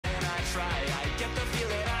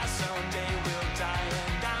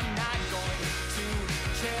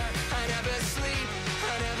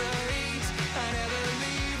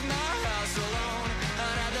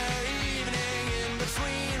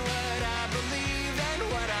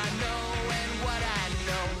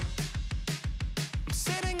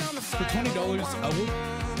For $20, I will.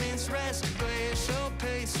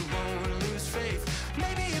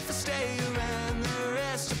 Maybe if I stay around the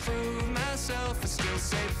rest to prove myself, I still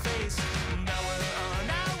save face. Now we're on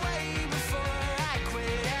our way before I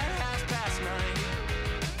quit at 9:30.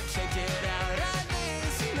 Can't get out of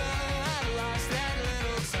this, you know, I lost that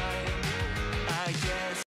little time, I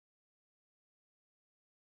guess.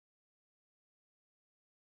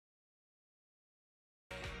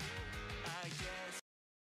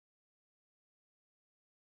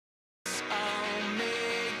 I'll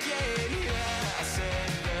make it, yeah. I said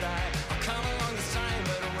that I'll come along this time,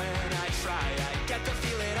 but when I try, I get the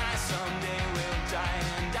feeling I someday will die,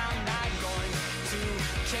 and I'm not going to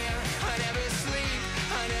care. I never sleep,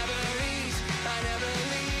 I never eat, I never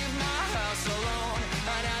leave my house alone.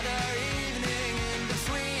 Another evening in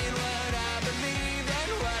between what I believe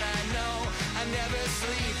and what I know. I never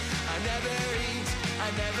sleep, I never eat, I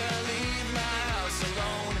never leave my house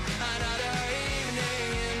alone. Another evening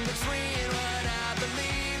in between what I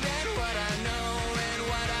believe and what I know and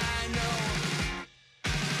what I know.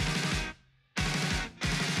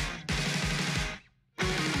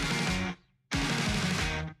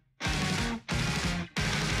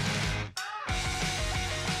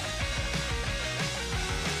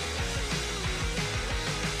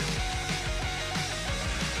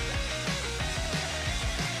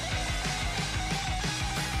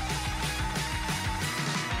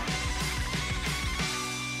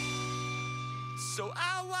 So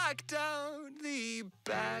I walked out the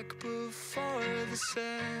back before the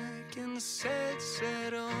second set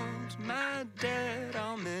settled my debt.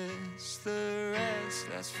 I'll miss the rest,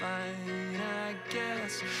 that's fine, I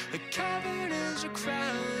guess. The cavern is a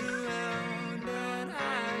crowd around and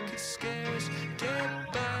I could scarce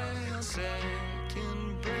get by on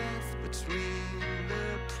second breath between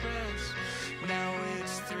the press. Now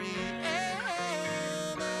it's 3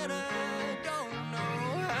 a.m. and I don't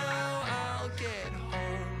know how I'll get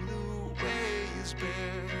home. The way is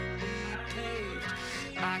barely paved.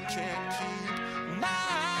 I can't keep my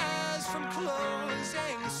eyes from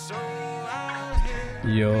closing, so I'll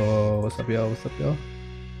hit. Yo, what's up, y'all? What's up, y'all?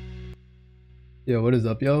 Yo, what is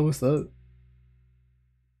up, y'all? What's up?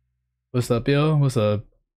 What's up, y'all? What's up?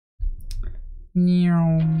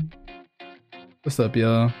 Meow. What's up,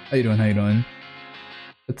 y'all? How you doing? How you doing?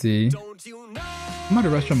 Let's see. I'm at a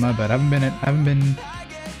restaurant. My bad. I'm at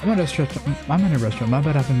a restaurant. My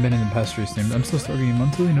bad. I haven't been in the past 3 streams. I'm still starting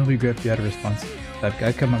monthly. No regret if you had a response. Type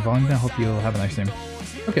guy, cut my volume down. Hope you'll have a nice stream.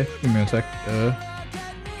 Okay, give me a sec.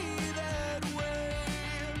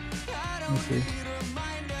 Let's see.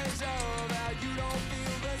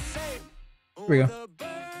 There we go.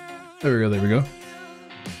 There we go. There we go.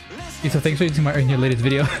 So thanks for using in your latest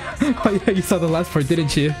video. Oh yeah, you saw the last part,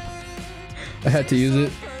 didn't you? I had to use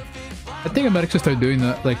it. I think I might actually start doing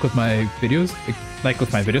that, like with my videos, like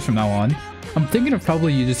with my videos from now on. I'm thinking of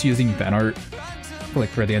probably just using fan art, like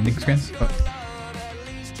for the ending screens. But...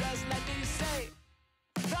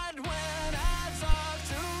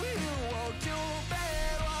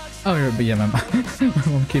 oh, but yeah, my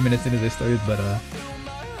mom came in as soon as I started, but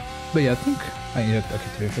yeah, I think I need to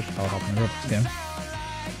do a fish power hop in the Roblox game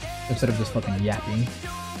instead of just fucking yapping. You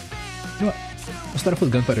know what? I'll start off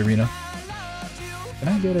with Gunfight Arena. Can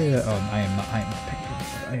I get a? Oh, I am not paying for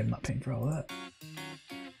this. I am not paying for all that.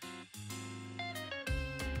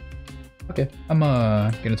 Okay, I'm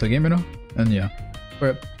getting into a game right now, and yeah,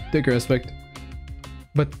 alright, take your respect.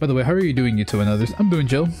 But by the way, how are you doing, you two and others? I'm doing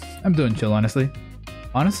chill. I'm doing chill, honestly.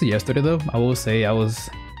 Honestly, yesterday though, I will say I was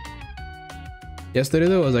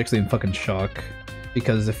actually in fucking shock,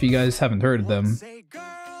 because if you guys haven't heard them,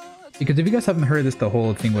 this, the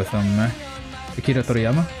whole thing with Akira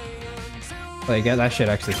Toriyama, like that shit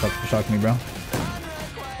actually fucking shocked me, bro.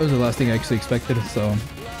 That was the last thing I actually expected. So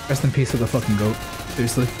rest in peace to the fucking goat.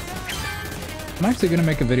 Seriously. I'm actually gonna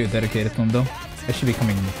make a video dedicated to him though. It should be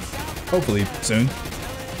coming hopefully soon.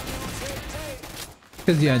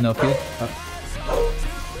 Cause yeah, no,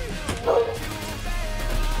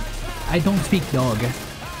 I don't speak dog.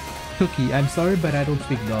 Cookie, I'm sorry, but I don't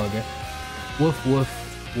speak dog. Woof woof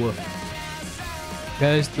woof.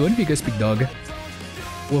 Guys, do any of you guys speak dog?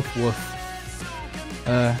 Woof woof.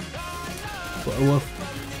 Woof.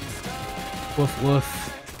 Woof woof.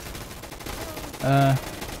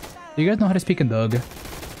 Do you guys know how to speak in dog?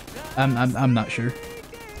 I'm not sure.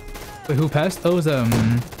 Wait, who passed? Oh, it was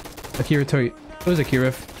Akira Tori. It was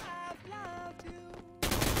Akira.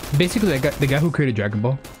 Basically, the guy who created Dragon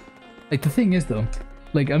Ball. Like, the thing is though,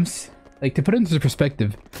 like to put it into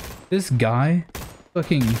perspective, this guy,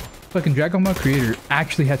 fucking Dragon Ball creator,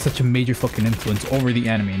 actually had such a major fucking influence over the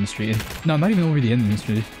anime industry. And no, not even over the anime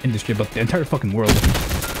industry, but the entire fucking world.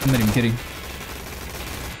 I'm not even kidding.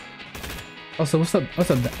 Also, what's up,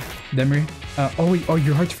 Demery? Oh wait, oh,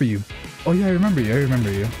 your hearts for you. Oh yeah, I remember you, How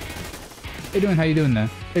you doing? How you doing now?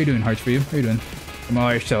 How you doing, hearts for you? How you doing?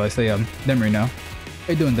 Or shall I say, Demery now. How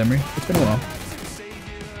you doing, Demery? It's been a while.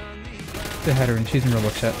 Say hi to Rin, she's in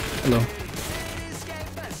Roblox chat. Hello.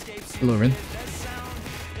 Hello, Rin.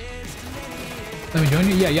 Let me join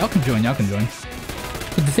you? Yeah, y'all can join, But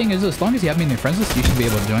the thing is, as long as you have me in your friends list, you should be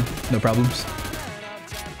able to join. No problems.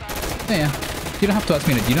 Yeah. You don't have to ask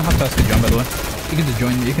me to join, by the way. You can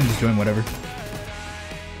just join whatever.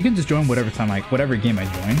 You can just join whatever game I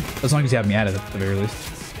join, as long as you have me added at the very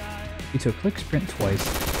least. You took click sprint twice.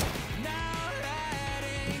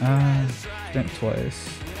 Sprint twice.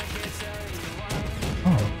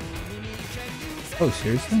 Oh. Oh,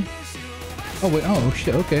 seriously? Oh wait, oh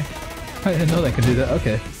shit, okay. I didn't know that I could do that,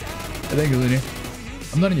 okay. Thank you, Looney.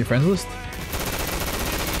 I'm not in your friends list?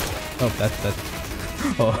 Oh, that's...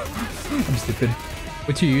 Oh, I'm stupid.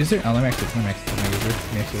 What's your user? Oh, let me actually my user.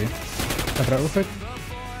 Let me actually type it out real quick.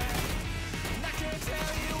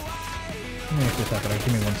 Let me actually type it out.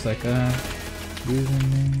 Give me one sec.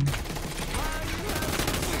 Username.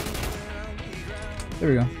 There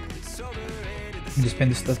we go. Let me just pin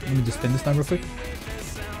this stuff. Let me just pin this down real quick.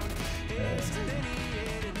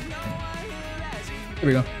 There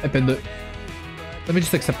we go. I pinned it. Let me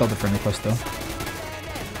just accept all the friend requests though.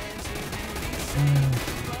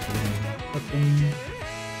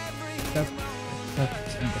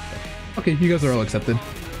 Okay, you guys are all accepted.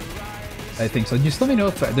 I think so. Just let me know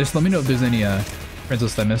if there's any friends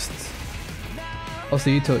list I missed. Also,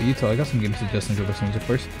 you tell. I got some game suggestions for listeners, of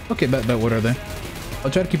course. Okay, but what are they?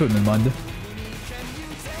 I'll try to keep them in mind.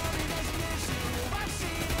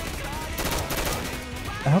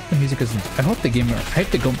 I hope the music isn't. I hope the game. I hope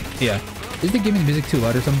the go. Yeah. Is the gaming music too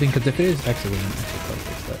loud or something? Because if it is, actually,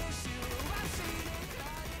 fix that.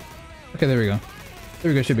 Okay, there we go. There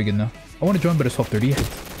we go. Should be good now. I want to join, but it's 12:30.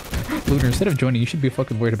 Lunar, instead of joining, you should be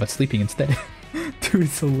fucking worried about sleeping instead. Dude,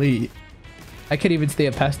 it's so late. I can't even stay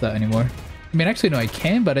up past that anymore. I mean, actually, no, I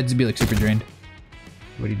can, but I'd just be like super drained.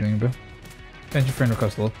 What are you doing, bro? Send your friend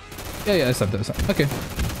request lol. Yeah, I accepted it. Okay.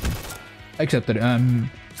 I accepted it.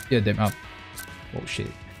 Yeah, damn. Oh. Oh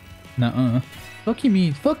shit. Nuh-uh. Fuck you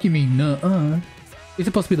mean nuh-uh. You're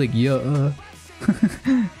supposed to be like, yeah,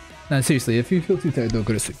 Nah, seriously, if you feel too tired, don't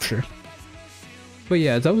go to sleep, sure. But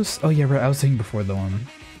yeah, as I was, oh yeah, right, I was saying before though,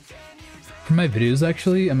 for my videos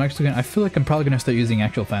actually, I feel like I'm probably gonna start using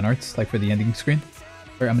actual fan arts, like for the ending screen.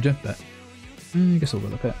 Or I'm gonna jump that. I guess I'll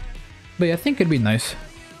look at. But yeah, I think it'd be nice.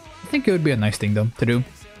 I think it would be a nice thing though, to do.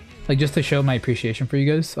 Like just to show my appreciation for you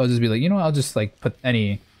guys, I'll just be like, you know what, I'll just like put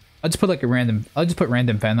I'll just put random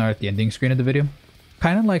fan art at the ending screen of the video.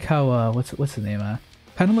 Kind of like how, what's the name,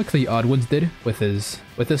 kind of like the Odd Ones did with his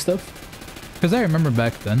stuff. Because I remember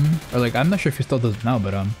back then, or like, I'm not sure if he still does it now,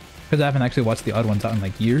 but because I haven't actually watched the Odd Ones out in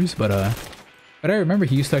like years, but I remember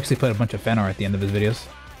he used to actually put a bunch of fan art at the end of his videos.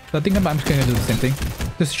 So I think I'm just gonna do the same thing,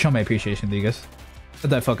 just to show my appreciation to you guys.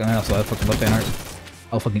 But I fucking love fan art.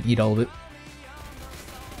 I'll fucking eat all of it.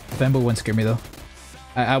 Fanboy won't scare me though.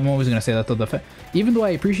 I'm always gonna say that though. Even though I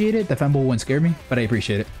appreciate it, the fanboy won't scare me, but I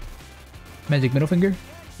appreciate it. Magic middle finger.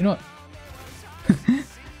 You know what?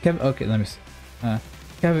 Kevin. Okay, let me see.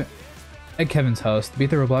 Kevin. At Kevin's house, beat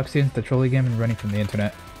the Robloxians, the trolley game, and running from the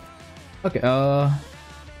internet. Okay. I'll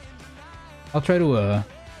try to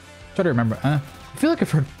remember. I feel like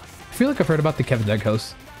I've heard about the Kevin's egg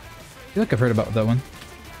house. I feel like I've heard about that one.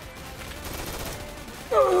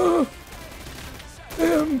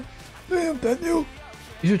 Damn, Daniel.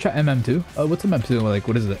 You should try MM2. What's MM2? Like,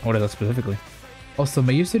 what is it? What is that specifically? Also,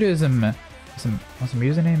 my username is my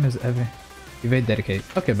username is Evade Dedicate.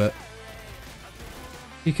 Okay, but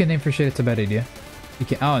you can name for shit. It's a bad idea. You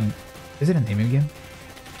can. Oh, is it a naming game?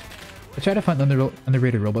 I try to find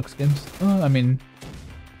underrated Roblox games. I mean,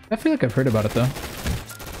 I feel like I've heard about it though.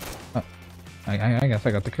 I guess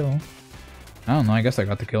I got the kill. I don't know. I guess I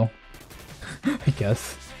got the kill. I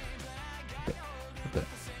guess.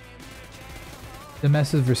 The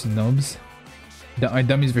masses versus noobs.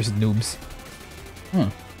 Dummies versus noobs.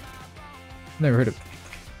 Huh. Never heard of.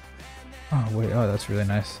 Oh wait. Oh, that's really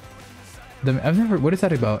nice. I've never. What is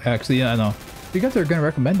that about? Actually, yeah, I know. If you guys are gonna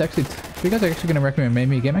recommend, if you guys are actually gonna recommend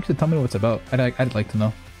me a game, actually tell me what it's about. I'd like to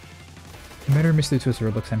know. Murder Mystery Twist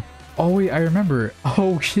Roblox time. Oh wait, I remember.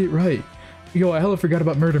 Oh shit, right. Yo, I hella forgot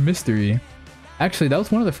about Murder Mystery. Actually, that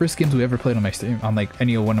was one of the first games we ever played on my stream, on like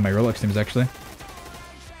any one of my Roblox streams actually.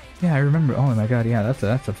 Yeah, I remember. Oh my god, yeah, that's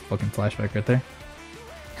a fucking flashback right there.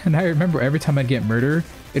 And I remember every time I'd get murder,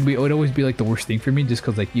 it would always be like the worst thing for me, just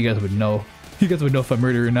cause like you guys would know. You guys would know if I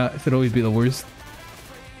murder or not. If it'd always be the worst.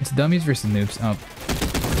 It's dummies versus noobs. Oh.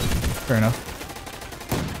 Fair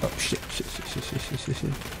enough. Oh shit.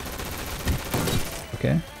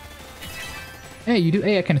 Okay. Hey, you do.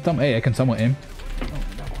 Hey, I can somewhat aim.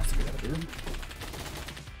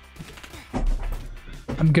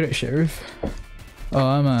 I'm good at sheriff. Oh,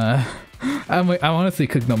 I honestly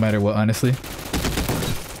cook no matter what, honestly.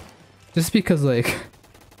 Just because, like,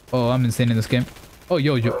 oh, I'm insane in this game. Oh,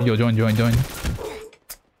 yo, join.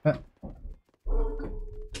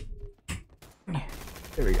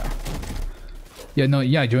 There we go. Yeah, no,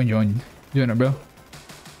 yeah, join it, bro.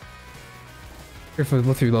 Here for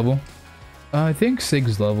what's your level? I think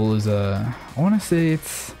Sig's level is I want to say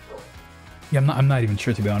it's. Yeah, I'm not even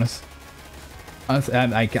sure, to be honest. Honestly,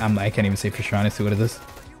 I can't even say for sure, honestly, what it is.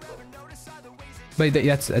 But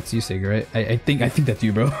that's you, Sig, right? I think that's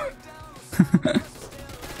you, bro.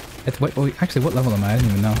 Actually, what level am I? I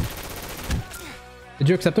didn't even know. Did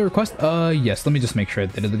you accept the request? Yes. Let me just make sure I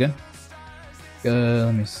did it again.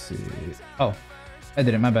 Let me see. Oh, I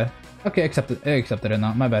did it. My bad. Okay, I accepted it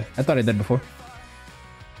now. My bad. I thought I did before.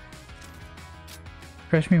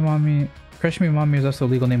 Crush Me Mommy is also a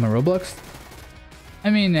legal name on Roblox. I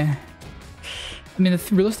mean,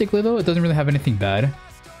 realistically though, it doesn't really have anything bad.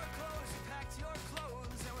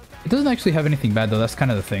 It doesn't actually have anything bad though. That's kind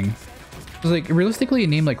of the thing. Because like realistically, a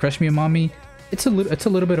name like Crush Me Mommy, it's a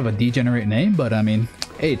little bit of a degenerate name, but I mean,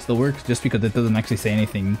 hey, it still works just because it doesn't actually say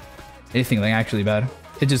anything like actually bad.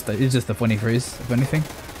 It's just a funny phrase, if anything.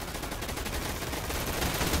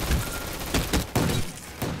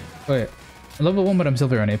 Oh yeah. Level 1, but I'm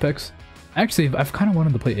silver on Apex. Actually, I've kind of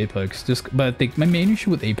wanted to play Apex, but my main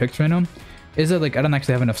issue with Apex right now is that like I don't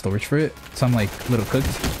actually have enough storage for it, so I'm like a little cooked.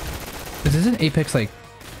 Because isn't Apex like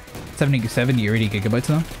 70 or 80 gigabytes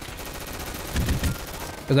now?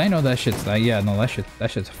 Because I know that shit's yeah, no, that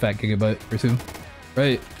shit's a fat gigabyte or two,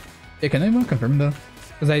 right? Yeah, can anyone confirm though?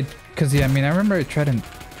 Because yeah, I mean I remember I tried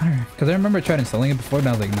installing it before, and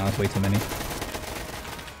I was like, nah, it's way too many.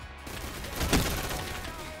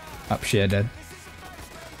 Oh shit, I died.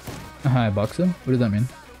 I box him? What does that mean?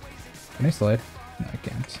 Can I slide? No, I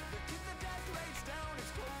can't.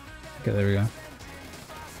 Okay, there we go.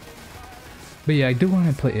 But yeah, I do want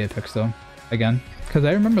to play Apex though, again. Because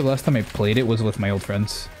I remember the last time I played it was with my old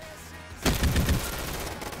friends.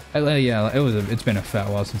 Yeah, it's been a fat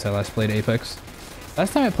while since I last played Apex.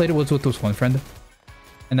 Last time I played it was with this one friend.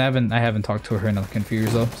 And I haven't talked to her in like a few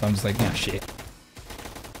years though, so I'm just like, yeah, shit.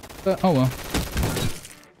 But oh well.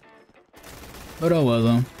 But oh well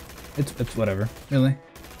though. It's whatever, really.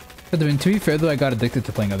 But I mean, to be fair though, I got addicted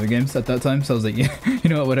to playing other games at that time, so I was like, yeah, you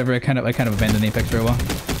know what, whatever. I kind of abandoned Apex for a while.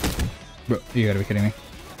 Bro, you gotta be kidding me.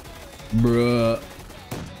 Bruh.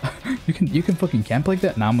 you can fucking camp like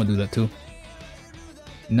that? Nah, I'm gonna do that too.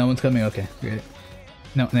 No one's coming? Okay, great.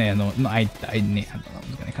 No, I knew no one's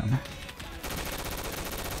gonna come.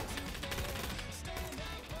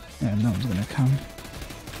 Yeah, no one's gonna come.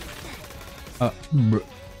 Bro.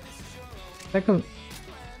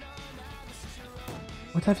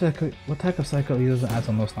 What type of psycho uses ads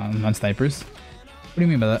on most non-snipers? What do you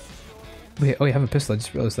mean by that? Wait, oh, you have a pistol. I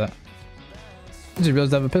just realized that. I just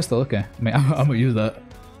realized I have a pistol. Okay, I mean, I'm gonna use that.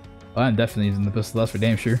 Oh, I'm definitely using the pistol. That's for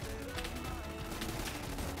damn sure.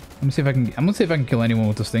 I'm gonna see if I can kill anyone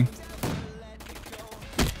with this thing.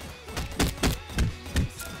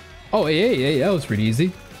 Oh, hey, that was pretty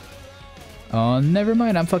easy. Oh, never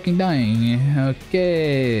mind. I'm fucking dying.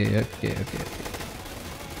 Okay.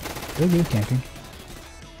 Good camping.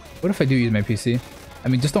 What if I do use my PC? I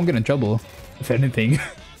mean, just don't get in trouble, if anything.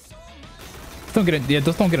 Just don't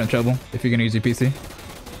get in trouble if you're gonna use your PC.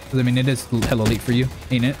 Because I mean, it is hella late for you,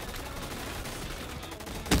 ain't it?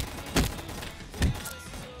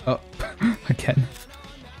 Oh, again.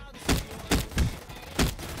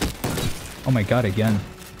 Oh my god, again.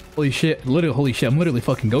 Holy shit, holy shit, I'm literally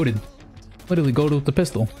fucking goated. Literally goated with the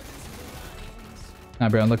pistol. Nah,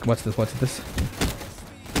 bro, look, watch this.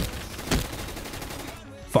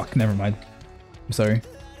 Fuck, never mind. I'm sorry.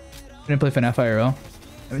 I didn't play FNAF IRL.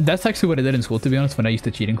 I mean, that's actually what I did in school, to be honest, when I used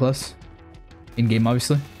to cheat in class. In game,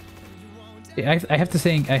 obviously. I have to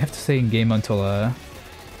say in game until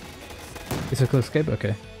is it close escape?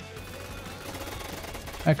 Okay.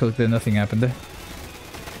 I clicked it, nothing happened there.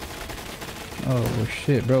 Oh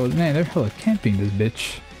shit, bro. Man, they're hella camping this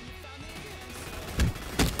bitch.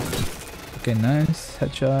 Okay, nice.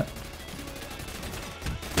 Headshot.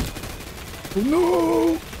 Oh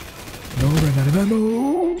no! No, ran out of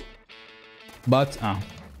ammo! Bots? Oh.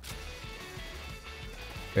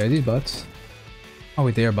 Okay, are these bots? Oh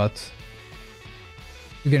wait, they are bots.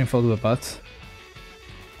 You're getting followed by bots.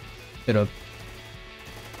 Shut up.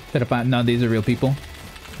 Shut up, no, these are real people.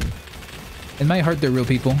 In my heart, they're real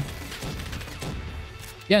people.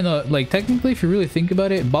 Yeah, no, like technically, if you really think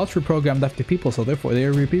about it, bots were programmed after people, so therefore they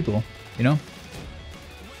are real people. You know.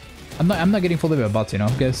 I'm not getting fooled by bots, you know,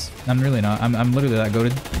 guys. I'm really not. I'm literally that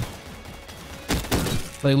goated.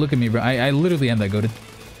 Like, look at me, bro. I literally am that goated.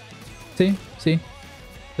 See,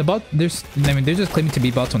 the bot. They're just claiming to be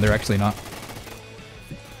bots when they're actually not.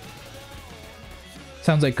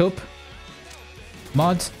 Sounds like cope.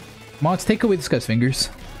 Mods, take away this guy's fingers.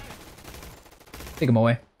 Take him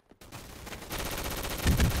away.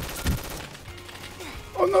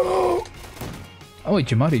 Oh no! Oh wait,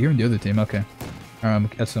 Jamadi, you're in the other team. Okay. Alright, I'm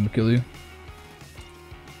gonna kill you.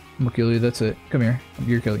 I'm gonna kill you. That's it. Come here.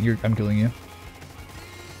 I'm killing you.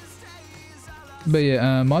 But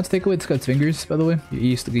yeah, mods, take away this guy's fingers. By the way,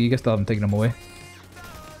 you guys still haven't taken them away.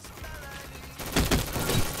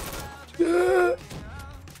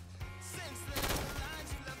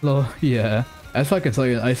 Lol, yeah. I fucking saw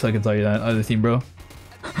you that other team, bro.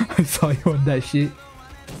 I saw you on that shit.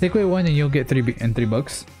 Take away one and you'll get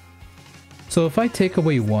 $3. So if I take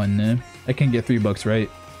away one, I can get $3, right?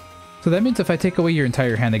 So that means if I take away your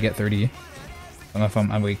entire hand, I get 30. I don't know if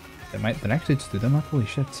I'm wait. That actually just do that math? Holy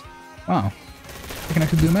shit. Wow. I can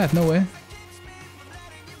actually do math, no way.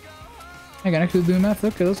 I can actually do math,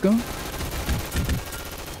 okay, let's go.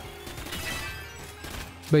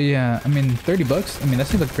 But yeah, I mean, $30, I mean, that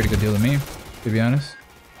seems like a pretty good deal to me, to be honest.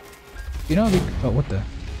 You know, oh, what the?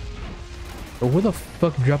 Bro, who the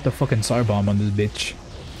fuck dropped a fucking SAR bomb on this bitch?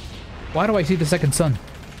 Why do I see the second sun?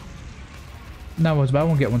 No, it's buy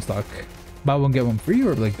one get one stock. Buy one get one free,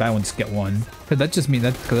 or like buy one just get one? Cause that just means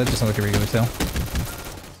that just sounds like a regular sale.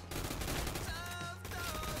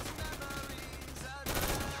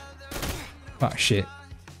 Oh shit.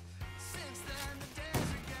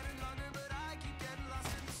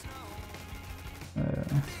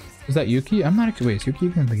 Is that Yuki? I'm not actually. Wait, is Yuki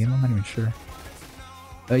even in the game? I'm not even sure.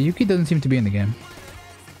 Yuki doesn't seem to be in the game.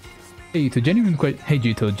 Hey,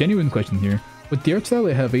 Jito, genuine question here. With the art style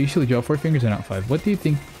I have, I usually draw 4 fingers and not 5. What do you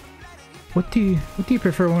think? What do you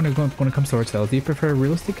prefer when it comes to art styles? Do you prefer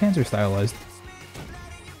realistic hands or stylized?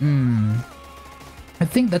 I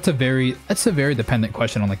think that's a very dependent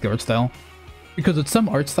question on like the art style, because with some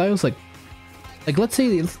art styles, like let's say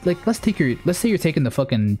you're taking the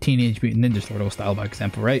fucking Teenage Mutant Ninja Turtle style by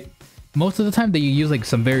example, right? Most of the time they use like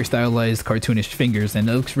some very stylized cartoonish fingers, and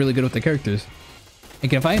it looks really good with the characters.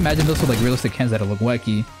 Like if I imagine those with like realistic hands, that'll look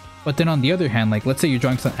wacky. But then on the other hand, like let's say you're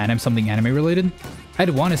drawing something anime related, I'd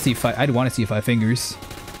want to see 5 fingers,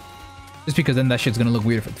 just because then that shit's gonna look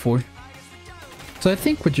weird if it's 4. So I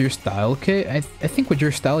think with your style, okay, I think with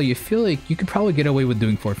your style, you feel like you could probably get away with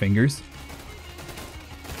doing 4 fingers,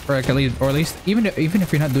 or like at least even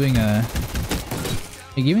if you're not doing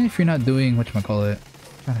whatchamacallit,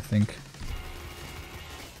 I'm trying to think.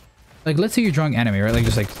 Like let's say you're drawing anime, right? Like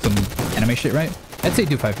just like some anime shit, right? I'd say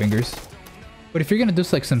do 5 fingers. But if you're gonna do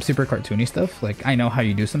like some super cartoony stuff, like I know how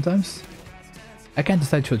you do sometimes, I can't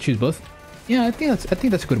decide to choose both. Yeah, I think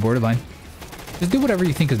that's a good borderline. Just do whatever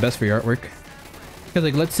you think is best for your artwork. Because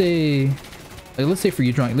like let's say for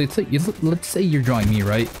you drawing, let's say you're drawing me,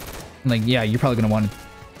 right? Like yeah, you're probably gonna want to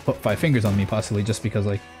put 5 fingers on me, possibly just because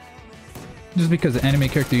the anime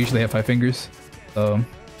character usually have 5 fingers. So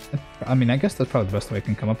I mean, I guess that's probably the best way I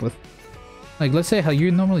can come up with. Like let's say how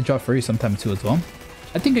you normally draw furries sometimes too as well.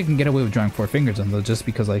 I think I can get away with drawing 4 fingers on those, just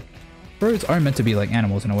because like birds are meant to be like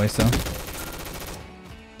animals in a way. So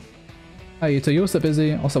hi Yuto, yo, what's up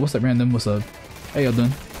Izzy? Also, what's up Random? What's up? How y'all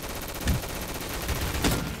doing?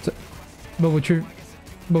 So, but with your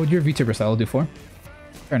VTuber style, I'll do 4.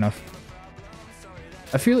 Fair enough.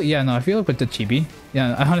 I feel like with the chibi,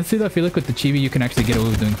 I feel like with the chibi you can actually get away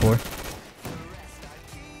with doing 4.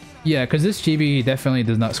 Yeah, because this chibi definitely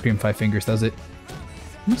does not scream 5 fingers, does it?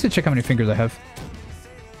 Let me check how many fingers I have.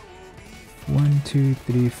 1, 2,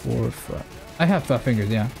 3, 4, 5. I have 5 fingers,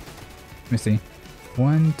 yeah. Let me see.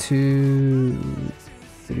 1, 2,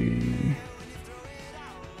 3,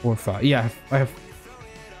 4, 5. Yeah, I have.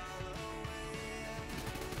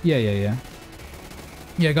 Yeah.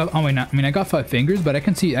 Yeah, I got. Oh wait, not. I mean, I got 5 fingers, but I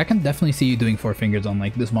can definitely see you doing 4 fingers on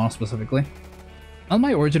like this model specifically. On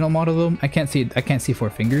my original model though, I can't see 4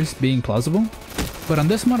 fingers being plausible. But on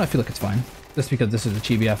this mod, I feel like it's fine, just because this is a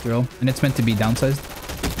chibi after all, and it's meant to be downsized.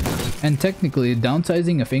 And technically,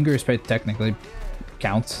 downsizing a finger is technically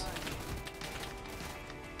counts.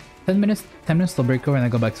 10 minutes till break over, and I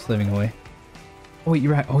go back to slaving away. Oh wait,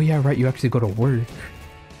 you're right. Oh yeah, right. You actually go to work.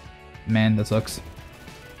 Man, that sucks.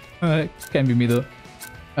 Can't be me though.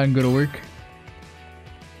 I can go to work.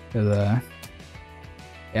 Cause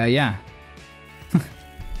yeah.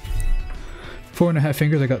 4.5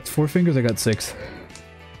 fingers. I got 4 fingers. I got 6.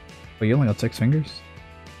 But you only got 6 fingers.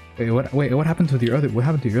 Wait, what happened to your other? What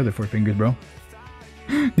happened to your other 4 fingers, bro?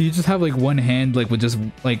 Do you just have like one hand, like with just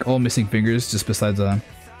like all missing fingers, just besides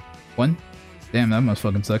one? Damn, that must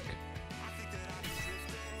fucking suck.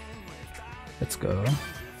 Let's go.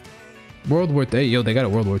 World War 3. Yo, they got a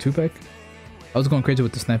World War 2 pack. I was going crazy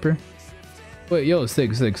with the sniper. Wait, yo,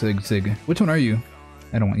 Sig. Which one are you?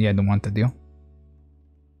 I don't want that deal.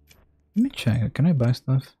 Let me check. Can I buy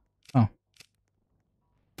stuff? Oh. How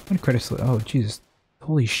many credits? Oh, Jesus.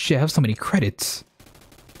 Holy shit, I have so many credits.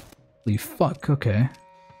 Holy fuck, okay.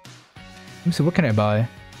 Let me see, what can I buy?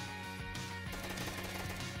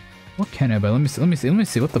 What can I buy? Let me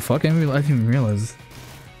see. What the fuck? I didn't even realize.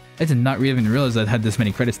 I did not even realize I had this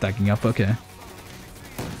many credits stacking up. Okay.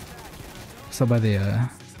 So by the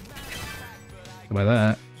by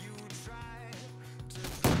that.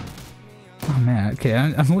 Oh man. Okay,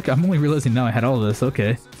 I'm only realizing now I had all of this.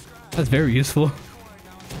 Okay, that's very useful.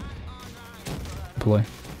 Deploy. At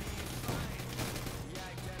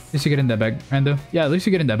least you get in that bag, Rando. Yeah, at least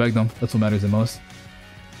you get in that bag though. That's what matters the most.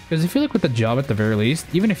 Because I feel like with the job at the very least,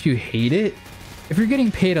 even if you hate it, if you're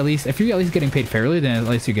getting paid if you're at least getting paid fairly, then at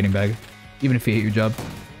least you're getting bag. Even if you hate your job.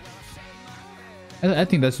 I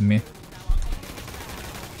think that's me.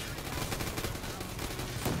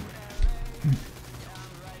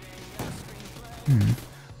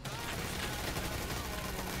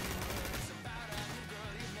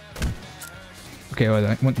 Okay, well,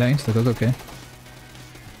 that insta goes okay.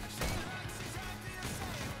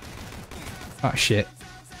 Oh shit.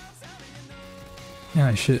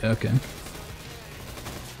 Yeah, shit, okay.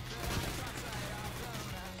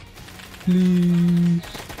 Please.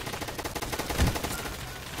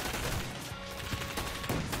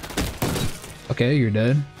 Okay, you're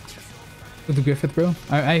dead. With the Griffith, bro.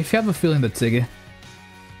 I have a feeling that's Sig.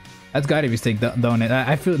 That's gotta be Sig, don't it?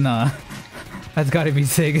 I feel, nah. That's gotta be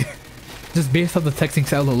Sig. Just based off the texting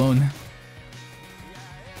style alone.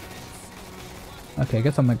 Okay, I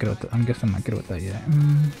guess I'm not good with that. I guess I'm not good with that yet.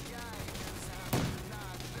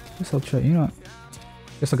 Guess I'll try, you know what?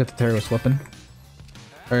 Guess I'll get the terrorist weapon.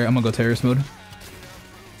 Alright, I'm gonna go terrorist mode.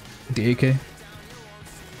 With the AK.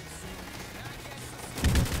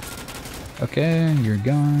 Okay, you're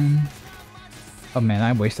gone. Oh man,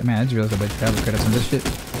 I wasted. Man, I just realized I wasted travel credits on this shit.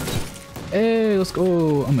 Hey, let's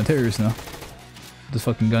go. I'm a terrorist now. This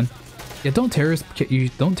fucking gun. Yeah, don't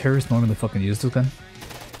terrorists normally fucking use this gun?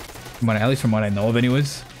 At least from what I know of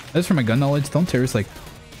anyways. At least from my gun knowledge, don't terrorists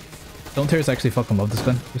actually fucking love this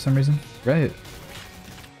gun for some reason? Right.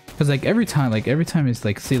 Cause like every time it's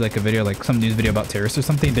like see like a video, like some news video about terrorists or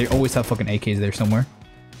something, they always have fucking AKs there somewhere.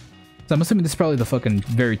 So I'm assuming this is probably the fucking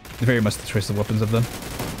very much the choice of weapons of them.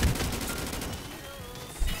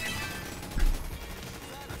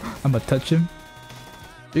 I'm gonna touch him.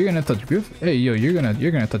 You're gonna touch Griffith? Hey yo, you're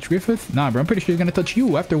gonna touch Griffith? Nah bro, I'm pretty sure he's gonna touch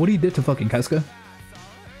you after what he did to fucking Casca.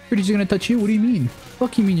 Pretty sure he's gonna touch you? What do you mean?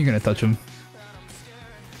 Fuck you mean you're gonna touch him?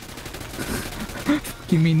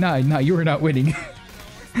 Fuck you mean nah, you are not winning.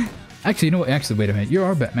 Actually, you know what? Actually, wait a minute. You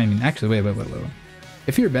are Batman. I mean, actually, wait.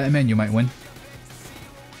 If you're Batman, you might win.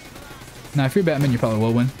 Nah, if you're Batman, you probably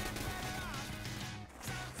will win.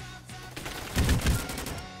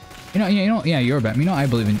 Yeah, you're Batman. You know, I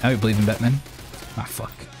believe in Batman. Ah,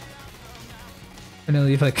 fuck.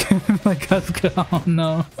 Finally, like, like, oh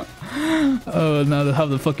no. Oh no, how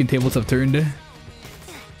the fucking tables have turned.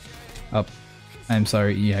 Oh, I'm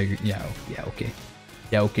sorry. Yeah, okay.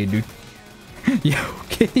 Yeah, okay, dude. Yeah,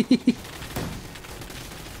 okay.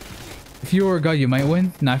 If you were a god, you might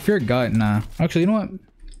win. Nah, if you're a god, nah. Actually, you know what?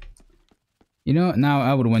 You know what? Now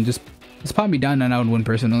I would win. Just pop me down and I would win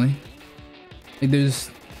personally. Like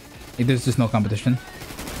there's just no competition.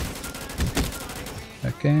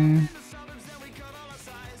 Okay.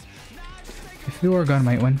 If you were a god, I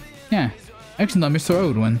might win. Yeah. Actually, no, Mr. O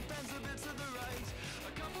would win.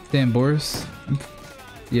 Damn, Boris.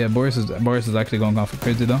 Yeah, Boris is actually going off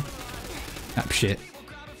crazy though. Ah, shit.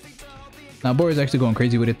 Now Boris is actually going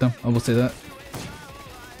crazy with it though. I will say that.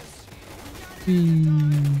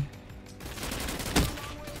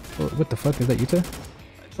 What the fuck is that, Yuta?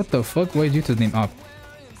 What the fuck? Why is Yuta's name up?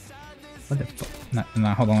 What the fuck?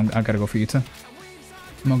 Nah, hold on. I gotta go for Yuta.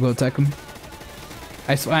 I'm gonna go attack him.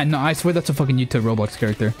 I swear that's a fucking Yuta Roblox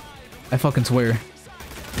character. I fucking swear.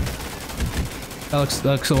 That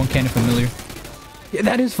looks so uncanny familiar. Yeah,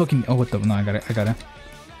 that is fucking. Oh, what the? No, I gotta.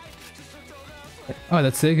 Oh,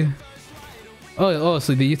 that's Sig. Oh,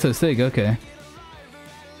 so the Yuta Sig. Okay.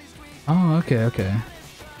 Oh, okay.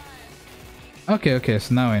 Okay.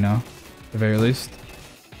 So now I know, at the very least.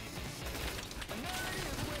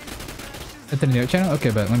 At the new channel.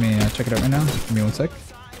 Okay, but let me check it out right now. Give me 1 sec.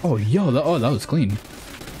 Oh, yo, that was clean.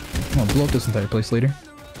 I'm gonna blow up this entire place later.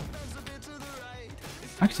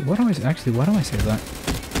 Actually, why do I say that?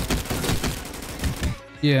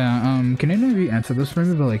 Yeah, can any of you answer this for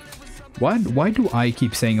me? But like, why do I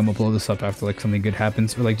keep saying I'm gonna blow this up after like something good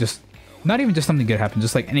happens, or like just not even just something good happens,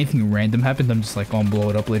 just like anything random happens, I'm just like, oh, I'm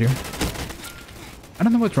blow it up later. I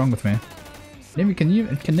don't know what's wrong with me. Maybe can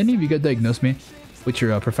any of you guys diagnose me with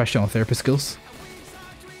your professional therapist skills?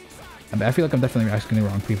 I feel like I'm definitely asking the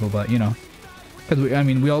wrong people, but you know, because I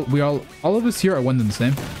mean, all of us here are one and the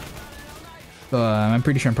same. So I'm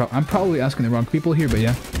pretty sure I'm probably asking the wrong people here, but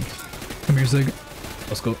yeah. Come here, Zig.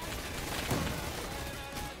 Let's go.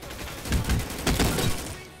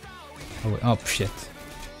 Oh, wait. Oh shit.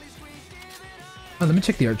 Oh, let me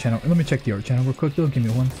check the art channel. Let me check the art channel real quick. You'll give me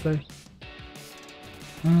 1 sec. Let's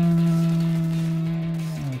see.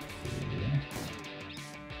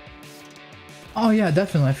 Oh yeah,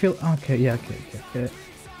 definitely. I feel okay. Yeah, okay.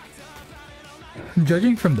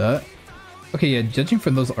 Judging from that, okay, yeah, judging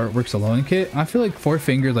from those artworks alone, okay, I feel like 4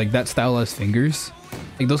 fingers, like that stylized fingers,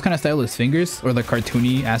 like those kind of stylized fingers, or the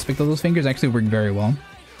cartoony aspect of those fingers, actually work very well.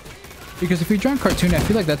 Because if you're drawing cartoony, I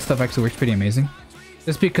feel like that stuff actually works pretty amazing.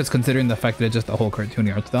 Just because considering the fact that it's just a whole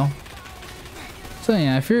cartoony art style. So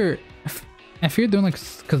yeah, if you're doing like,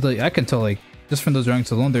 because like, I can tell like just from those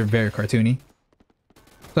drawings alone, they're very cartoony.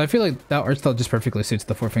 So I feel like that art style just perfectly suits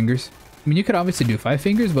the 4 fingers. I mean, you could obviously do 5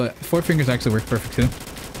 fingers, but 4 fingers actually work perfect too.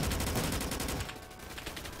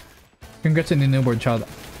 Congrats on the newborn child.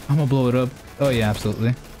 I'm gonna blow it up. Oh yeah,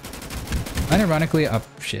 absolutely. Unironically,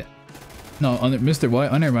 shit. No, Mr.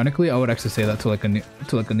 White. Unironically, I would actually say that to like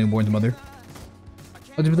a newborn's mother.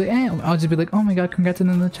 I'll just be like, oh my god, congrats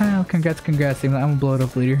on the child. Congrats. I'm gonna blow it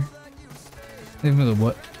up later. Even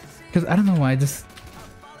what? Because I don't know why. It's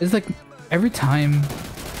like every time.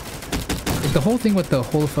 Like the whole thing with the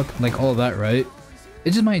whole like all of that, right?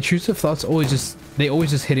 It's just my intrusive thoughts always just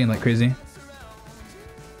hitting like crazy.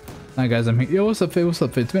 Alright guys, I'm here. Yo, what's up, Faye? What's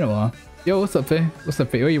up, Faye? It's been a while. Yo, what's up, Faye? What's up,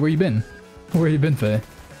 Faye? Where you been? Where you been, Faye?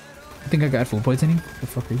 I think I got food poisoning. The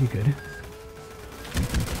fuck, are you good?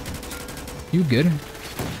 You good?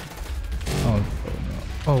 Oh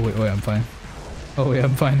no. Oh wait, I'm fine. Oh wait,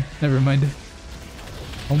 I'm fine. Never mind.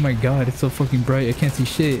 Oh my god, it's so fucking bright. I can't see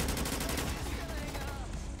shit.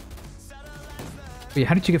 Wait,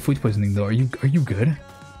 how did you get food poisoning though? Are you good?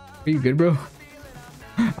 Are you good, bro?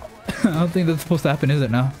 I don't think that's supposed to happen, is it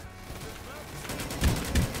now?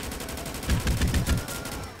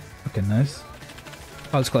 Okay, nice.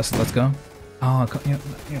 College classes, let's go. Oh, yeah,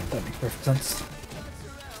 that makes perfect sense.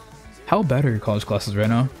 How bad are your college classes right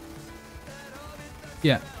now?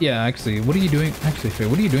 Yeah, actually, what are you doing? Actually, Faye,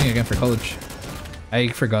 what are you doing again for college? I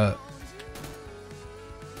forgot.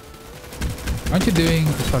 Aren't you doing...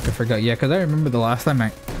 Fuck, I forgot. Yeah, because I remember the last time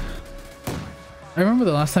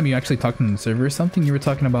you actually talked on the server or something, you were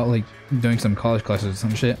talking about like doing some college classes or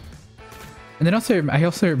some shit. And then also, I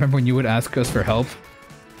also remember when you would ask us for help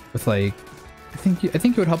with like, I think you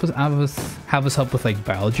would have us help with like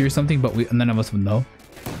biology or something, but none of us would know.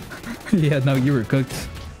 Yeah, no, you were cooked.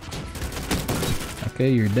 Okay,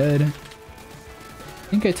 you're dead. I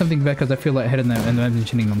think I had something back because I feel lightheaded and I'm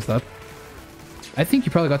mentioning non-stop. I think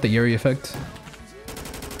you probably got the Yuri effect.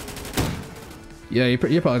 Yeah, you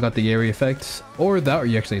probably got the Yuri effect. Or that, or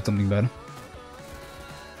you actually ate something bad.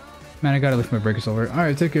 Man, I gotta lift my breakers over.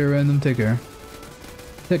 Alright, take care, random. Take care.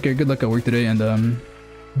 Take care. Good luck at work today. And,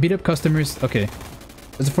 beat up customers. Okay.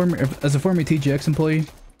 As a former TGX employee,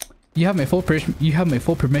 you have my full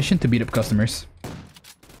permission to beat up customers.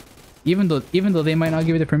 Even though they might not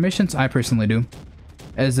give you the permissions, I personally do.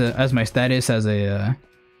 As my status as a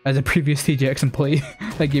previous TGX employee,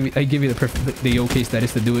 I give you the okay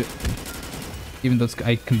status to do it. Even though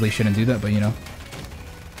I completely shouldn't do that, but you know.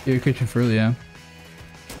 You're kitchen for early, yeah.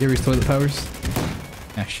 Yuri's toilet powers.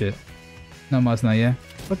 Ah shit. No mods not yet.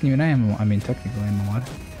 Fucking you and I mean technically I'm a mod.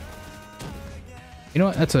 You know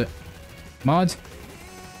what? That's it. Mods,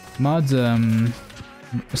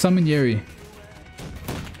 summon Yuri.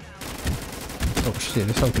 Oh shit,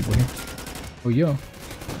 there's other people here. Oh yo.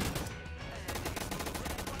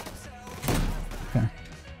 Okay.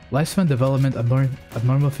 Lifespan development,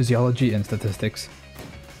 abnormal physiology, and statistics.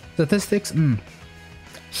 Statistics?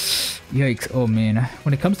 Yikes. Oh man.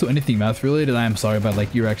 When it comes to anything math related, I am sorry, but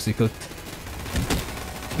like you're actually cooked.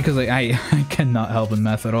 Because like I cannot help in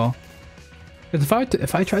math at all. Because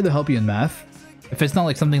if I try to help you in math, if it's not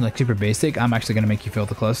like something like super basic, I'm actually gonna make you fail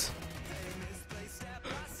the class.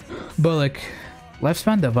 But like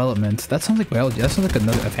lifespan development, that sounds like biology. That sounds like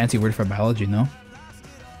a fancy word for biology, no?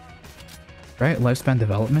 Right? Lifespan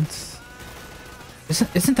development?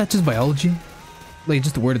 Isn't that just biology? Like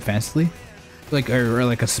just worded fancily? Like or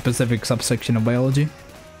like a specific subsection of biology?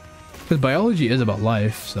 Because biology is about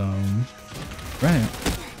life, so right?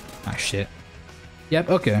 Ah, shit. Yep,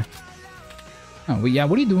 okay. Oh, well, yeah,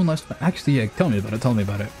 what are you doing last? Actually, yeah, tell me about it, tell me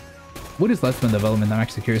about it. What is last development? I'm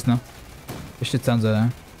actually curious now. This shit sounds,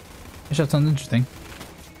 interesting.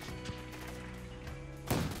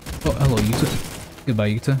 Oh, hello, YouTube. Goodbye,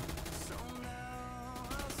 YouTube.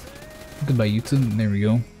 Goodbye, YouTube. There we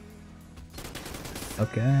go.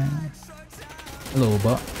 Okay. Hello,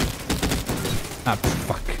 bot. Ah,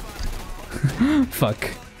 fuck.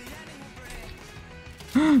 Fuck.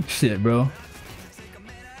 Shit, bro.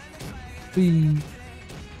 Wee.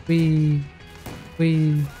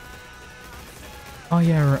 Oh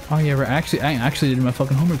yeah, I actually did my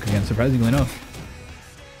fucking homework again, surprisingly enough.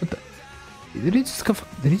 What the? Did he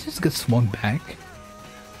just get swung back?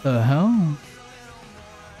 The hell?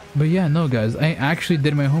 But yeah, no guys, I actually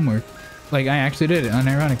did my homework. Like, I actually did it,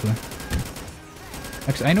 unironically.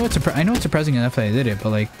 Actually, I know it's surprising enough that I did it,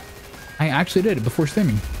 but like, I actually did it before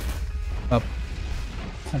streaming. Up.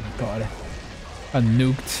 Oh my god. I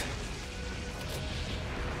nuked.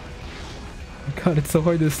 God, it's so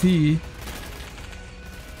hard to see.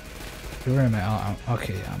 Where am I? Oh,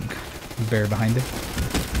 okay, I'm very behind it.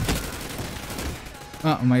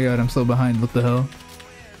 Oh my god, I'm so behind. What the hell?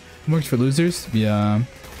 Homeworks for losers? Yeah.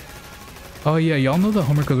 Oh yeah, y'all know the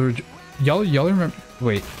homework was... Y'all remember...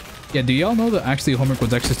 Wait. Yeah, do y'all know that actually homework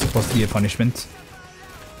was actually supposed to be a punishment?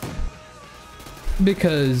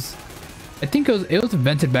 Because... I think it was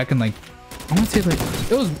invented back in like... I want to say like...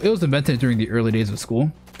 It was invented during the early days of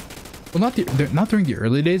school. Well, not during the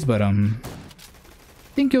early days, but I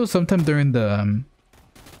think it was sometime during the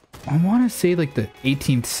I want to say like the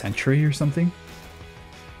 18th century or something.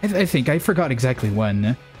 I think I forgot exactly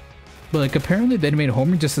when, but like apparently they made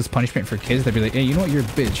homework just as punishment for kids. They'd be like, hey, you know what, you're a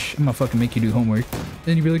bitch, I'm gonna fucking make you do homework.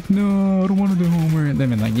 Then you'd be like, no, I don't want to do homework. And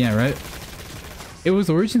then like, yeah, right. It was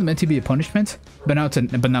originally meant to be a punishment, but now it's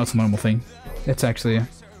a normal thing. It's actually,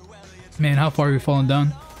 man, how far have we fallen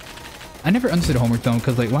down? I never understood homework though,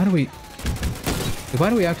 because like, why do we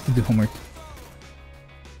actually do homework?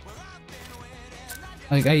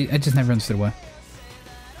 Like, I just never understood why. I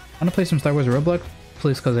want to play some Star Wars Roblox,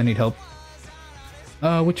 please, because I need help.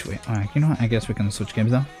 Which way? Alright, you know what? I guess we can switch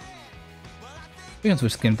games now. We can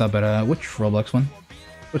switch games now, but which Roblox one?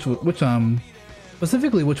 Which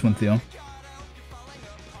specifically which one, Theo?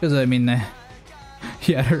 Because I mean,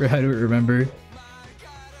 yeah, I don't remember.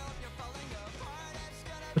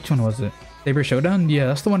 Which one was it? Saber Showdown? Yeah,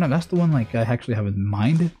 that's the one. That's the one. Like I actually have in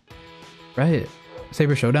mind, right?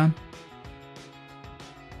 Saber Showdown.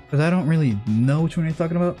 Because I don't really know which one you're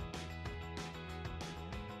talking about.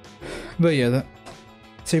 But yeah, that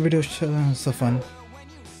Saber Showdown is so fun.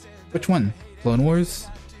 Which one? Clone Wars?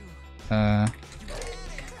 I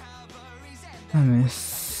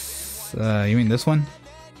miss. You mean this one?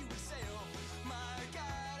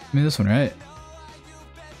 I mean this one, right?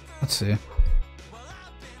 Let's see.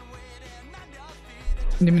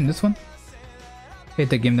 You mean this one? Hate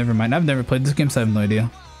that game, never mind. I've never played this game, so I have no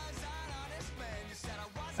idea.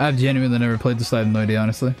 I've genuinely never played this, so I have no idea,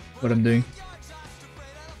 honestly, what I'm doing.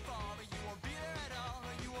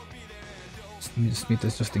 Let me just mute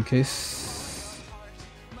this just in case.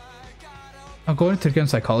 I'm going to game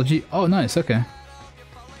psychology. Oh, nice, okay.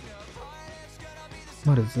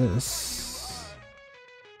 What is this?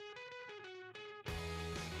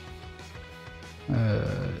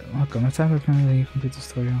 Welcome. It's time to you complete this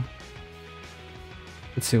tutorial.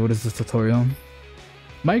 Let's see, what is this tutorial? Am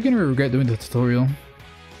I gonna regret doing the tutorial?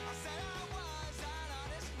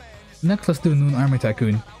 Next, let's do Noon Army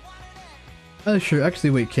Tycoon. Sure.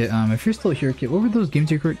 Actually, wait, Kit. If you're still here, Kit, what were those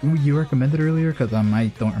games you recommended earlier? Because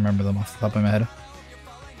I don't remember them off the top of my head.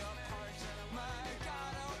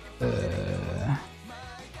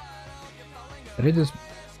 Did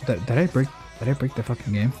I break the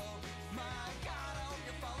fucking game?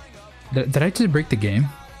 Did I just break the game?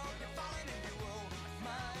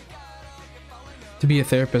 To be a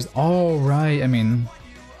therapist. All right. I mean,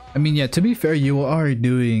 yeah. To be fair, you are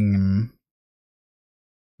doing.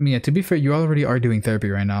 I mean, yeah. To be fair, you already are doing therapy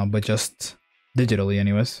right now, but just digitally,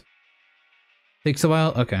 anyways. Takes a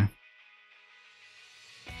while. Okay.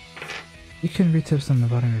 You can read tips on the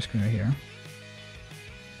bottom of your screen right here.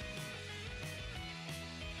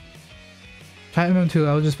 Platinum 2.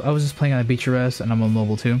 I was just playing on BTRS, and I'm on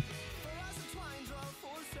mobile too.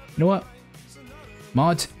 You know what?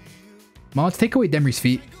 Mods, take away Demry's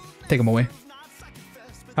feet. Take them away.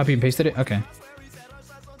 Copy and pasted it? Okay.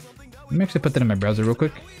 Let me actually put that in my browser real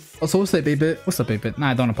quick. Also, what's up, 8-bit? What's up, 8-bit?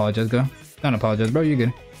 Nah, don't apologize, go. Don't apologize, bro. You're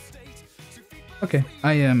good. Okay,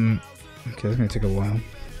 I am... Okay, that's gonna take a while.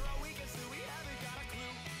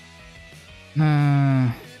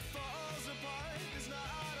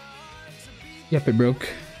 Yep, it broke.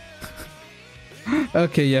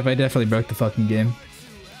 Okay, yep, I definitely broke the fucking game.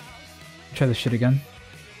 Try this shit again.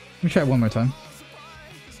 Let me try it one more time.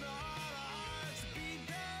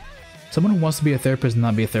 Someone who wants to be a therapist and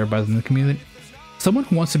not be a therapist in the community. Someone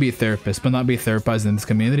who wants to be a therapist but not be a therapist in this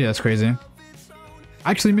community, that's crazy.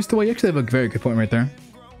 Actually, Mr. White, you actually have a very good point right there.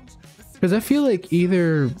 Because I feel like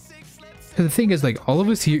either... Because the thing is, like, all of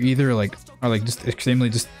us here either, like, are, like, just extremely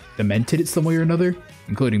just demented in some way or another.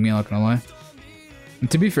 Including me, I'm not gonna lie. And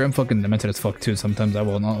to be fair, I'm fucking demented as fuck too, sometimes I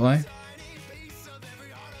will not lie.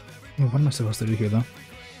 Oh, what am I supposed to do here, though?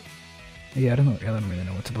 Yeah, I don't know. I don't really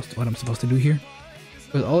know what I'm supposed to do here.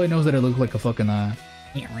 But all I know is that I look like a fucking, what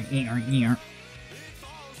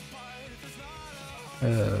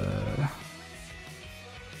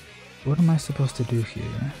am I supposed to do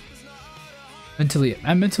here?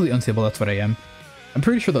 I'm mentally unstable, that's what I am. I'm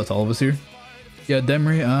pretty sure that's all of us here. Yeah,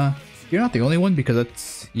 Demry, you're not the only one because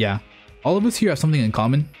that's, yeah. All of us here have something in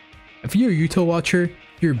common. If you're a Yuto watcher,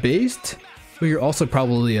 you're based, but you're also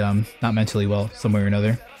probably, not mentally well, some way or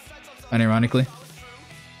another. Unironically.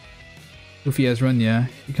 Goofy has run, yeah.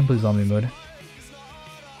 You can play zombie mode.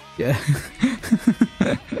 Yeah.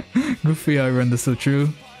 Goofy I run, that's so true.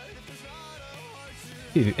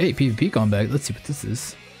 Hey, PvP gone back. Let's see what this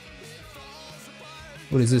is.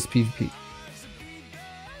 What is this PvP?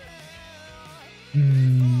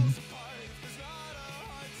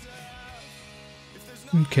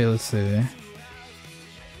 Okay, let's see.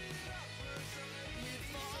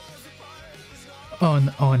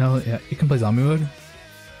 Oh no, yeah, you can play zombie mode.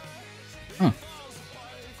 Huh.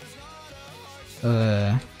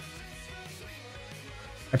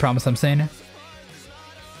 I promise I'm sane.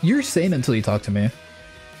 You're sane until you talk to me.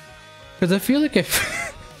 Because I feel like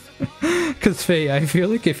if... Because Faye, I feel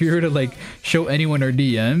like if you were to like show anyone our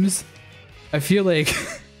DMs, I feel like...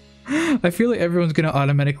 I feel like everyone's gonna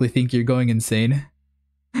automatically think you're going insane.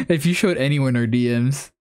 If you showed anyone our DMs.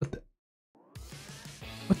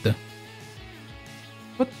 What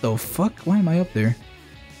the fuck? Why am I up there?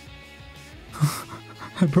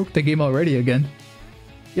 I broke the game already again.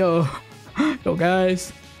 Yo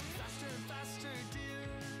guys.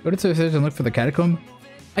 Go to the stairs and look for the catacomb.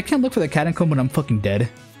 I can't look for the catacomb when I'm fucking dead.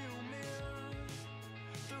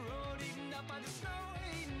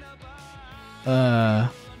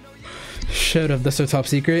 Shut up, that's our top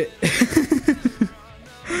secret.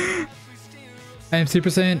 I am Super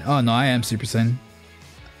Saiyan? Oh no, I am Super Saiyan.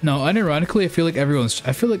 No, unironically, I feel like everyone's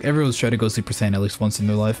trying to go Super Saiyan at least once in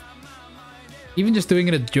their life. Even just doing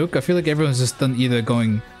it a joke, I feel like everyone's just done either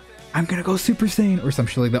going, I'm gonna go Super Saiyan or some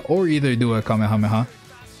shit like that, or either do a Kamehameha.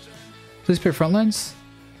 Please play Frontlines?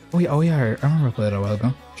 Oh yeah, I remember I played it a while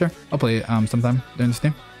ago. Sure, I'll play it sometime during this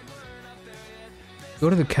game. Go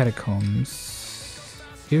to the catacombs.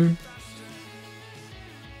 Here.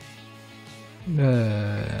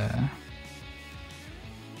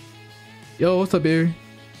 Yo, what's up, Barry?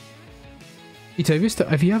 Ito,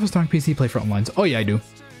 if you have a strong PC, play Frontlines. Oh yeah, I do.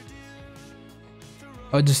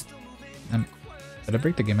 I'll just... did I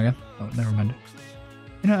break the game again? Oh, never mind.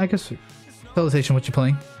 You know, I guess... Salutation, what you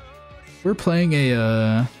playing? We're playing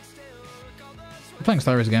a, we're playing a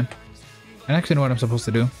Star Wars game. I actually know what I'm supposed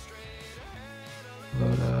to do.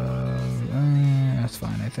 But, that's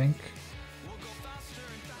fine, I think.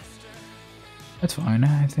 That's fine,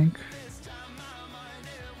 I think.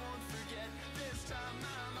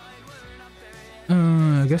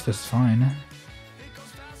 I guess that's fine.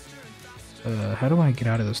 How do I get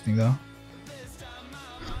out of this thing though?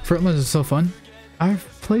 Frontlines is so fun. I've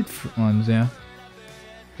played Frontlines, yeah.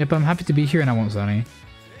 Yep, I'm happy to be here and I won't Sunny.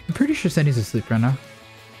 I'm pretty sure Sunny's asleep right now.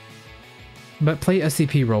 But play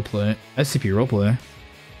SCP roleplay. SCP roleplay?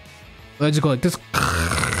 Let's go like this.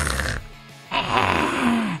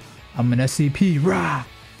 I'm an SCP, rah!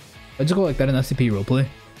 Let's go like that in SCP roleplay.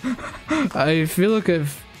 I feel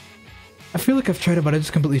like I've tried it, but I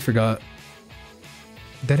just completely forgot.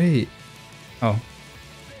 Did I? Oh.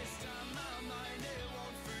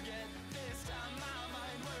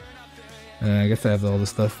 I guess I have all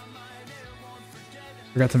this stuff.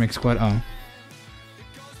 Forgot to make squad. Oh.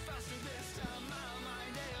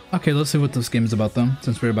 Okay, let's see what this game is about though,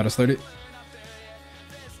 since we're about to start it.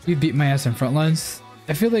 You beat my ass in Frontlines.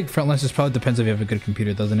 I feel like Frontlines just probably depends if you have a good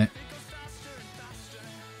computer, doesn't it?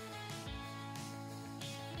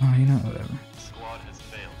 Oh, you know, whatever. Squad has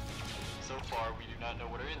failed. So far, we do not know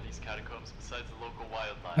what are in these catacombs besides the local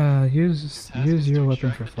wildlife. Use your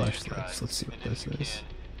weapon for flashlights. Let's see what this is.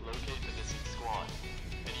 Locate the missing squad.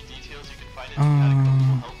 Any details you can find in the catacombs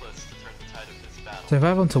will help us to turn the tide of this battle.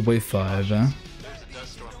 Survive until wave 5, huh? There's a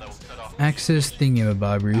dust storm that will cut off Access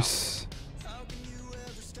thingamabobberies.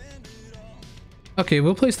 Okay,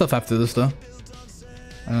 we'll play stuff after this though.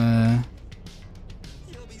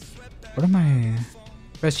 What am I?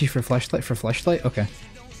 Press G for flashlight. For flashlight. Okay.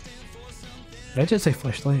 Did I just say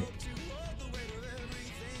flashlight?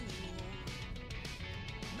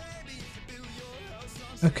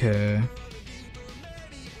 Okay.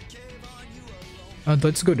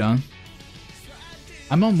 Let's go down.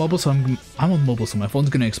 I'm on mobile, so I'm on mobile, so my phone's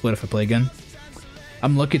gonna explode if I play again. I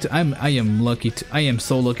am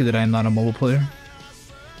so lucky that I am not a mobile player.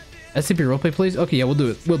 SCP roleplay please? Okay, yeah, we'll do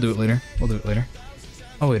it. We'll do it later. We'll do it later.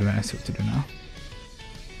 Oh wait a minute, I see what to do now.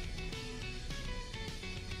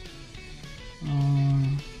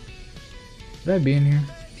 Should I be in here?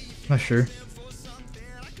 Not sure.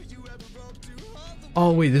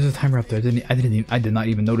 Oh wait, there's a timer up there. I did not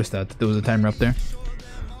even notice that there was a timer up there.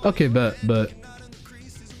 Okay, but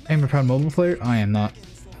I'm a proud mobile player. I am not.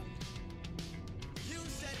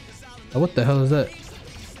 Oh, what the hell is that?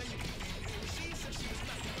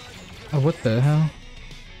 Oh, what the hell?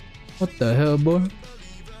 What the hell, boy?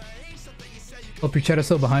 Hope your chat is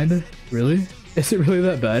still behind it. Really? Is it really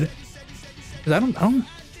that bad? Cause I don't.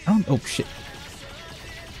 Oh shit.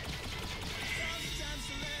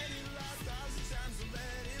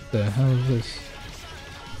 The hell is this?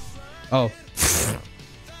 Oh.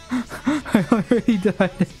 I already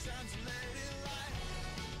died.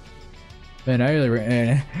 Man, I really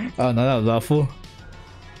ran. Oh no, that was awful.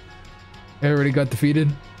 I already got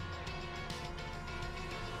defeated.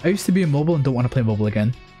 I used to be a mobile and don't want to play mobile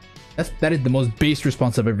again. That is the most base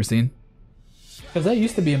response I've ever seen. Because I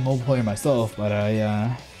used to be a mobile player myself, but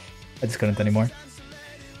I just couldn't anymore.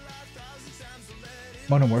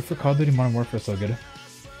 Modern Warfare, Call of Duty Modern Warfare is so good.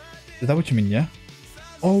 Is that what you mean? Yeah.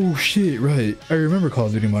 Oh shit! Right. I remember Call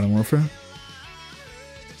of Duty Modern Warfare.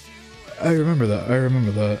 I remember that. I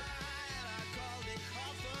remember that.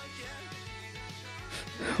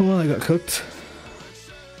 Well, I got cooked.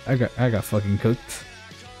 I got fucking cooked.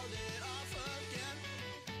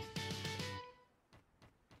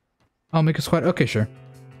 I'll make a squad. Okay, sure.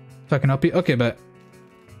 So I can help you. Okay, bet.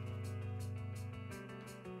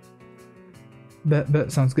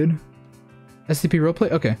 Bet sounds good. SCP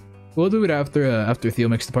roleplay. Okay, we'll do it after Theo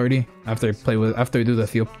makes the party. After I do the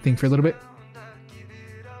Theo thing for a little bit.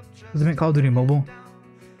 Does it make Call of Duty Mobile?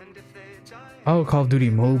 Oh, Call of Duty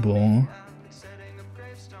Mobile.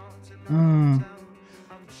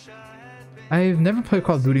 I've never played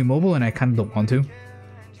Call of Duty Mobile, and I kind of don't want to.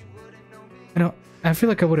 I feel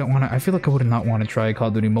like I wouldn't want to. I feel like I would not want to try Call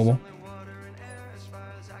of Duty Mobile.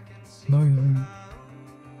 No.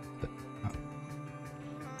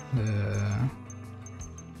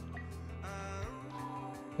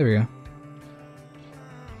 There we go.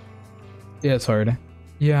 Yeah, it's hard.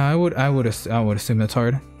 Yeah, I would assume that's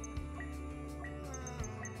hard.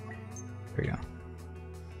 There we go.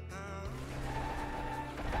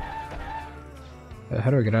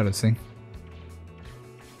 How do I get out of this thing?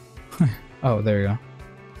 Oh, there we go.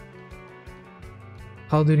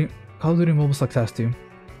 Call of Duty Mobile success too.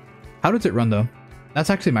 How does it run though? That's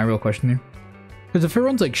actually my real question here. Because if it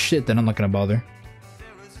runs like shit, then I'm not gonna bother.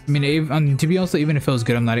 I mean, to be honest, even if it was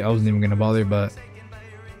good, I wasn't even gonna bother. But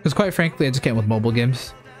because quite frankly, I just can't with mobile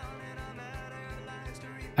games.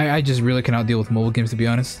 I just really cannot deal with mobile games, to be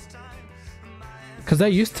honest. Because I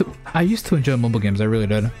used to enjoy mobile games, I really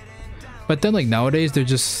did. But then like nowadays, they're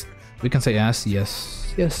just, we can say ass, yes.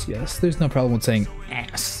 There's no problem with saying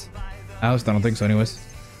ass. I don't think so, anyways.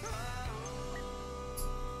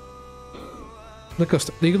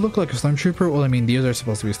 They look like a stormtrooper. Well, I mean, these are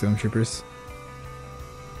supposed to be stormtroopers.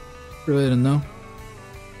 Really didn't know.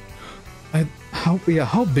 How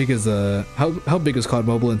big is COD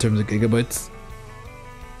Mobile in terms of gigabytes?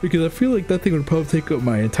 Because I feel like that thing would probably take up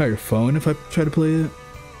my entire phone if I try to play it.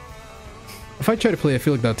 If I try to play, I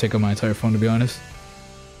feel like that would take up my entire phone, to be honest.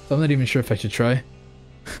 So I'm not even sure if I should try.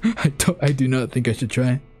 I do not think I should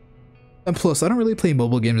try. And plus, I don't really play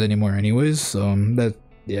mobile games anymore anyways, so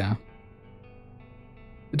yeah.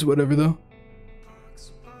 It's whatever though.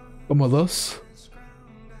 Como dos.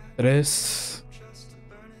 Tres.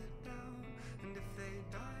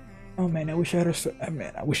 Oh man, I wish I had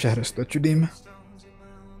a stretch redeem.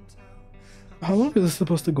 How long is this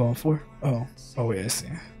supposed to go on for? Oh wait, I see.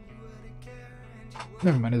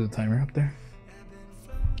 Never mind, there's a timer up there.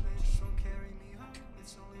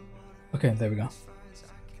 Okay, there we go.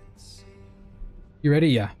 You ready?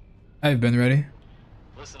 Yeah. I've been ready.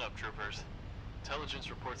 Listen up, troopers. Intelligence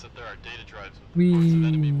reports that there are data drives with reports of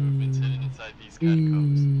enemy movements hidden inside these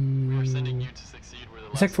catacombs. We are sending you to succeed where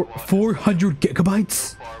the it's like for 400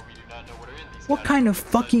 gigabytes? What kind of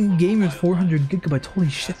fucking game is 400 gigabytes? Holy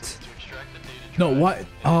shit. No, what?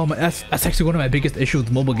 Oh my, that's actually one of my biggest issues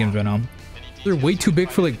with mobile games right now. They're way too big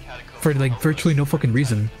for like for like virtually no fucking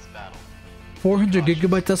reason. 400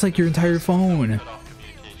 gigabytes, that's like your entire phone.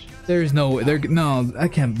 There's no way, no, I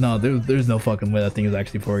can't, no, there's no fucking way that thing is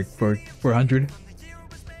actually for 400.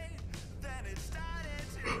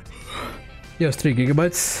 Yo, it's 3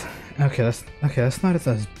 gigabytes. Okay, that's not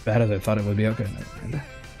as bad as I thought it would be. Okay,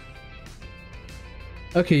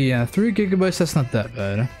 okay, yeah, 3 gigabytes, that's not that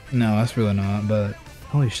bad. No, that's really not, but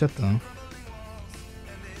holy shit though.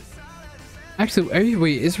 Actually,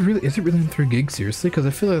 wait, is it really in 3 gigs? Seriously? Because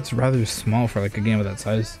I feel like it's rather small for like a game of that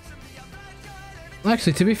size. Well,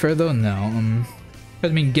 actually, to be fair though, no. I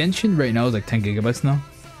mean, Genshin right now is like 10 gigabytes now,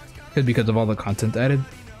 because of all the content added.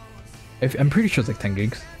 I'm pretty sure it's like 10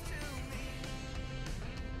 gigs.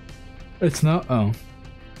 It's not. Oh,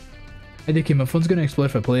 I think my phone's gonna explode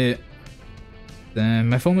if I play it. Then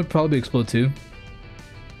my phone would probably explode too.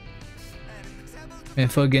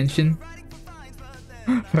 And for Genshin.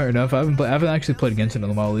 Fair enough. I haven't actually played Genshin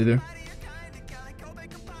in a while either.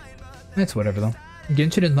 That's whatever though.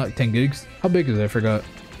 Genshin is not 10 gigs. How big is it? I forgot.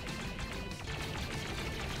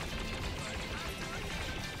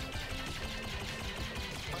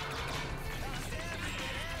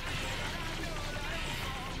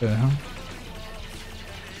 What the hell?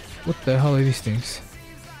 What the hell are these things?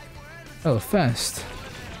 Hella fast.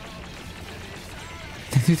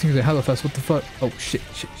 These things are hella fast. What the fuck? Oh shit.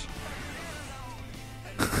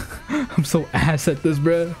 I'm so ass at this,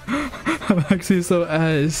 bro. I'm actually so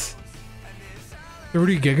ass.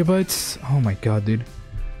 30 gigabytes? Oh my god, dude.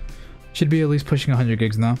 Should be at least pushing 100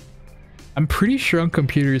 gigs now. I'm pretty sure on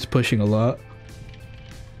computer is pushing a lot.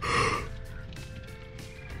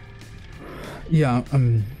 Yeah,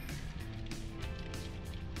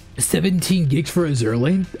 17 gigs for a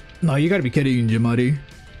Zerlane? No, you gotta be kidding, Jamadi.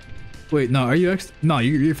 Wait, no, are you no,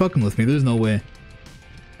 you're fucking with me. There's no way.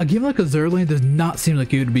 A game like a Zerlane does not seem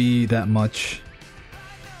like it would be that much.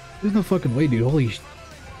 There's no fucking way, dude. Holy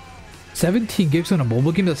 17 gigs on a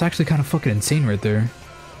mobile game? That's actually kind of fucking insane right there.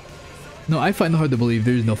 No, I find it hard to believe.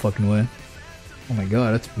 There's no fucking way. Oh my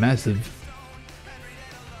god, that's massive.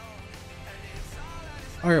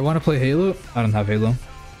 Alright, wanna play Halo? I don't have Halo.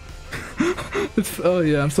 Oh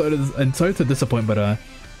yeah, I'm sorry to disappoint, but I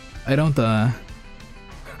don't I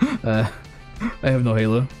have no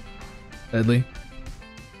Halo. Sadly.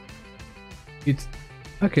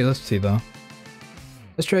 Okay, let's see though.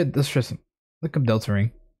 Let's try some. Look up Delta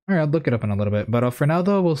Ring. Alright, I'll look it up in a little bit. But for now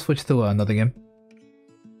though, we'll switch to another game.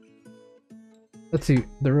 Let's see,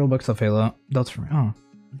 the Roblox of Halo. Delta Ring. Oh,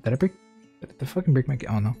 did I break? Did I fucking break my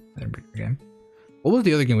game? Oh no, I didn't break the game. What was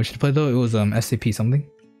the other game we should play though? It was SCP something.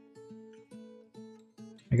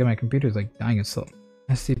 I got my computer's like dying itself.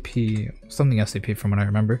 SCP something SCP from what I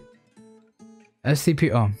remember.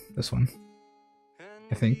 SCP, oh, this one.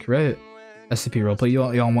 I think, right? SCP roleplay.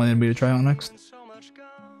 Y'all wanted me to try out next?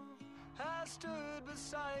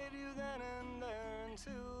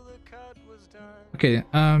 Okay,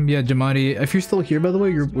 yeah, Jamadi, if you're still here by the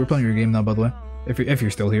way, we're playing your game now by the way. If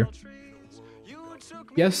you're still here.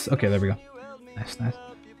 Yes? Okay, there we go. Nice.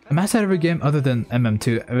 I'm asked out of a game other than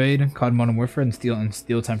MM2, Evade, COD Modern Warfare, and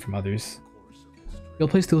Steal Time from others. You'll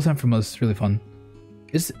play Steal Time from us, it's really fun.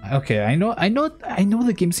 Okay, I know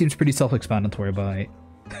the game seems pretty self-explanatory, but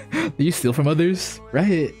do you steal from others?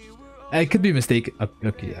 Right. I could be a mistake.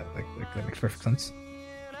 Okay, yeah, that makes perfect sense.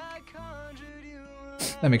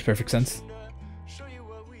 That makes perfect sense.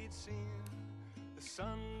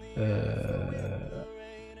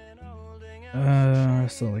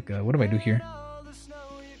 So like, what do I do here?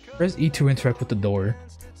 Press E to interact with the door.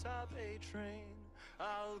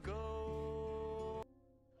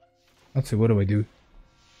 Let's see, what do I do?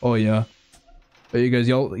 Oh yeah. Hey you guys,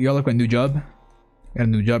 y'all like my new job? Got a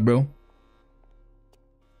new job, bro.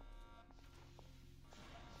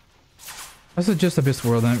 That's just Abyss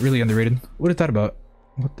World, and really underrated. What is that about?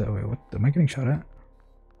 What the wait? What am I getting shot at?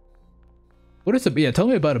 What is it? Yeah, tell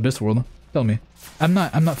me about Abyss World. Tell me. I'm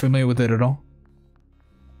not familiar with it at all.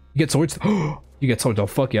 You get swords? You get swords. Oh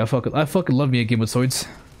fuck yeah! I fucking love me a game with swords.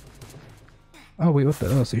 Oh wait, what the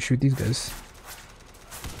hell? So you shoot these guys?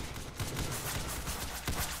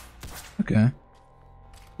 Okay.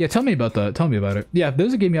 Yeah, tell me about that. Tell me about it. Yeah, if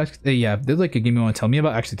there's a game you actually, yeah, if there's like a game you want to tell me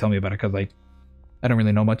about, actually tell me about it, cause like, I don't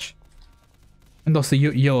really know much. And also,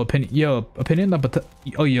 opinion on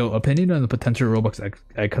the potential Roblox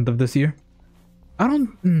egg hunt of this year. I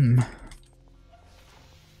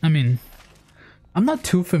mean, I'm not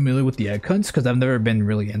too familiar with the egg hunts because I've never been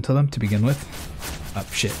really into them to begin with. Oh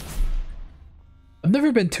shit. I've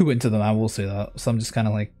never been too into them, I will say that. So I'm just kind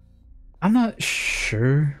of like, I'm not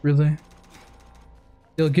sure really.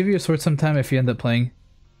 They'll give you a sword sometime if you end up playing.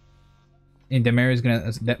 And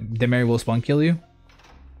Demary will spawn kill you.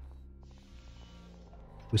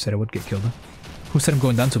 Who said I would get killed? Who said I'm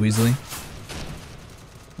going down so easily?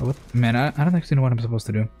 Oh, what? Man, I don't actually know what I'm supposed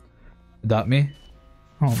to do. Adopt me?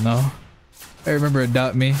 Oh no. I remember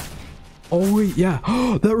adopt me. Oh wait, yeah.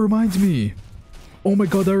 That reminds me. Oh my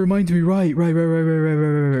god, that reminds me. Right.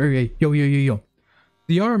 Yo.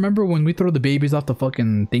 Do y'all remember when we throw the babies off the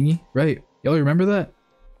fucking thingy? Right. Y'all remember that?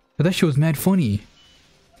 But that shit was mad funny.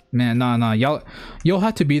 Man, nah. Y'all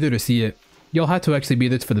had to be there to see it. Y'all had to actually be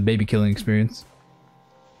there for the baby killing experience.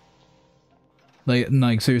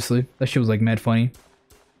 Like seriously. That shit was like mad funny.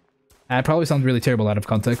 It probably sounds really terrible out of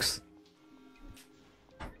context.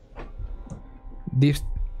 There's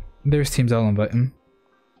teams I'll invite him.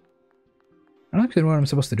 I don't actually know what I'm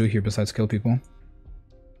supposed to do here besides kill people.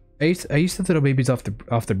 I used to throw babies off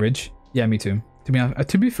the bridge. Yeah, me too.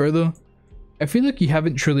 To be fair though, I feel like you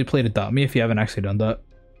haven't truly played Adopt Me if you haven't actually done that.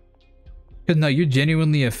 Cause no, you're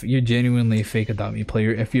genuinely a fake Adopt Me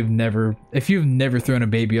player if you've never thrown a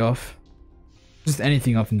baby off, just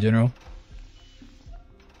anything off in general.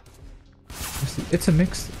 It's a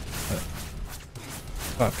mix.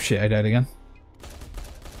 Oh shit! I died again.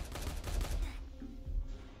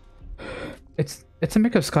 It's a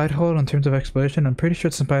mix of Skyhold in terms of exploration. I'm pretty sure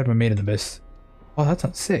it's inspired by Made in Abyss. Oh, that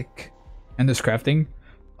sounds sick. And there's crafting.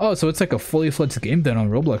 Oh, so it's like a fully fledged game then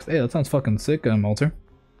on Roblox. Hey, that sounds fucking sick, Alter.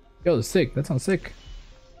 Yo, that's sick. That sounds sick.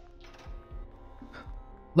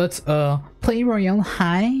 Let's play Royale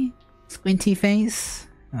High. Squinty face.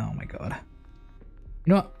 Oh my god.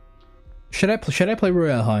 You know what? Should I play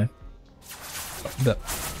Royale High?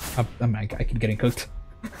 I keep getting cooked.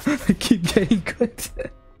 I keep getting cooked.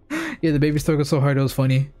 Yeah, the baby struggled so hard it was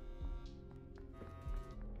funny.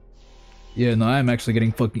 Yeah, no, I'm actually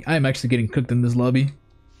getting cooked in this lobby.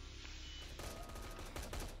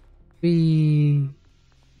 The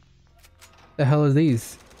hell is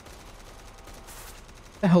these?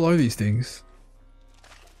 The hell are these things?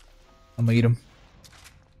 I'm gonna eat them.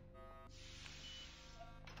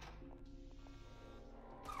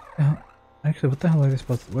 Actually, what the hell are they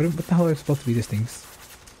supposed to? What the hell are supposed to be these things?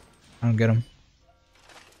 I don't get them.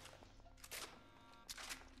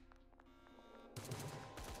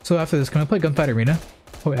 So after this, can I play Gunfight Arena?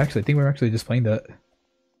 Oh, actually, I think we're actually just playing that.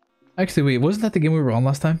 Actually, wait, wasn't that the game we were on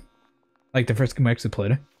last time? Like the first game we actually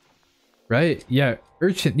played? Right? Yeah,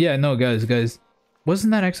 Urchin. Yeah, no, guys.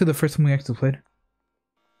 Wasn't that actually the first one we actually played?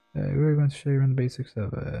 We're going to show you around the basics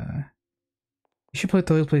of. You should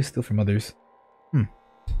play Steal from Others.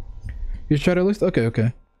 You tried at least?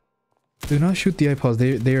 Okay. Do not shoot the iPods.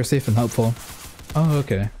 They are safe and helpful. Oh,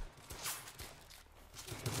 okay.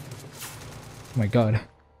 Oh my god.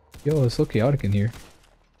 Yo, it's so chaotic in here.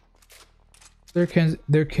 They're cans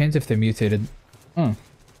if they're mutated. Huh.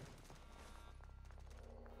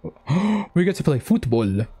 We get to play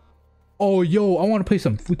football. Oh, yo, I want to play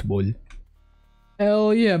some football.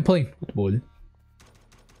 Hell yeah, I'm playing football.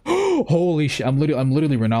 Holy shit, I'm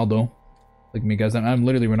literally Ronaldo. Look at me, guys. I'm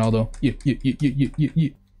literally Ronaldo. Yeah.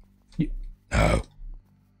 No.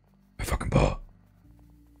 My fucking ball.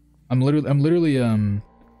 I'm literally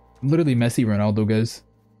Messi Ronaldo, guys.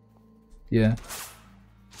 Yeah.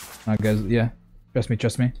 Guys, yeah. Trust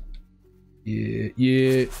me.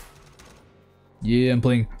 Yeah, I'm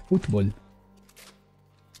playing football.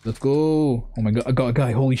 Let's go. Oh my god, I got a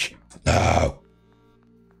guy. Holy shit. No.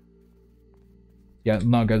 Yeah,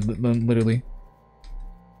 no, guys, literally.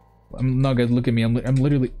 No, guys, look at me. I'm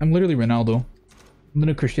literally Ronaldo. I'm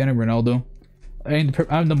literally Cristiano Ronaldo.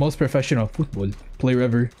 I'm the most professional football player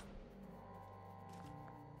ever.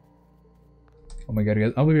 Oh my god,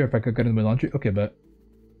 guys. I'll be right back. I got in my laundry. Okay, but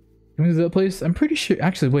can we do that place? I'm pretty sure.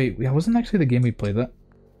 Actually, wait. Yeah, wasn't actually the game we played that?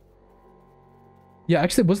 Yeah,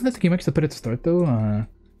 actually, wasn't that the game I actually put at the start though?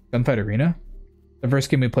 Gunfight Arena. The first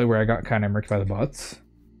game we played where I got kind of murked by the bots,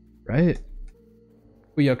 right?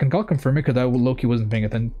 But yeah, I'll confirm it because I low-key wasn't paying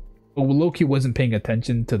attention. Low-key wasn't paying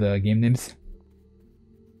attention to the game names.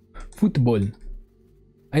 Football.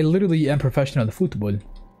 I literally am professional at football.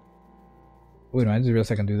 Wait, no, I just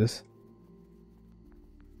realized I can do this.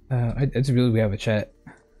 I just realized we have a chat.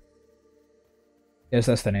 Yes,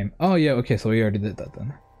 that's the name. Oh yeah, okay, so we already did that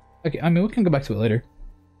then. Okay, I mean we can go back to it later.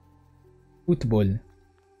 Football.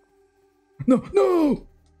 No!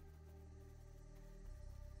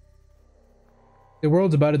 The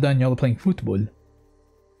world's about to die and y'all are playing football.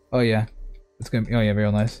 Oh yeah. It's gonna be, oh yeah,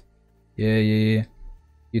 very nice. Yeah.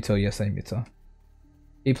 Utah, yes, I'm Utah.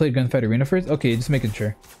 You played Gunfight Arena first? Okay, just making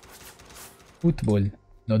sure. Football.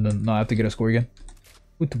 No, I have to get a score again.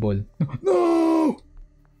 Football. No!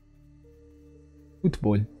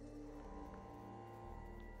 Football.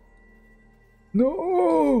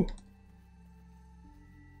 No!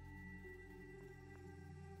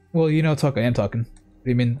 Well, you know, I am talking. What do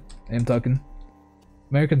you mean? I am talking.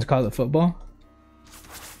 Americans call it football.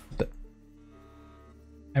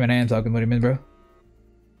 I mean, I am talking. What do you mean, bro?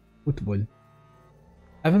 Football.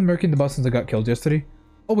 I haven't been working the boss since I got killed yesterday.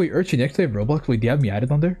 Oh wait, Urchin, you actually have Roblox? Wait, do you have me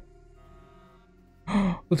added on there?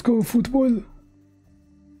 Let's go, football!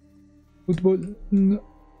 Football. No.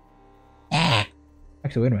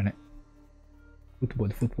 Actually, wait a minute. Football,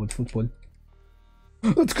 football, football.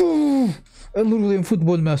 Let's go! I literally am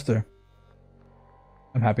football master.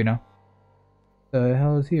 I'm happy now. The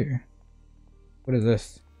hell is here? What is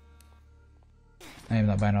this? I am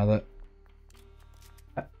not buying all that.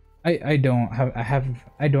 I don't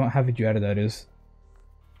have what you added that is.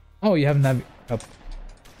 Oh, you haven't have up.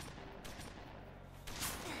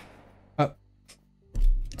 Up.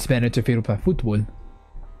 Expand it to fatal play football. You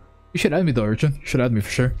should add me though, Urchin. You should add me for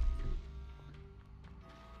sure.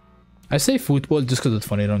 I say football just because it's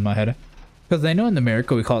funny on my head. Because I know in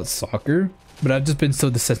America we call it soccer, but I've just been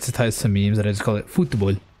so desensitized to memes that I just call it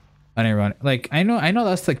football. Unironic. Like I know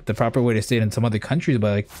that's like the proper way to say it in some other countries,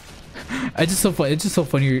 but like it's just so funny. It's just so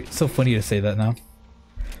funny to say that now.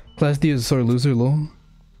 Class D is a sort of loser, lol.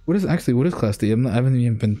 What is Class D? I haven't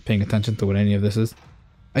even been paying attention to what any of this is.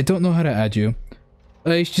 I don't know how to add you.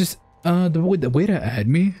 It's just the way to add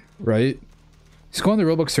me, right? Just go on the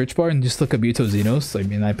Roblox search bar and just look up Yuto Xenos. I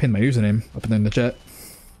mean, I pinned my username up in the chat.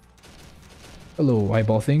 Hello,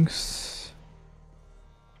 eyeball things.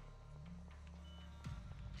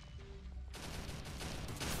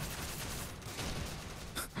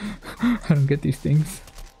 I don't get these things.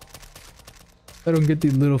 I don't get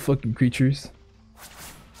these little fucking creatures.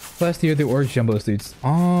 Last year, the orange jumbo dudes.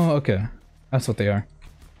 Oh, okay. That's what they are.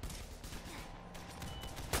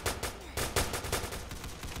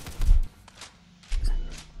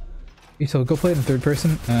 So go play it in third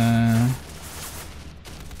person.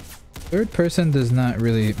 Third person does not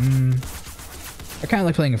really. I kind of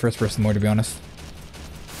like playing in first person more, to be honest.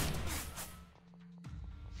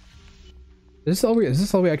 Is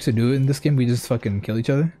this all we actually do in this game? We just fucking kill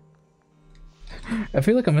each other. I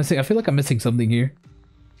feel like I'm missing something here.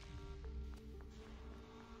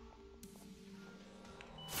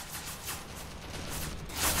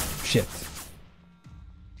 Shit.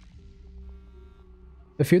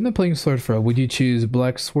 If you're in the playing sword for, would you choose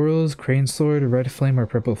black swirls, crane sword, red flame, or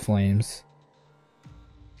purple flames?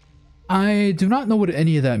 I do not know what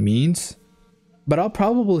any of that means, but I'll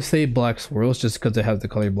probably say black swirls just because it has the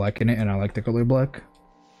color black in it and I like the color black.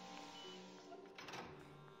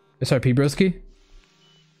 SRP broski?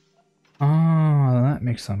 Oh, that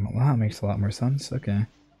makes a lot more sense. Okay.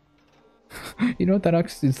 You know what,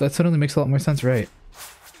 that suddenly makes a lot more sense, right?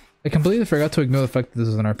 I completely forgot to ignore the fact that this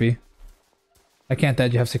is an RP. I can't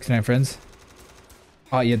add you, have 69 friends.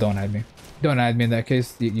 Oh yeah, don't add me. Don't add me in that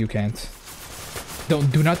case. You can't.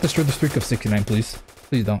 Do not destroy the streak of 69, please.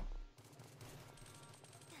 Please don't.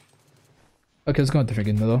 Okay, let's go with the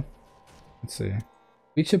freaking though. Let's see.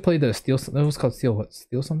 We should play the steel. That was called steel. What?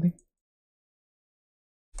 Steel something?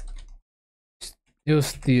 It was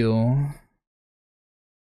steel.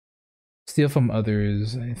 Steal from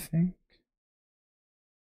others, I think.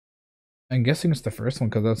 I'm guessing it's the first one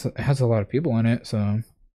because it has a lot of people in it, so.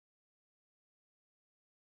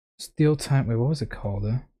 Steel time. Wait, what was it called?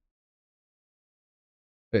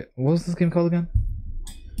 Wait, what was this game called again?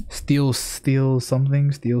 Steel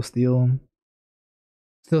something. Steel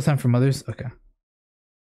time from others. Okay.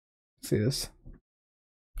 Let's see this.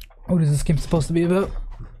 What is this game supposed to be about?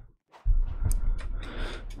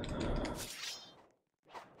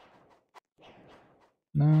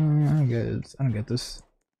 No, I don't get this.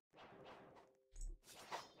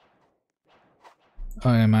 Oh,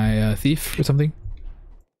 am I a thief or something?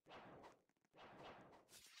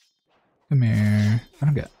 Come here. I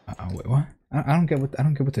don't get. Wait, what? I don't get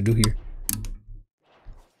what to do here.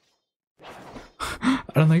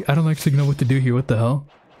 I don't actually know what to do here. What the hell?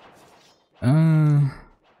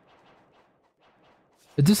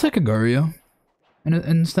 Is this like a Gario? In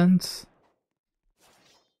a sense?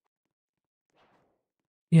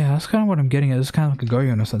 Yeah, that's kind of what I'm getting at. It's kind of like a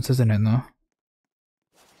Gario in a sense, isn't it? No.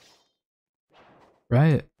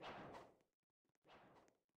 Right.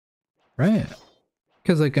 Right.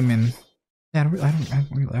 Because like I mean, yeah, I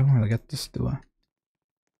don't really get this, do I?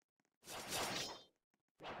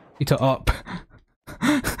 It's up.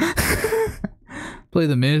 Play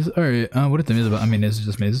the Miz. Alright, what is the Miz about? I mean, it's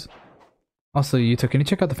just Miz. Also, can you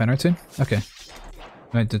check out the fan art soon? Okay.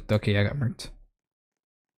 Okay, I got murked.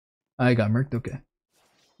 Okay.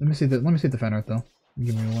 Let me see the fan art though.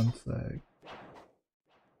 Give me one sec.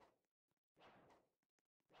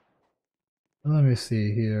 Let me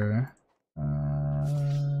see here.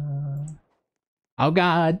 Oh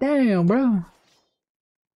god damn, bro.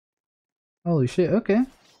 Holy shit, okay.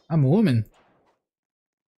 I'm a woman.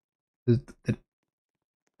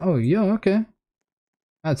 Oh, yo, okay.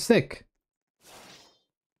 That's sick.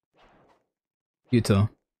 Yuto.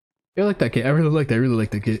 I like that kit. I really like that. I really like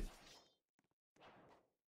that kit.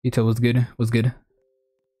 Yuto was good. Was good.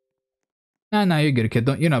 Nah, you're good, kid.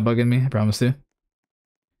 You're not bugging me. I promise you.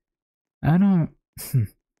 I don't...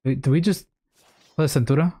 Wait, do we just play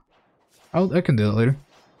Centura? I can do that later.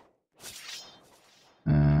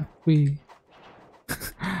 We...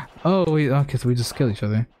 Oh, wait, okay, so we just kill each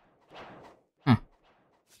other. Huh.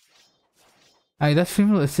 That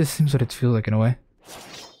female, it just seems what it feels like in a way.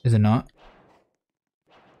 Is it not?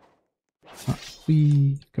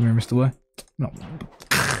 We... Come here, Mr. Y. No.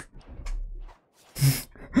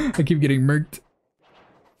 I keep getting murked.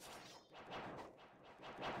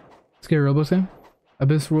 Scary Roblox game?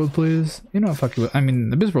 Abyss World, please. You know, fuck you. I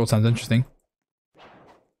mean, Abyss World sounds interesting.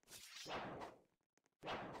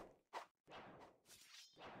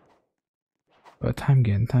 But time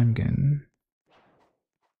gain.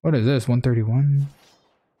 What is this? 131?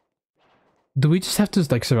 Do we just have to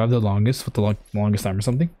like survive the longest with the longest time or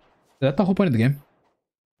something? Is that the whole point of the game?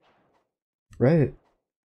 Right.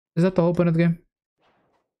 Is that the whole point of the game?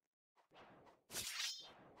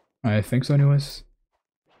 I think so anyways.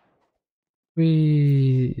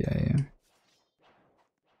 Yeah.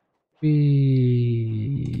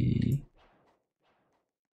 Hey.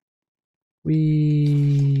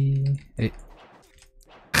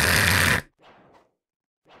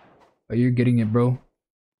 Oh, you're getting it, bro.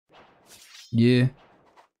 Yeah.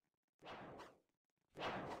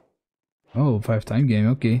 Oh, 5-time game,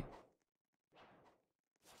 okay.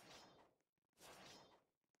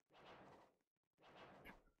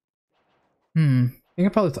 I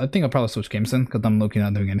think I'll probably switch games then, because I'm low-key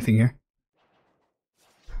not doing anything here.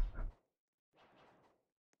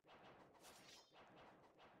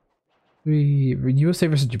 USA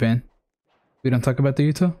versus Japan. We don't talk about the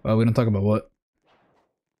Utah? Oh, we don't talk about what?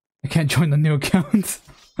 I can't join the new accounts.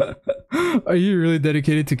 Are you really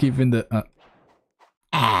dedicated to keeping the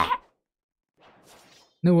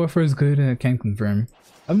No, Warfare is good and I can confirm.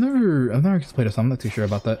 I've never played it, so I'm not too sure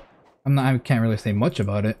about that. I can't really say much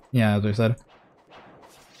about it. Yeah, as I said.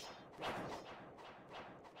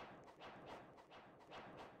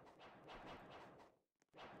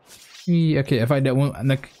 Okay, if I die,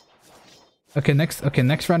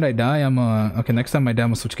 next round I die, okay, next time I die, I'm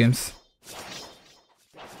gonna switch games.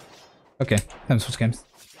 Okay, time to switch games.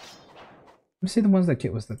 Let me see the ones that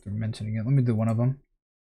Kit was that they're mentioning it. Let me do one of them.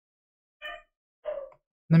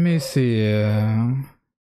 Let me see.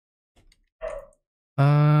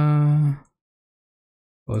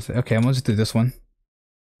 What was it? Okay, I'm gonna just do this one.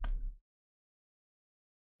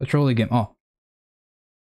 The trolley game. Oh,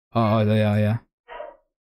 yeah.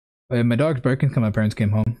 Oh, yeah, my dog's barking because my parents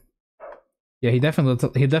came home. Yeah, he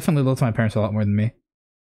definitely loves my parents a lot more than me.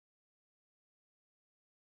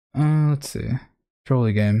 Let's see.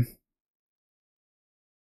 Trolley game.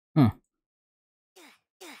 Huh.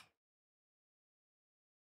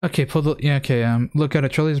 Okay, look at a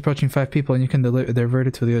trolley is approaching 5 people and you can divert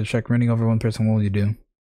it to the other track, running over 1 person. What will you do?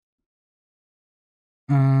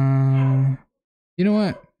 You know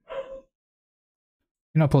what?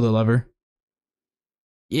 Pull the lever.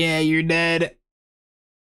 Yeah, you're dead.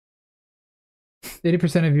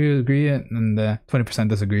 80% of you agree and 20%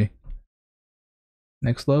 disagree.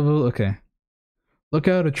 Next level, okay. Look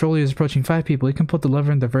out, a trolley is approaching 5 people. You can pull the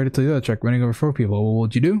lever and divert it to the other track, running over 4 people. What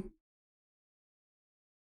would you do?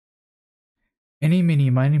 Any mini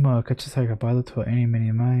miny mo, catches like a pilot to any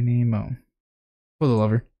mini miny mo. Pull the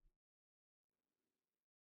lever.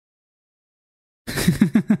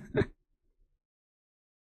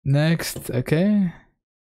 Next, okay.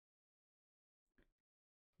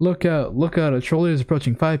 Look out, a trolley is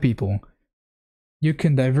approaching 5 people. You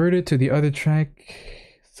can divert it to the other track,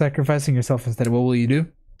 sacrificing yourself instead. What will you do?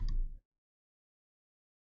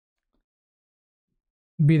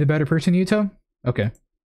 Be the better person, Yuto? Okay.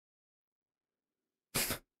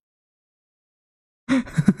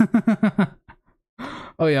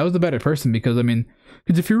 Oh yeah, I was the better person because,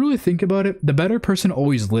 because if you really think about it, the better person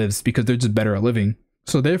always lives because they're just better at living.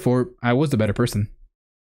 So therefore, I was the better person.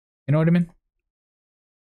 You know what I mean?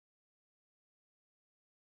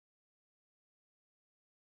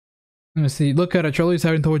 Let me see. Look at a trolley is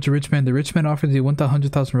heading towards a rich man. The rich man offers you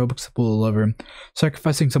 100,000 Robux to pull the lever.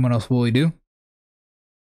 Sacrificing someone else, what will you do?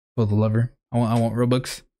 Pull the lever. I want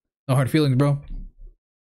Robux. No hard feelings, bro.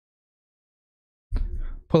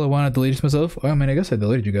 Pull a one, I deleted myself. Oh, I guess I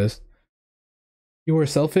deleted you guys. You were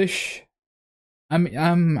selfish. I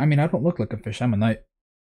don't look like a fish. I'm a knight.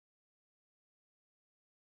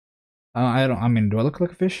 Do I look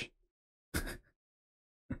like a fish?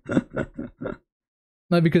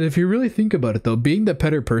 No, because if you really think about it though, being the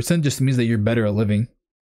better person just means that you're better at living.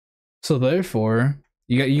 So therefore,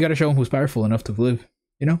 you gotta show them who's powerful enough to live,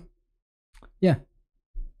 you know? Yeah.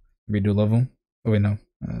 Redo level. Oh wait, no.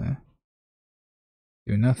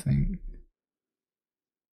 Do nothing.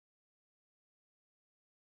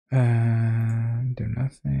 Do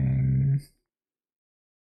nothing.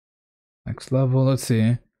 Next level, let's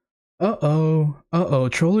see. Uh-oh.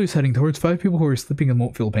 Trolley is heading towards 5 people who are sleeping and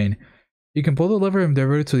won't feel pain. You can pull the lever and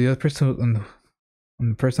divert it to the other person on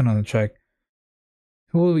the person on the track.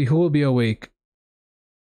 Who will be awake?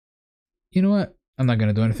 You know what? I'm not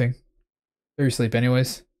gonna do anything. They're asleep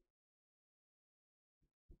anyways.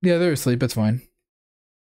 Yeah, they're asleep, it's fine.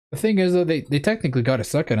 The thing is though, they technically got a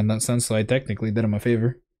suck at in that sense, so I technically did them a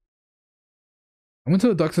favor. I went to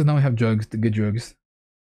the doctors, now I have drugs, the good drugs.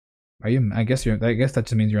 Are you? I guess that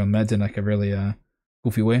just means you're on meds in like a really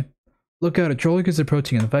goofy way. Look out, a trolley is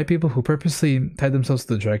approaching and 5 people who purposely tied themselves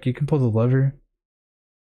to the track. You can pull the lever.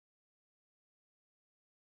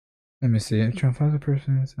 Let me see. Try to find the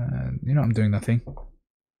person. You know, I'm doing nothing.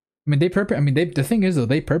 I mean, the thing is though,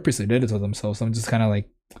 they purposely did it to themselves. So I'm just kind of like,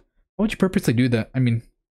 why would you purposely do that? I mean,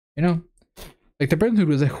 you know, like the person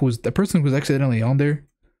who was accidentally on there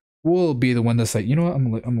will be the one that's like, you know what,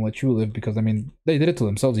 I'm gonna let you live because I mean, they did it to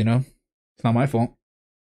themselves, you know. It's not my fault.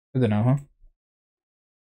 Is it now, huh?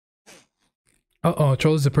 Uh-oh, a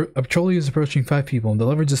trolley is approaching 5 people. The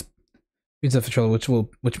lever just speeds up the trolley,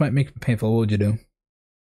 which might make it painful. What would you do?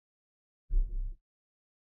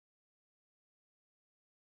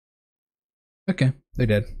 Okay, they're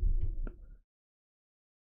dead.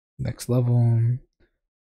 Next level.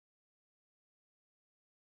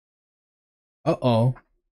 Uh-oh.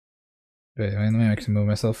 Wait, let me actually move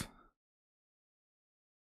myself.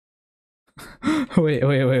 wait.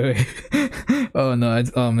 Oh no,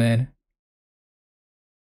 oh man.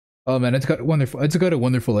 Oh man, it's got a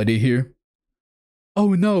wonderful idea here.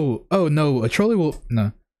 Oh no, a trolley will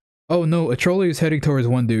no. Oh no, a trolley is heading towards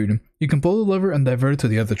one dude. You can pull the lever and divert it to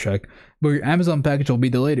the other track, but your Amazon package will be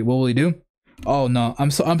delayed. What will he do? Oh no,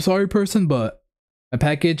 I'm sorry person, but a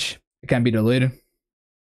package, it can't be delayed.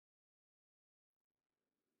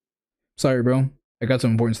 Sorry bro, I got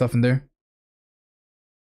some important stuff in there.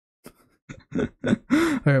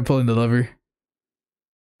 Alright, pulling the lever.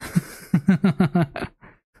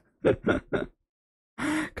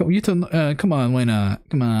 Come on, why not?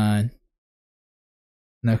 Come on.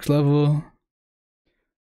 Next level.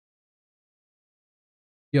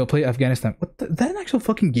 Yo, play Afghanistan. What the, is that an actual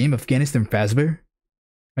fucking game? Afghanistan Fazbear?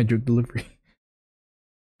 My drug delivery.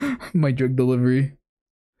 My drug delivery.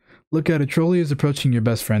 Look out, a trolley is approaching your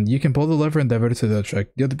best friend. You can pull the lever and divert it to the other track.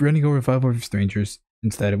 You're running over 5 other strangers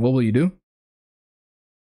instead. What will you do?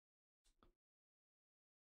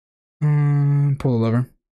 Pull the lever.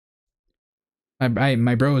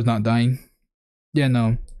 My bro is not dying. Yeah,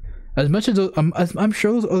 no. As much as I'm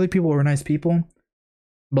sure those other people were nice people,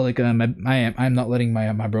 but like I'm not letting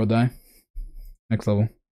my bro die. Next level.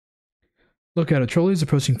 Look out, a trolley is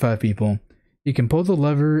approaching 5 people. You can pull the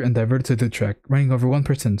lever and divert it to the track, running over 1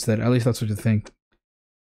 person instead. At least that's what you think.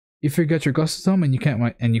 You forget your glasses home and you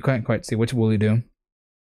can't quite see. What will you do?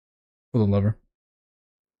 Pull the lever.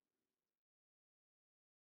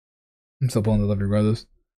 I'm still pulling the lever regardless.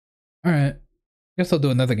 Alright. Guess I'll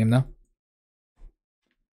do another game now.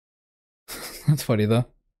 That's funny though.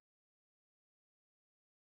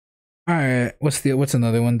 Alright, what's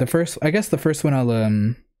another one? I guess the first one I'll I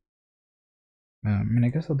mean I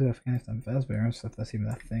guess I'll do Afghanistan Fazbear if that's even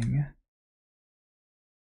a thing.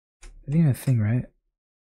 That's even a thing, right?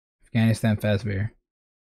 Afghanistan Fazbear.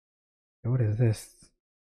 What is this?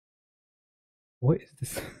 What is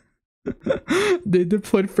this? They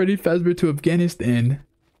deployed Freddy Fazbear to Afghanistan.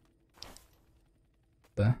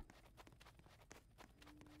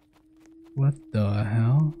 What the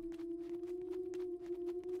hell?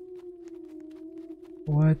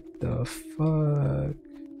 What the fuck?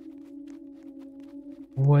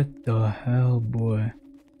 What the hell, boy?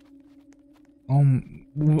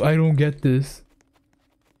 I don't get this.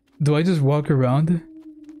 Do I just walk around?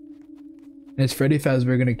 And is Freddy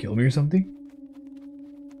Fazbear gonna kill me or something?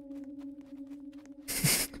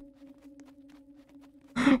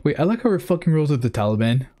 Wait, I like how we're fucking rules with the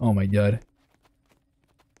Taliban. Oh my god.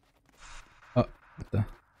 Oh, what the?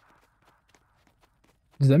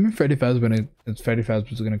 Does that mean Freddy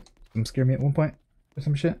Fazbear's gonna come scare me at one point? Or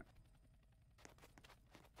some shit?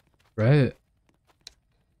 Right.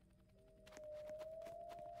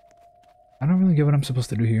 I don't really get what I'm supposed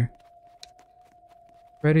to do here.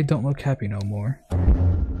 Freddy, don't look happy no more.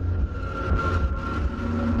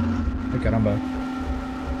 Okay, I'm back.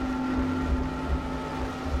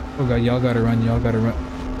 Oh god, y'all gotta run, y'all gotta run.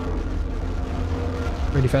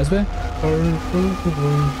 Ready, Fazbear? Oh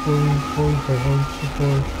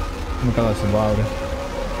my god, that's so loud.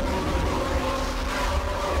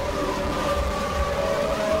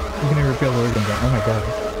 You're gonna repeal the organ gun. Oh my god.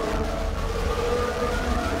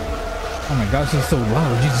 Oh my gosh, this is so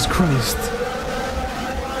loud. Jesus Christ.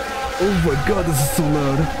 Oh my god, this is so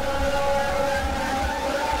loud.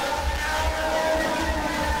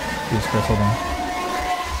 Jesus Christ, hold on.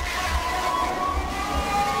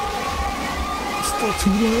 It's still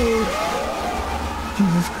too loud.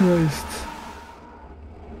 Jesus Christ.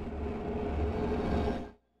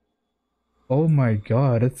 Oh my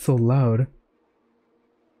god, it's so loud.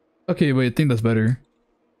 Okay, wait, I think that's better.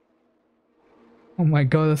 Oh my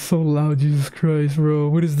god, that's so loud. Jesus Christ, bro.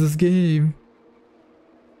 What is this game?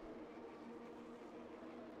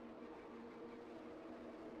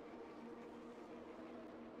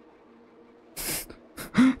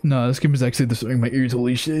 Nah, this game is actually disturbing my ears.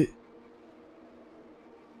 Holy shit.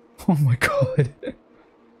 Oh my god.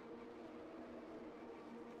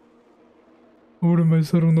 What am I? I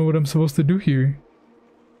don't know what I'm supposed to do here.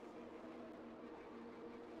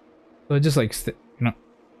 So I just like, you know.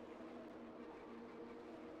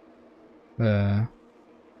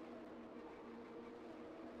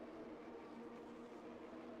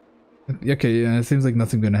 Okay, yeah, it seems like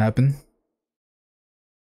nothing's gonna happen.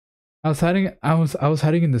 I was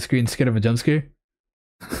hiding in the screen scared of a jump scare.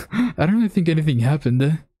 I don't really think anything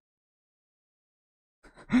happened.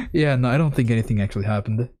 Yeah, no, I don't think anything actually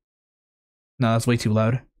happened. No, that's way too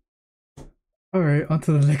loud. Alright, on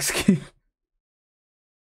to the next game.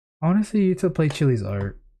 I wanna see you to play Chili's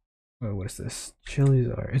art. Wait, what is this? Chili's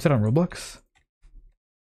art. Is it on Roblox?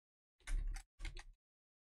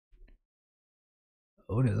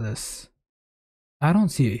 What is this? I don't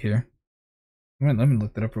see it here. Let me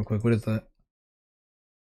look that up real quick. What is that?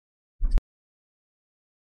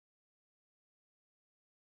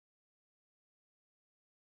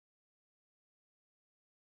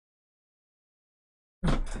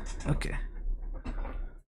 Okay.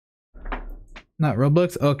 Not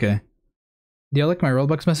Roblox? Okay. Do you like my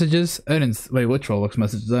Roblox messages? I didn't. Wait, which Roblox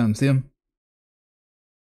messages? I didn't see them.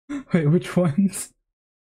 Wait, which ones?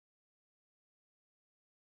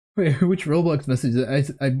 Wait, which Roblox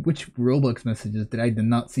messages? Which Roblox messages did I did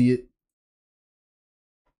not see it?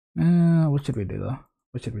 What should we do though?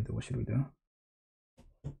 What should we do? What should we do?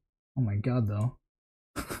 Oh my god, though.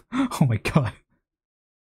 Oh my god.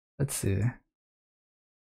 Let's see.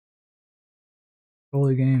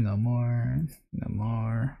 Holy game, no more. No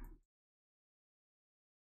more.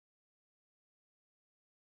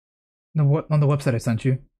 No, what on the website I sent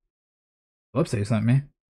you? The website you sent me.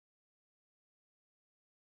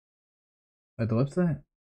 At the website?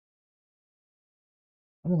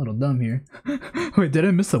 I'm a little dumb here. Wait, did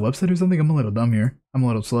I miss the website or something? I'm a little dumb here. I'm a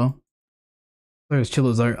little slow. There's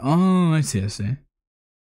Chili's art. Oh, I see, I see.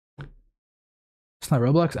 It's not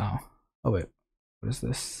Roblox? Oh. Oh, wait. What is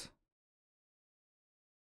this?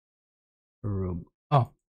 Oh.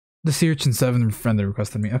 The Sea Urchin 7 friend that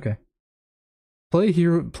requested me. Okay. Play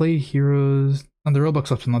heroes on the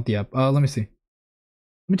Roblox option, not the app. Let me see. Let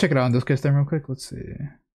me check it out on this guy's time real quick. Let's see.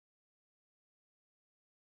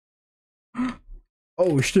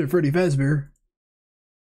 Oh shit, Freddy Fazbear.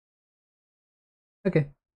 Okay.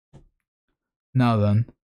 Now then.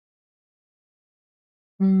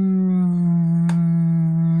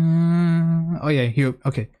 Oh yeah, here.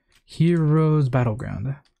 Okay. Heroes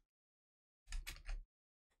Battleground.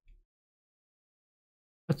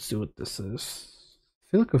 Let's see what this is.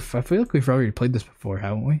 I feel like we've already played this before,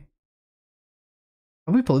 haven't we?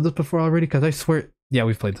 Have we played this before already? Because I swear, yeah,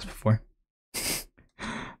 we've played this before.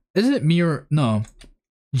 Is it me or no?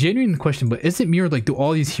 Genuine question, but is it me or like do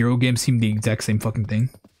all these hero games seem the exact same fucking thing?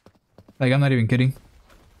 Like I'm not even kidding.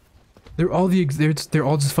 They're all they're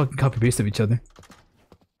all just fucking copy paste of each other.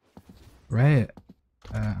 Right.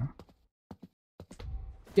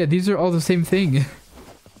 Yeah, these are all the same thing.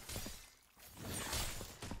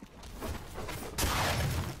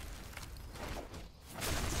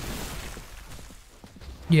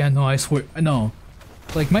 Yeah, no, I swear, no.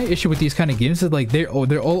 Like my issue with these kind of games is like they're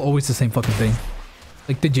all always the same fucking thing.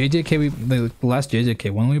 Like the JJK the last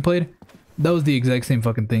JJK one we played, that was the exact same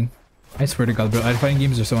fucking thing. I swear to God, bro, fighting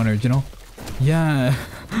games are so unoriginal. Yeah,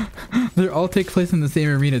 they all take place in the same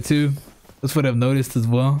arena too. That's what I've noticed as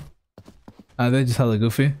well. They're just hella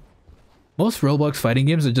goofy. Most Roblox fighting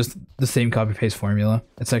games are just the same copy paste formula.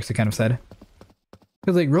 It's actually kind of sad.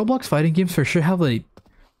 Because like Roblox fighting games for sure have like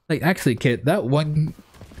actually, Kit, that one.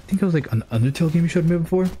 I think it was like an Undertale game you showed me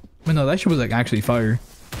before. But no, that shit was like actually fire.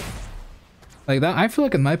 Like that, I feel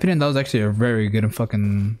like in my opinion that was actually a very good and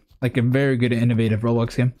fucking like a very good and innovative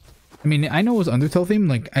Roblox game. I mean, I know it was Undertale themed,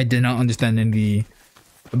 like I did not understand any of the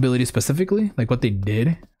abilities specifically, like what they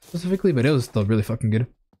did specifically, but it was still really fucking good.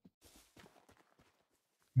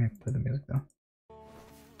 Let me play the music though.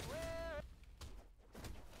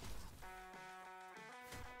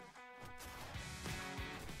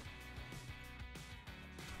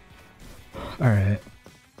 All right.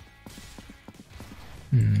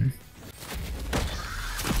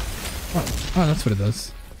 Oh, that's what it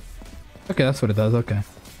does. Okay, that's what it does. Okay.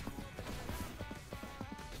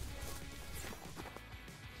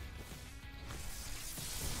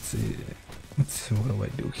 Let's see. What do I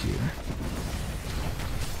do here?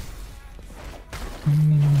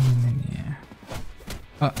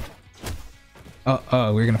 Yeah.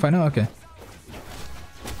 Oh, we're gonna find out. Okay.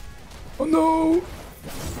 Oh no.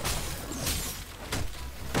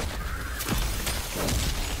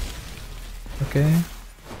 Okay.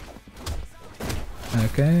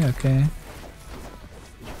 Okay.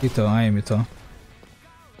 Ito, I am Ito.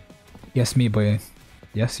 Yes, me, boy.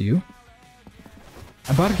 Yes, you.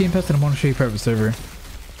 I bought a Game Pass and I want to show you private server.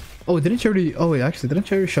 Oh, didn't you already? Oh wait, actually,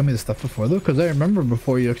 didn't you already show me this stuff before though? Because I remember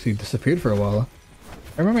before you actually disappeared for a while.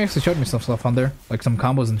 I remember you actually showed me some stuff on there, like some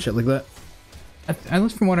combos and shit like that. At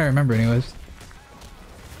least from what I remember, anyways.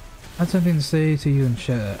 I had something to say to you in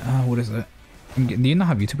chat. What is it? Do you not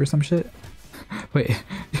have YouTube or some shit? Wait,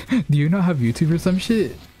 do you not have YouTube or some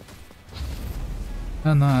shit?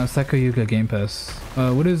 Oh no, Sako Yuga Game Pass.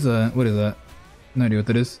 What is that? No idea what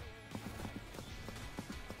that is.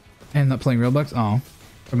 And not playing Roblox? Oh.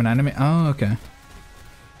 From an anime? Oh, okay.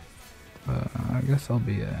 I guess I'll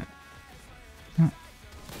be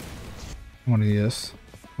one of these.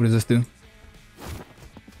 What does this do?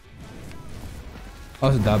 Oh,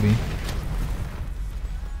 it's a Dobby.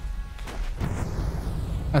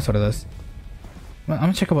 That's what it is. I'm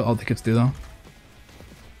gonna check out what all the kits do though.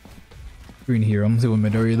 Green Hero, I'm gonna see what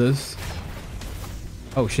Midori does.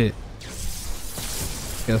 Oh shit.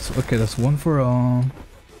 Okay, that's one for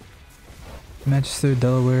Manchester,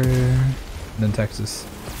 Delaware, and then Texas.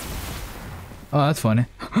 Oh, that's funny.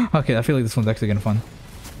 Okay, I feel like this one's actually gonna fun.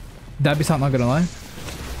 Dabby's hot, not gonna lie.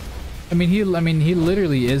 I mean, he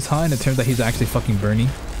literally is hot, and it turns out he's actually fucking Bernie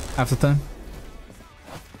half the time.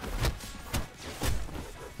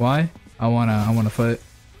 Why? I wanna fight.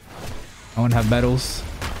 I wanna have battles.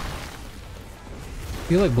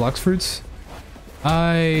 Do you like Blox Fruits?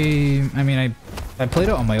 I mean, I played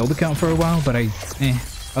it on my old account for a while, but I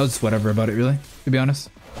was whatever about it, really, to be honest.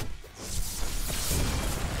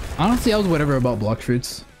 Honestly, I was whatever about Blox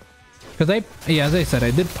Fruits. Because as I said,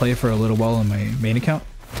 I did play for a little while on my main account.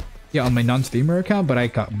 Yeah, on my non-streamer account, but I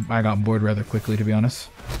got bored rather quickly, to be honest.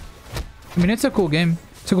 I mean, it's a cool game.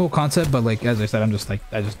 It's a cool concept, but like, as I said,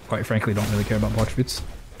 I just quite frankly don't really care about Blox Fruits.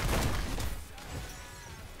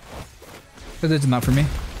 Because it's not for me.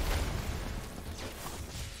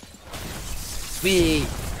 Wee.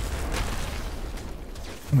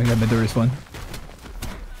 Oh my god, Midori's fun.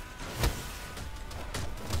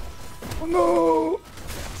 Oh no!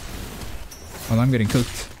 Well, I'm getting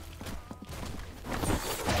cooked.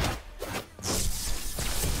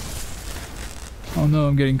 Oh no,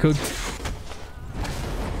 I'm getting cooked.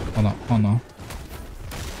 Oh no, oh no.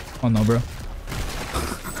 Oh no, bro.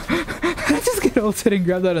 I just get ulted and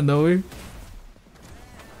grabbed out of nowhere.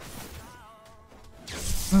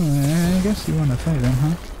 Oh, I guess you want to fight them,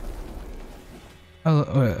 huh?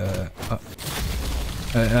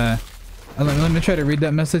 Let me try to read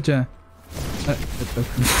that message. I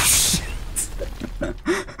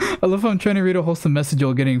love how I'm trying to read a wholesome message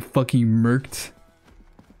while getting fucking murked.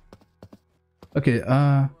 Okay,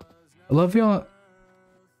 I love y'all.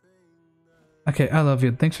 Okay, I love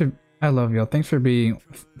you. I love y'all. Thanks for being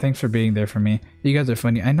there for me. You guys are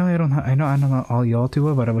funny. I know I don't know all y'all too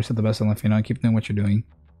well, but I wish you the best in life. You know, keep doing what you're doing.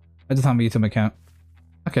 I just have my YouTube account.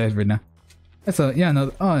 Okay, I've read now. That's yeah,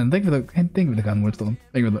 no. Oh, and thank you for the kind words, though.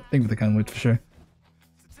 Thank you for the kind words for sure.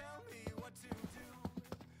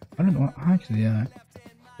 I don't know. Actually, yeah.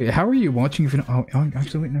 Wait, how are you watching if you don't? Oh,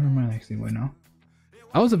 actually, wait, never mind. Actually, wait, no.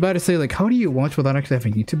 I was about to say, like, how do you watch without actually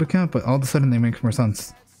having a YouTube account? But all of a sudden, it makes more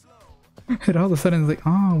sense. And all of a sudden, it's like,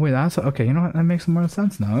 oh, wait, that's okay. You know what? That makes more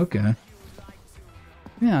sense now. Okay.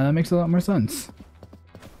 Yeah, that makes a lot more sense.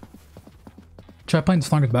 Try playing the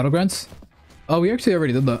strongest battlegrounds. Oh, we actually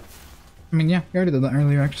already did that. I mean, yeah, we already did that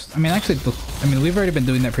earlier. I mean, we've already been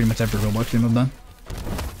doing that pretty much every Roblox game we've done.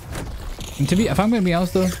 And if I'm gonna be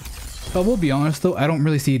honest though, I will be honest though, I don't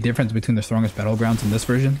really see a difference between the strongest battlegrounds and this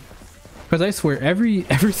version. Because I swear, every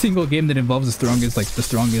single game that involves the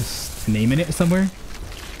strongest name in it somewhere,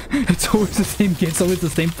 It's always the same game. It's always the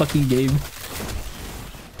same fucking game.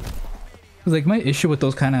 Cause like my issue with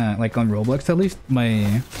those kind of like on Roblox at least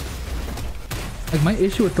my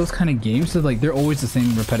issue with those kind of games is like they're always the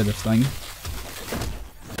same repetitive thing.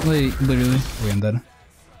 Like literally, wait, I'm dead.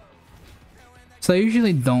 So I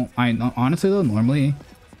usually don't. Honestly though, normally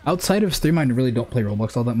outside of stream, I really don't play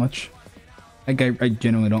Roblox all that much. Like I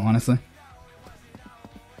genuinely don't, honestly.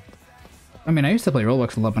 I mean, I used to play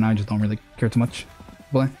Roblox a lot, but now I just don't really care too much.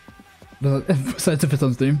 Besides if it's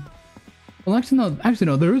on stream. Well, actually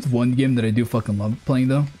no. There is one game that I do fucking love playing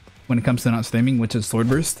though, when it comes to not streaming, which is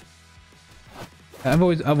Swordburst. I've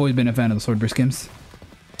always been a fan of the Swordburst games.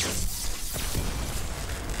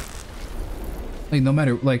 Like no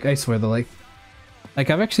matter, like I swear though, like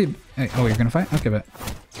I've actually. Oh, you're gonna fight? Okay, bet.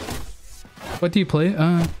 What do you play?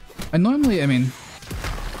 I normally, I mean,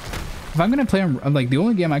 if I'm gonna play on like the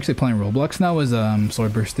only game I actually play on Roblox now is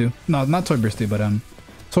Swordburst 2. No, not Swordburst 2, but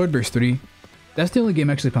Swordburst 3. That's the only game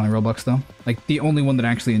I actually play on Roblox though. Like the only one that I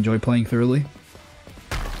actually enjoy playing thoroughly.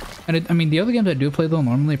 And I mean, the other games I do play though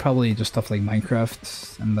normally probably just stuff like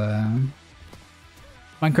Minecraft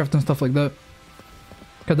and stuff like that.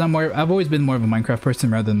 Cause I've always been more of a Minecraft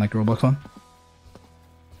person rather than like Roblox one.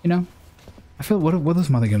 You know, I feel what are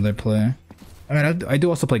some other games I play? I mean, I do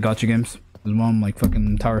also play gacha games as well, like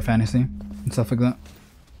fucking Tower Fantasy and stuff like that.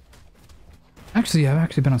 Actually, I've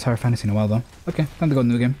actually been on Tower Fantasy in a while though. Okay, time to go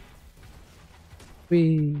new game.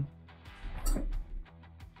 Wait,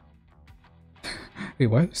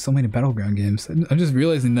 why are there so many Battleground games? I'm just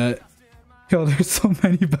realizing that. Yo, there's so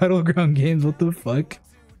many Battleground games. What the fuck?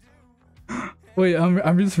 Wait,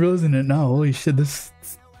 I'm just realizing it now. Holy shit, this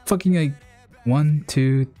fucking like 1,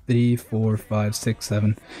 2, 3, 4, 5, 6,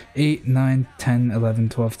 7, 8, 9, 10, 11,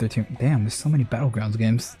 12, 13. Damn, there's so many Battlegrounds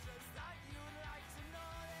games.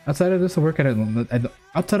 Outside of this and work,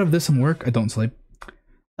 outside of this and work, I don't sleep.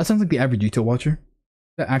 That sounds like the average YouTube watcher.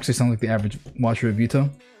 That actually sounds like the average watcher of YouTube.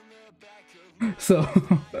 So,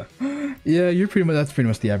 yeah, that's pretty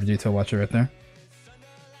much the average YouTube watcher right there.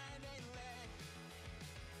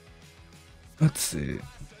 Let's see.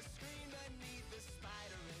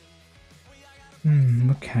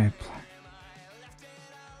 What can I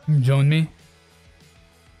play? Join me.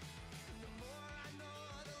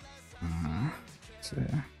 Let's see.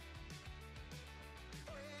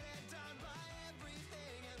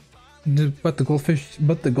 But the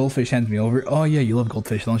goldfish hands me over. Oh yeah, you love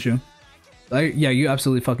goldfish, don't you? Yeah, you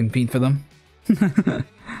absolutely fucking fiend for them.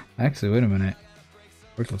 Actually, wait a minute.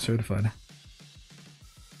 Workload certified.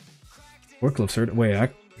 Workload certified. Wait, I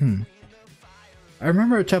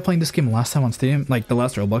remember I tried playing this game last time on Steam, like the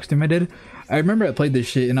last Roblox stream I did. I remember I played this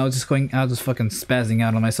shit and I was just fucking spazzing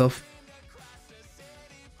out on myself.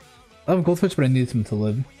 I love goldfish, but I need him to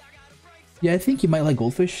live. Yeah, I think you might like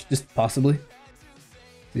goldfish, just possibly.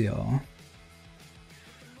 Yeah.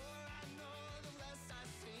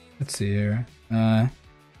 Let's see here. Where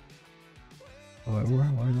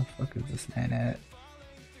the fuck is this man at?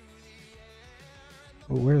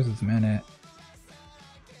 Oh, where is this man at?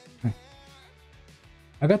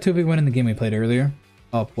 I got 2 big win in the game we played earlier.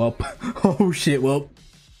 Oh, well. Oh shit, well.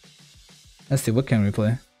 Let's see, what can we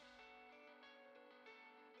play?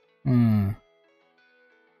 Oh,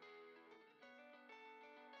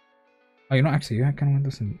 you know, actually, I kind of want to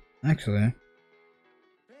do some. Actually, I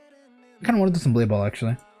kind of want to do some blade ball.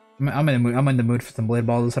 Actually, I'm in the mood for some blade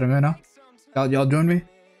ball this time right now. Y'all join me?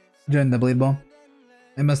 Join the blade ball.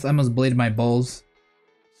 I must blade my balls.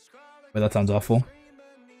 Wait, that sounds awful.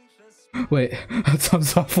 Wait, that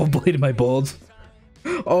sounds awful. Blade my balls.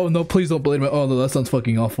 Oh no, please don't blade my. Oh no, that sounds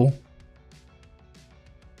fucking awful.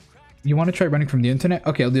 You want to try running from the internet?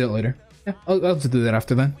 Okay, I'll do that later. Yeah, I'll just do that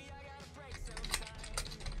after then.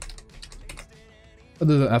 I'll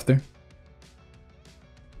do that after.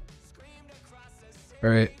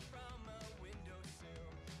 Alright.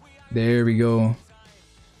 There we go.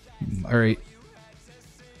 Alright.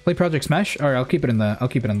 Play Project Smash? Alright, I'll keep it in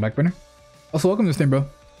the back burner. Also, welcome to the stream, bro.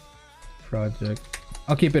 Project.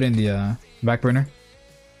 I'll keep it in the back burner.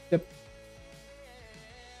 Yep.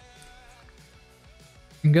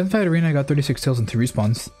 In Gunfight Arena, I got 36 kills and 2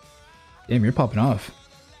 respawns. Damn, you're popping off.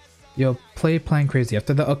 Yo, play Playing Crazy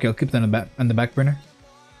after that. Okay, I'll keep that in the back burner.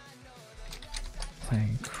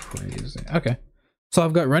 Playing Crazy. Okay. So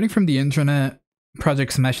I've got Running from the Internet,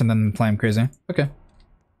 Project Smash, and then Playing Crazy. Okay.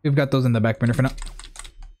 We've got those in the back burner for now.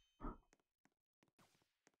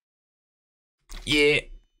 Yeah.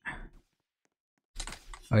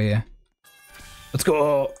 Oh yeah. Let's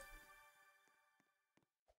go.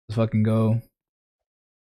 Let's fucking go.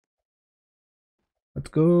 Let's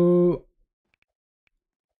go.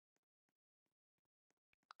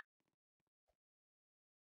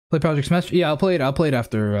 Play Project Smash? Yeah, I'll play it. I'll play it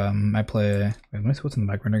after I play. Wait, let me see what's in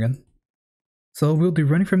the background again. So we'll do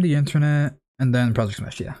Running from the Internet and then Project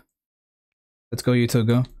Smash. Yeah. Let's go, YouTube.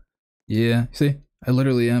 Go. Yeah. See, I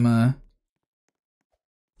literally am.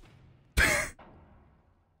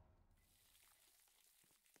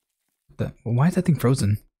 Why is that thing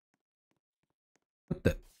frozen? What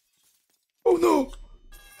the? Oh no!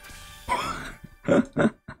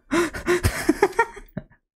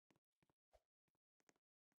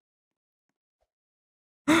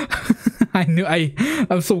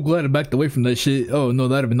 I'm so glad I backed away from that shit. Oh no,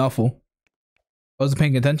 that'd have been awful. I wasn't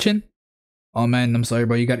paying attention. Oh man, I'm sorry,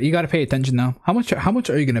 bro. You gotta pay attention now. How much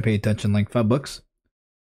are you gonna pay attention? Like $5?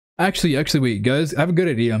 Actually, wait, guys. I have a good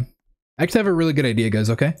idea. I actually have a really good idea, guys.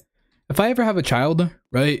 Okay, if I ever have a child,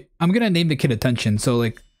 right, I'm gonna name the kid Attention. So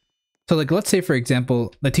like, let's say for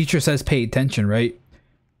example, the teacher says pay attention, right?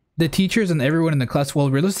 The teachers and everyone in the class will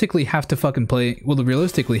realistically have to pay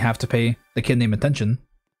the kid name Attention.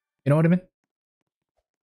 You know what I mean?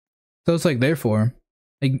 So it's like therefore,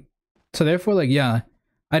 like yeah,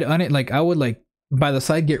 I would like by the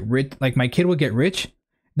side get rich, like my kid would get rich,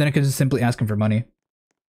 then I could just simply ask him for money.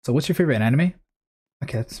 So what's your favorite anime?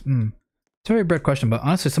 Okay, it's a very broad question, but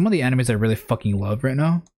honestly, some of the animes I really fucking love right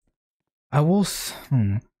now, I will.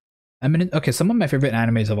 I mean, okay, some of my favorite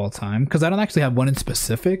animes of all time, because I don't actually have one in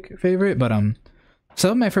specific favorite, but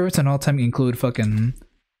some of my favorites in all time include fucking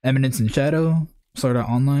Eminence in Shadow, Sword Art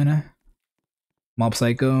Online, Mob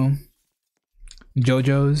Psycho,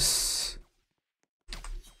 JoJo's.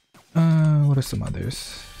 What are some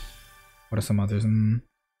others?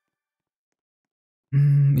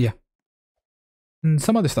 Yeah. And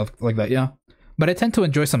some other stuff like that, yeah. But I tend to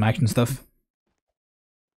enjoy some action stuff.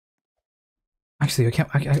 Actually,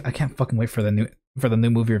 I can't fucking wait for the new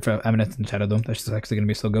movie for Eminence in Shadow Dome. That's just actually gonna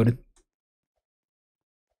be so goated.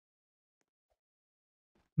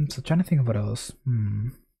 I'm still trying to think of what else.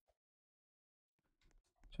 Trying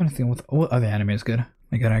to think what other anime is good.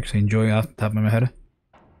 I gotta actually enjoy off the top of my head.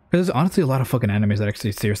 Because there's honestly a lot of fucking animes that I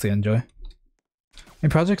actually seriously enjoy.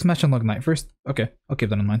 And Project Smash Unlock Night first. Okay, I'll keep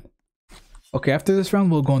that in mind. Okay, after this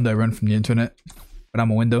round, we'll go on that run from the internet. But I'm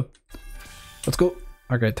a window. Let's go.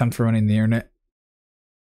 Okay, time for running the internet.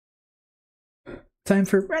 Time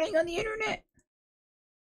for running on the internet.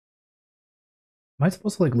 Am I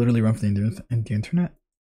supposed to like literally run from the internet?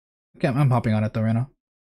 Okay, I'm hopping on it though right now.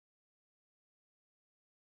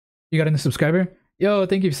 You got a new subscriber? Yo,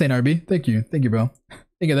 thank you for saying RB. Thank you, bro.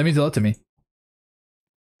 Thank you. That means a lot to me.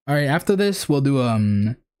 All right, after this, we'll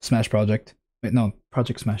do Smash Project. Wait, no,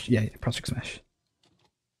 Project Smash. Yeah, Project Smash.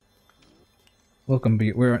 Welcome,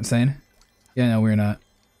 we aren't sane. Yeah, no, we're not.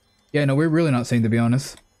 Yeah, no, we're really not sane, to be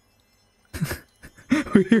honest.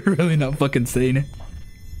 We're really not fucking sane.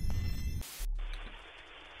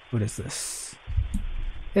 What is this?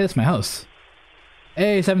 Hey, that's my house.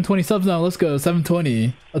 Hey, 720 subs now. Let's go.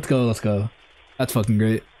 720. Let's go. That's fucking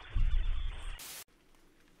great.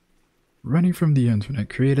 Running from the internet,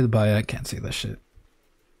 created by I can't say that shit.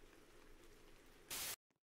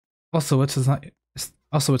 Also, it's not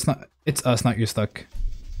us, not you're stuck.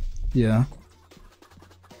 Yeah.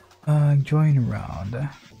 Join around.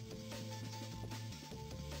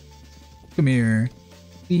 Come here.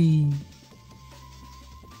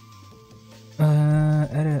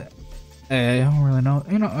 Edit. Hey, I don't really know.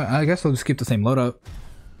 You know, I guess I'll just keep the same loadout.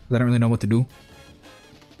 I don't really know what to do.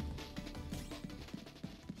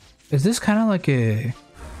 Is this kind of like a...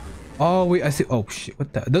 Oh, wait, I see. Oh, shit.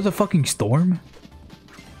 What the... There's a fucking storm?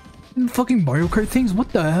 And fucking Mario Kart things?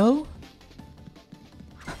 What the hell?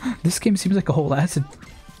 This game seems like a whole acid...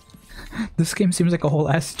 This game seems like a whole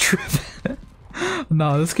acid trip.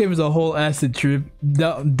 No, this game is a whole acid trip.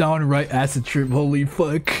 Downright acid trip. Holy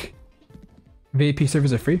fuck. VIP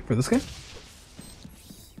servers are free for this game?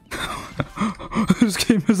 This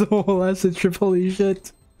game is a whole acid trip. Holy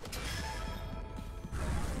shit.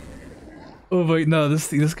 Oh wait, no,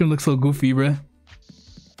 this game looks so goofy, bruh.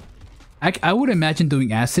 I would imagine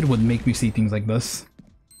doing acid would make me see things like this.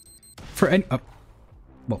 For any... Oh,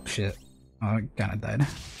 well, shit. Oh, I kinda died.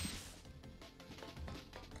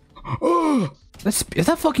 Oh! Is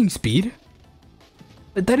that fucking speed?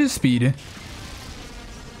 That is speed.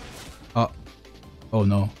 Oh. Oh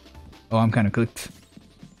no. Oh, I'm kinda cooked.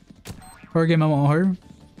 Horror game, I'm on horror. Do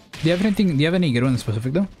you have any good ones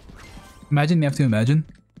specific though? Imagine, you have to imagine.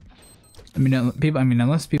 I mean,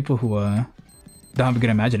 unless people who don't have a good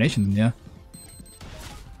imagination, then yeah.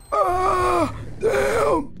 Ah,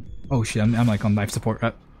 damn! Oh shit, I'm like on life support.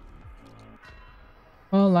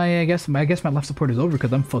 Well, I guess my life support is over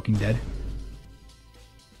because I'm fucking dead.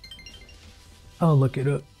 I'll look it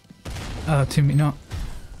up. To me, no.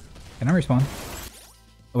 Can I respawn?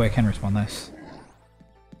 Oh wait, I can respawn, nice.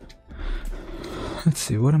 Let's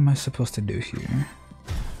see, what am I supposed to do here?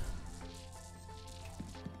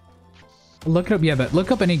 Look it up, yeah, but look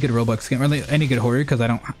up any good Roblox game, or any good horror, because I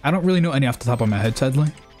don't really know any off the top of my head,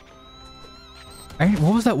 sadly.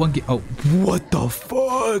 What was that one game? Oh, what the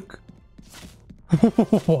fuck?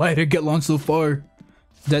 Why did it get launched so far?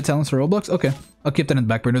 Dead Silence for Roblox? Okay, I'll keep that in the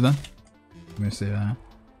back burner then. Let me see.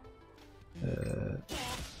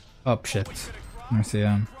 Oh shit. Let me see.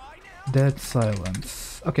 Dead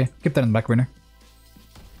Silence. Okay, keep that in the back burner.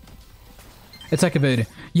 It's activated.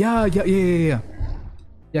 Yeah.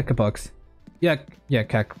 Yakbox. Yeah,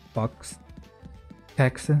 Cacbox.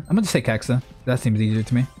 Caxa. I'm gonna say Caxa. That seems easier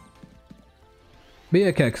to me. But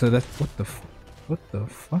yeah, Caxa. That's what the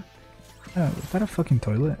fuck? Oh, is that a fucking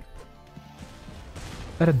toilet?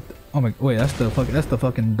 Oh my, wait, that's the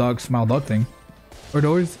fucking dog smile dog thing. Or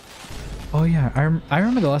doors? Oh yeah, I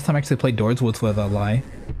remember the last time I actually played doors was with a lie.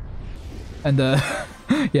 And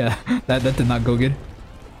yeah, that did not go good.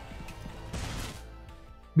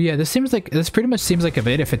 But yeah, this pretty much seems like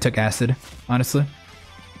Evade if it took acid, honestly.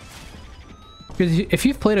 Because if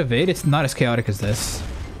you've played Evade, it's not as chaotic as this.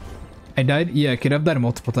 I died? Yeah, kid, I've died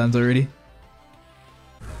multiple times already.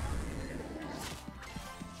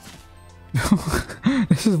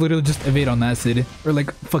 This is literally just Evade on acid, or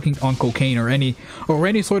like fucking on cocaine, or any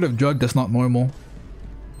sort of drug that's not normal.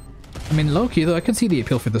 I mean, low-key though, I can see the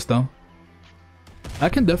appeal for this though. I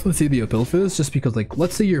can definitely see the appeal for this, just because like,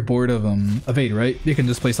 let's say you're bored of Evade, right? You can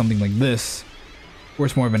just play something like this, where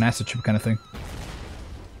it's more of an acid trip kind of thing.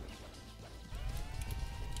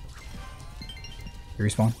 You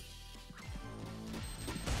respawn.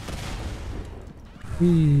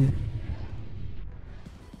 Wee.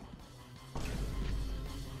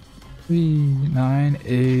 3, 9,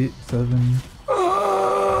 8, 7.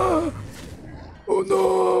 Ah! Oh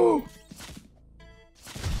no!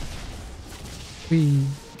 Wee.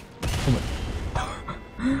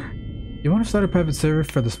 You want to start a private server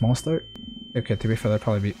for the small start? Okay, to be fair, that'd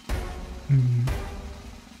probably be.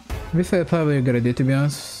 To be fair, probably a good idea, to be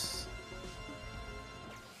honest.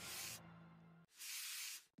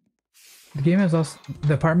 The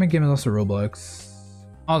apartment game is also Roblox.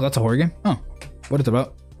 Oh, that's a horror game? Oh, what it's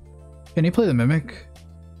about? Can you play the Mimic?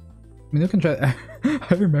 I mean, we can try.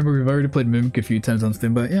 I remember we've already played Mimic a few times on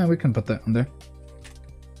Steam, but yeah, we can put that on there.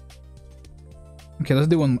 Okay, let's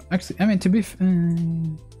do one. Actually, I mean, to be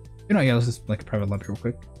yeah, let's just like a private lobby real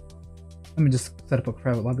quick. Let me just set up a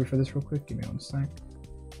private lobby for this real quick. Give me 1 sec.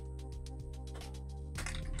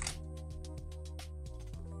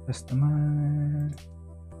 Customize.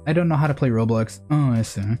 I don't know how to play Roblox. Oh, I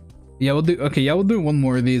see. Yeah, we'll do. Okay, yeah, we'll do one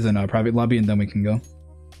more of these in a private lobby, and then we can go.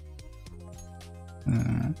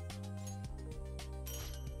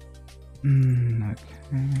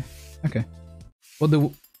 Okay. We'll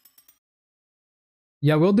do.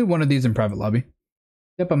 Yeah, we'll do one of these in private lobby.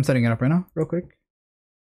 Yep, I'm setting it up right now, real quick.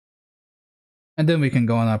 And then we can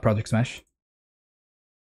go on Project Smash.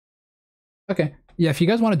 Okay. Yeah, if you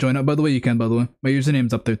guys want to join up, by the way, you can, by the way. My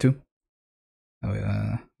username's up there too. Oh,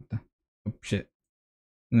 yeah. Oh, shit.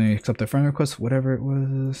 Let me accept a friend request, whatever it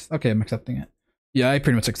was. Okay, I'm accepting it. Yeah, I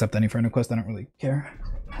pretty much accept any friend request. I don't really care.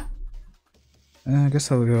 I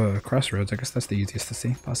guess I'll go Crossroads. I guess that's the easiest to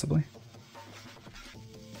see, possibly.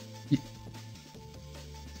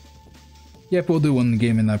 Yep, we'll do one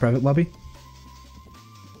game in the private lobby.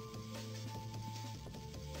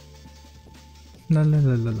 La la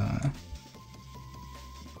la la la.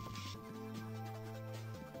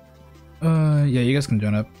 Yeah, you guys can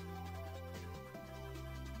join up.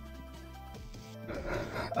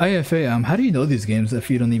 IFA, how do you know these games if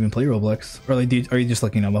you don't even play Roblox? Or like, are you just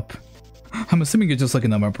looking them up? I'm assuming you're just looking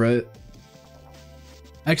them up, right?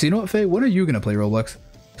 Actually, you know what, Faye? When are you gonna play Roblox?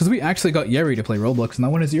 Because we actually got Yeri to play Roblox, and now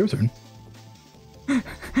when is your turn?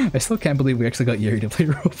 I still can't believe we actually got Yeri to play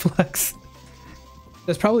Roblox.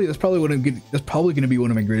 That's probably gonna be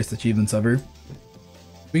one of my greatest achievements ever.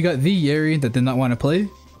 We got the Yeri that did not want to play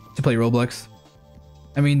Roblox.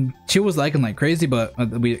 I mean, she was lagging like crazy, but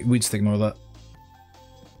we just ignore that.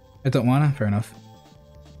 I don't wanna. Fair enough.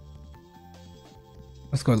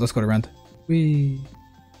 Let's go to rent. We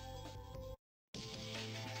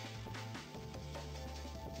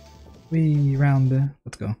round.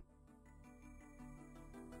 Let's go.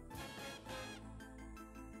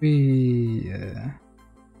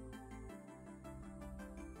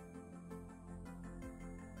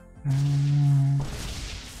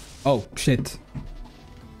 Oh shit.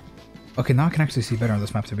 Okay, now I can actually see better on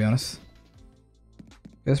this map, to be honest.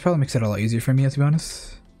 This probably makes it a lot easier for me, to be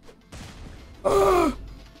honest.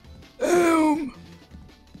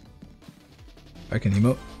 I can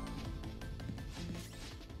emote.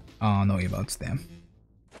 Oh, no emotes, damn.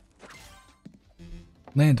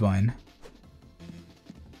 Landmine.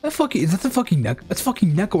 That fucking, is that the fucking neck? That's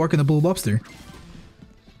fucking neck work in the blue lobster.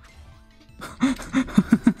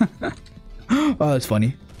 Oh, that's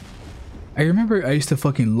funny. I remember I used to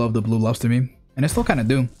fucking love the blue lobster meme, and I still kind of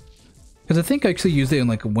do. Because I think I actually used it in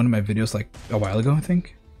like one of my videos like a while ago, I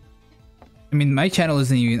think. I mean, my channel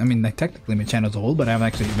isn't even, I mean, like, technically my channel's old, but I haven't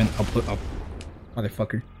actually been up.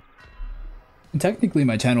 Motherfucker. And technically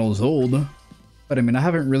my channel is old, but I mean, I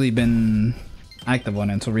haven't really been active on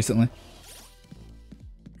it until recently.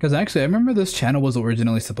 Because actually, I remember this channel was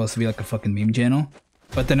originally supposed to be like a fucking meme channel,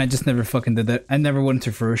 but then I just never fucking did that. I never went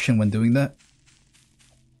into fruition when doing that.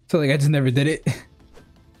 So like, I just never did it.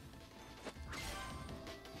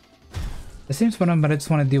 It seems fun, but I just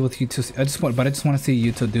want to deal with you two. I just want to see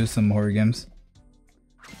you two do some horror games.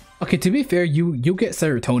 Okay, to be fair, you get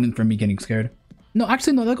serotonin from me getting scared. No,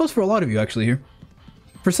 actually, no, that goes for a lot of you actually here.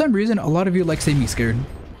 For some reason, a lot of you like seeing me scared.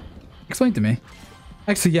 Explain to me.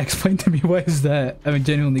 Actually, yeah, explain to me. Why is that? I'm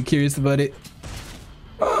genuinely curious about it.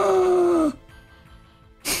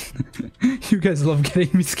 You guys love getting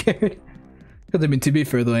me scared. Because I mean, to be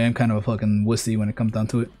fair though, I am kind of a fucking wussy when it comes down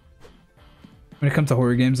to it. When it comes to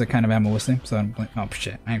horror games, I kind of am a wussy, so I'm like, oh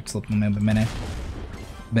shit, I slipped my banana.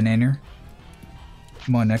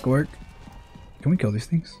 Come on, neck work. Can we kill these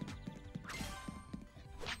things?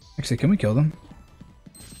 Actually, can we kill them?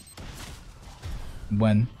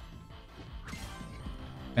 When?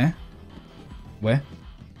 Eh? Where?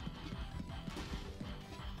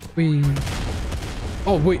 We.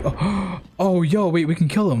 Oh wait. Oh, oh, yo, wait. We can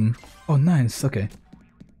kill them. Oh, nice. Okay.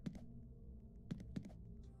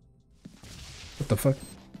 What the fuck?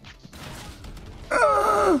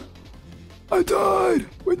 Ah! I died.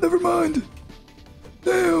 Wait, never mind.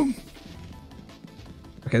 Damn.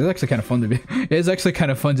 Okay, that's actually kind of fun to be. It's actually kind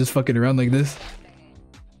of fun just fucking around like this.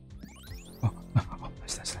 Oh,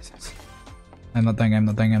 nice. I'm not dying. I'm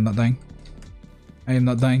not dying. I'm not dying. I am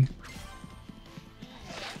not dying.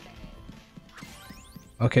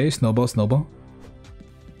 Okay, snowball.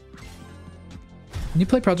 Can you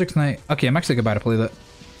play Project Night? Okay, I'm actually about to play that.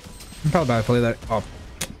 I'm probably about to play that. Oh,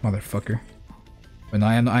 motherfucker. But no,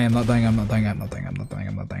 I am not dying. I'm not dying.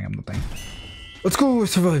 Let's go, I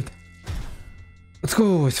survived. Let's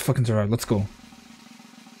go, I fucking survived. Let's go.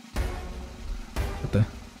 What the?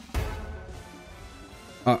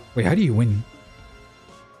 Wait, how do you win?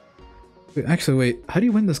 Wait, actually, wait. How do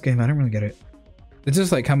you win this game? I don't really get it. It's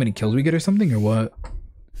just like how many kills we get or something, or what?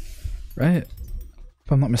 Right?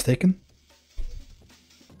 If I'm not mistaken.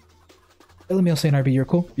 Hey, let me say an RB, you're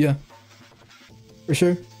cool? Yeah. For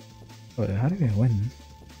sure. Wait, how do we win?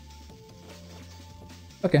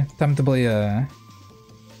 Okay, time to play that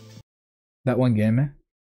one game, eh?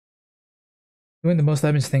 Doing the most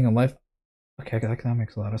damage thing in life. Okay, that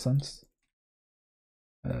makes a lot of sense.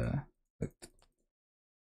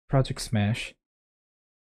 Project Smash.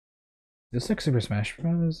 This like Super Smash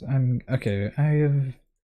Bros. Okay. I have.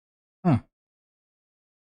 Huh.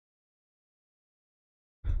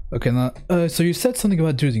 Okay, now. So you said something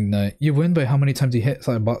about choosing Knight. You win by how many times you hit.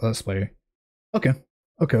 So I bought that player. Okay.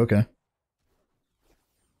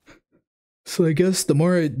 So I guess the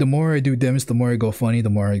more I do damage, the more I go funny, the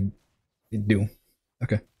more I do.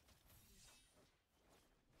 Okay.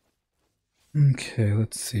 Okay,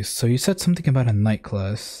 let's see. So you said something about a Knight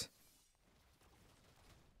class.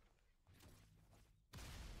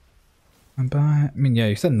 I mean, yeah,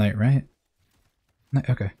 you said Knight, right? Knight,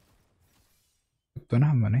 okay. Don't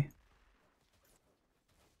have money.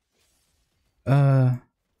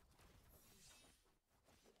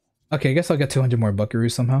 Okay, I guess I'll get 200 more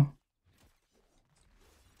buckaroos somehow.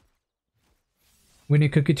 We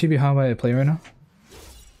need Cookie Chibi. How about I play right now?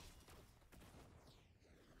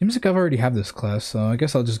 Seems like I've already have this class, so I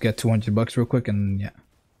guess I'll just get 200 bucks real quick and yeah.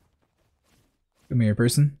 Give me your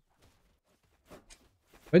person.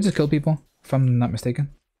 Did I just kill people, if I'm not mistaken?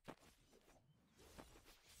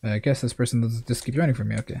 I guess this person does just keep running from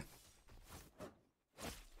me, okay.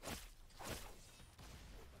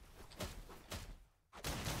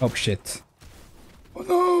 Oh shit. Oh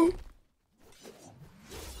no!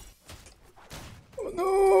 Oh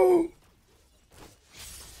no!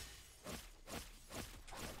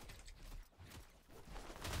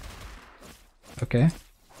 Okay.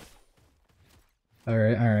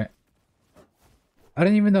 Alright. I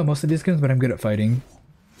don't even know most of these games, but I'm good at fighting.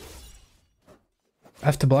 I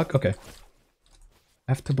have to block? Okay.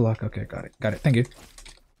 I have to block. Okay, got it. Thank you.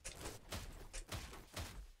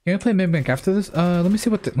 Can I play Mimic after this? Let me see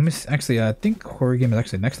what let me see. Actually, I think horror game is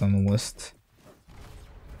actually next on the list.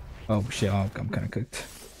 Oh shit, oh, I'm kind of cooked.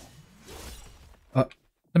 Let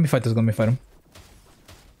me fight this. Let me fight him.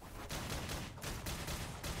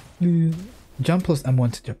 Jump plus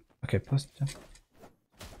M1 to jump. Okay, plus jump.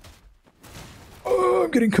 Oh,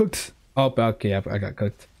 I'm getting cooked. Oh, okay, yep, I got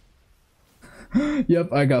cooked.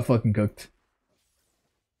 Yep, I got fucking cooked.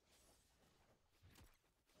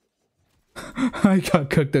 I got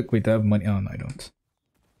cooked up. Wait, do I have money? Oh, no, I don't.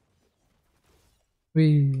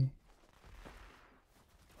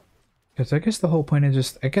 Because I guess the whole point is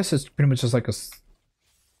just, I guess it's pretty much just like a,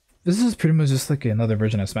 this is pretty much just like another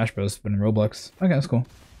version of Smash Bros, but in Roblox. Okay, that's cool.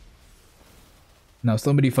 Now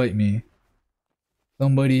somebody fight me.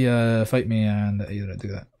 Somebody fight me and you don't do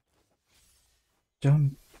that.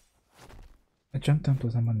 Jump. I jumped down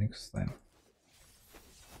plus I'm on next time.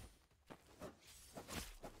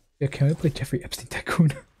 Yeah, can we play Jeffrey Epstein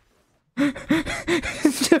Tycoon?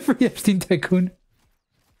 Jeffrey Epstein Tycoon.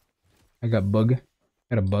 I got bug.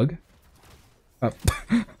 Got a bug. Up.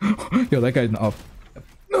 Yo, that guy's up.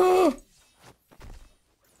 No.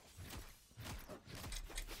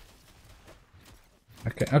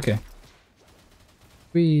 Okay, okay.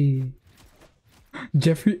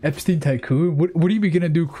 Jeffrey Epstein Tycoon? What are you gonna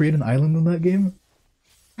do? Create an island in that game?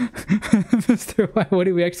 Mr. What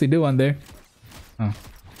do we actually do on there? Oh.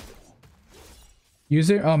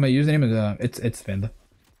 User? Oh, my username is it's pinned.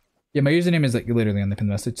 Yeah, my username is like literally on the pinned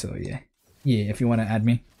message, so yeah. Yeah, if you want to add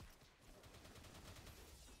me.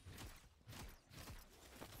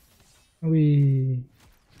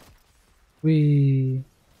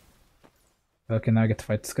 Okay, now I get to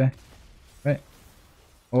fight this guy. Right.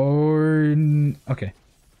 Or okay.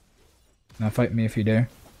 Now fight me if you dare.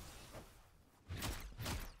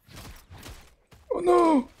 Oh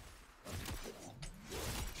no!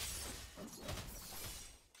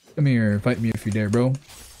 Come here, fight me if you dare, bro.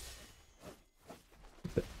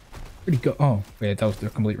 Where'd he go? Oh, wait, that was the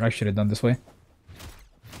complete. I should have done this way.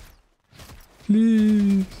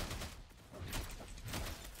 Please.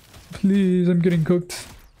 Please, I'm getting cooked.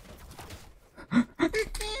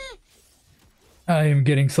 I am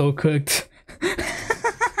getting so cooked.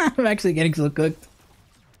 I'm actually getting so cooked.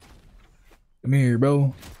 Come here,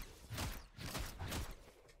 bro.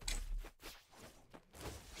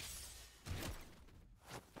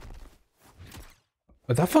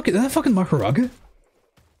 Is that fucking Maharaga?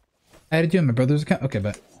 I added you on my brother's account? Okay,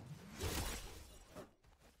 bet.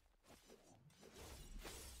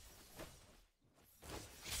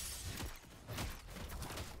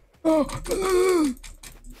 Oh!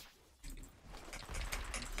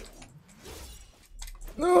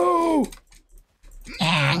 No!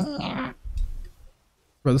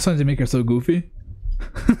 Bro, this one's make her so goofy.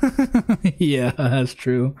 Yeah, that's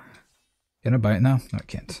true. Can I buy it now? No, I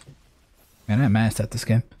can't. Man, I'm mad at this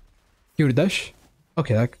game. You would dash?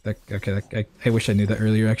 Okay, I wish I knew that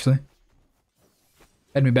earlier, actually.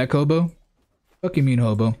 Add me back, hobo. Fuck you mean,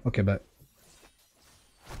 hobo. Okay, bet.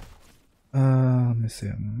 Let me see.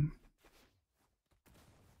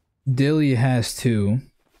 Dilly has to.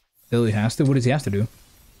 Dilly has to? What does he have to do?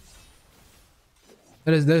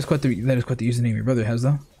 That is quite the username your brother has,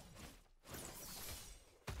 though.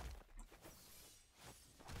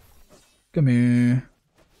 Come here.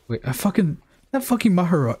 Wait, that's fucking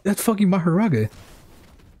Maharaga.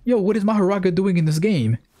 Yo, what is Maharaga doing in this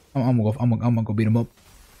game? I'm gonna go beat him up.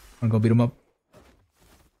 I'm gonna go beat him up.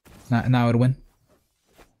 Now I'd win.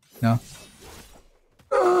 No.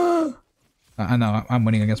 I know I'm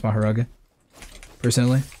winning against Maharaga.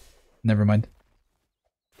 Personally. Never mind.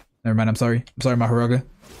 Never mind, I'm sorry. I'm sorry, Maharaga.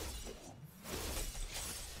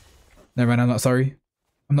 Never mind, I'm not sorry.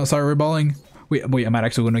 I'm not sorry, we're balling. Wait, I might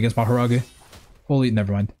actually win against Maharaga. Holy,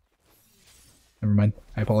 never mind. Never mind.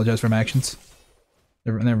 I apologize for my actions.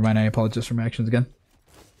 Never mind, I apologize for my actions again.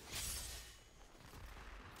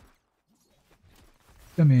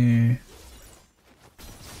 Come here.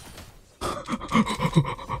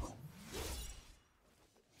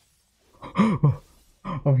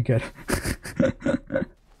 Oh my god.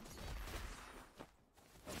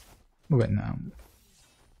 Wait, no.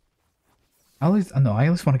 I at least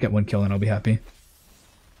want to get one kill and I'll be happy.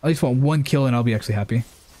 I at least want one kill and I'll be actually happy.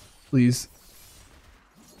 Please.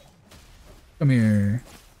 Come here.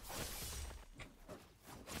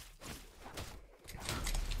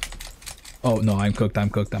 Oh no, I'm cooked,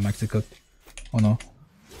 I'm actually cooked. Oh no.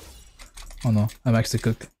 Oh no, I'm actually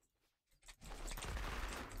cooked.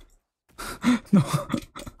 No.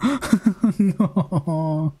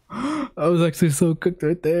 No. I was actually so cooked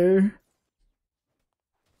right there.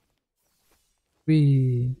 Oh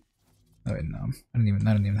wait, no. I don't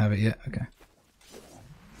even have it yet. Okay.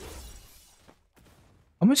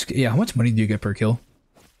 How much money do you get per kill?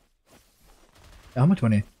 How much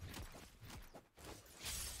money?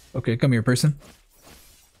 Okay, come here, person.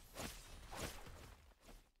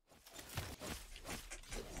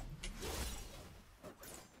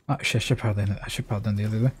 Oh shit, I should probably done the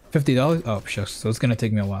other way. $50? Oh shucks, so it's gonna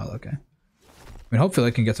take me a while, okay. I mean, hopefully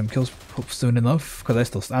I can get some kills soon enough,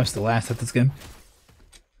 because I'm still ass at this game.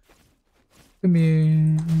 Come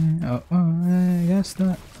here. Oh, I guess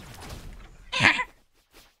not. Come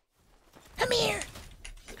here.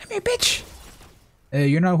 Come here, bitch. Hey,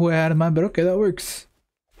 you're not who I had in mind, but okay, that works.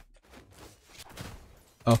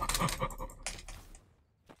 Oh.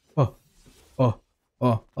 Oh. Oh.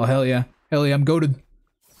 Oh. Oh, hell yeah. Hell yeah, I'm goated.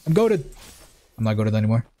 I'm goated. I'm not goated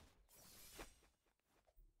anymore.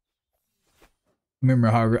 Come here,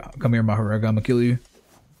 Maharaga. I'm gonna kill you.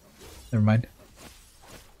 Never mind.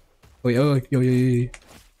 Wait, oh, yo. I'm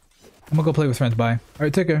gonna go play with friends. Bye.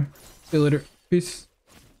 Alright, take care. See you later. Peace.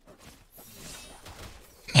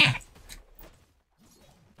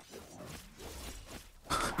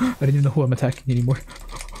 I didn't even know who I'm attacking anymore.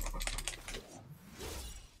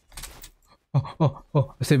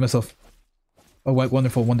 Oh, I saved myself. Oh, wait,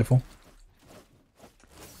 wonderful. What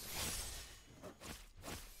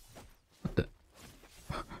the?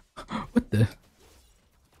 What the?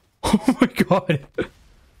 Oh my god.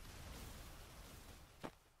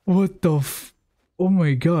 What the f— oh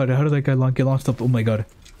my god, how did that guy get launched up? Oh my god.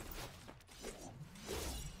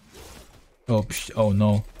 Oh, oh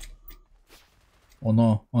no. Oh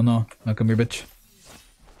no. Now come here, bitch.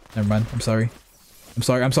 Never mind, I'm sorry. I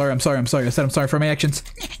said I'm sorry for my actions.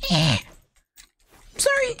 I'm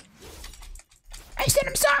sorry. I said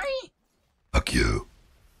I'm sorry. Fuck you.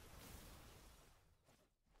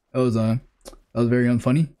 That was very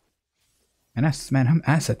unfunny. And I'm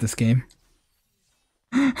ass at this game.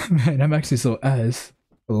 Man, I'm actually so ass.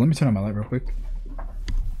 Well, let me turn on my light real quick.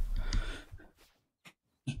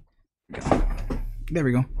 There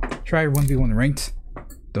we go. Try 1v1 ranked.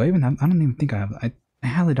 Do I even have— I don't even think I have— I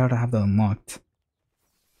highly doubt I have that unlocked.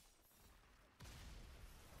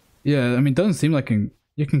 Yeah, I mean, it doesn't seem like you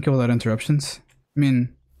can kill without interruptions. I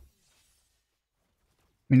mean,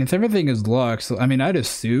 if everything is locked, so I mean, I'd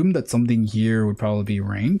assume that something here would probably be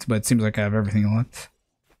ranked, but it seems like I have everything locked.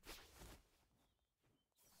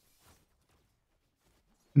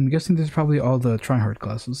 I'm guessing this is probably all the tryhard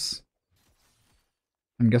classes.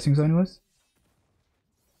 I'm guessing so anyways.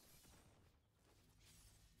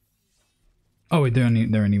 Oh wait, they aren't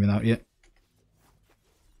even out yet.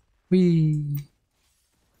 Whee!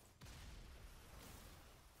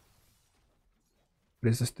 What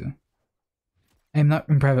does this do? I am not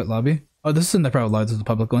in private lobby. Oh, this isn't the private lobby, this is the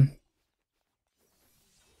public one.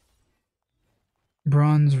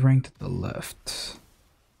 Bronze ranked at the left.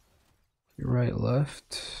 Right,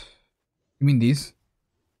 left. You mean these?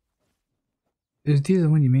 Is these the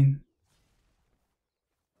one you mean?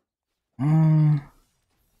 Huh.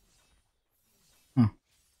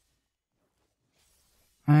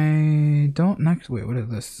 I don't next— wait, what is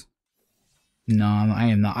this? No, I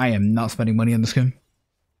am not spending money on this game.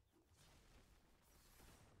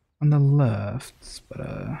 On the left, but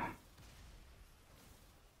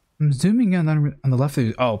I'm zooming in on the left.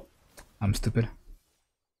 Oh, I'm stupid.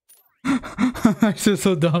 I'm actually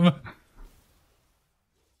so dumb.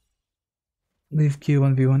 Leave queue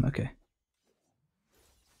 1v1. Okay.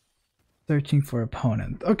 Searching for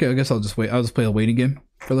opponent. Okay, I guess I'll just wait. I'll just play a waiting game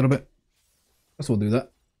for a little bit. Guess we'll do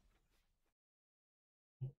that.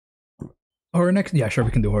 Horror next? Yeah, sure,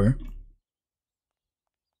 we can do horror.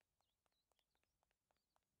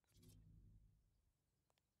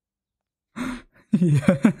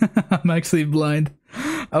 Yeah, I'm actually blind.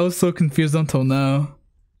 I was so confused until now.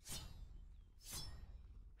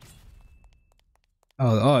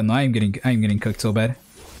 Oh no, I'm getting cooked so bad.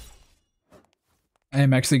 I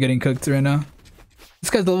am actually getting cooked right now. This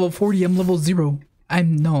guy's level 40, I'm level 0.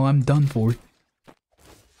 I'm done for.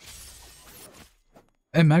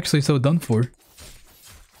 I'm actually so done for.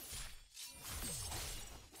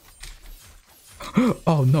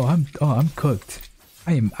 Oh no, I'm cooked.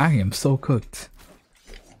 I am so cooked.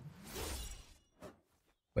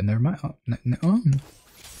 But never mind.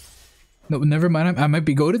 No, never mind. I might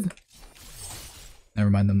be goated. Never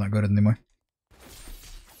mind. I'm not goated anymore.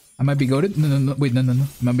 I might be goated. No. Wait, no. I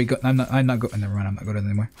might be go— I'm not go— never mind. I'm not goated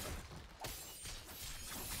anymore.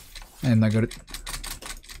 I am not goated.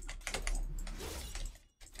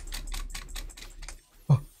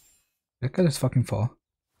 Oh, that guy just fucking fall.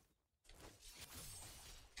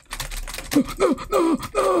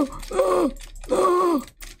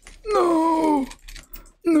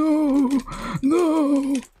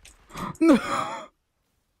 No.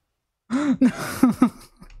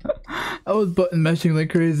 I was button mashing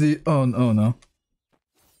like crazy. Oh no.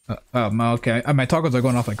 Okay. My toggles are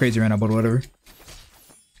going off like crazy right now, but whatever.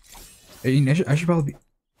 I should probably be—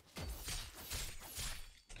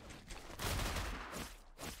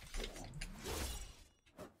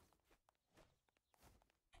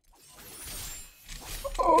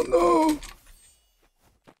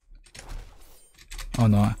 Oh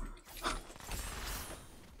no.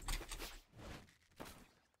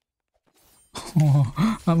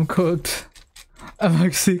 Oh, I'm cooked. I'm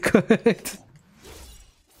actually cooked.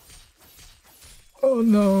 Oh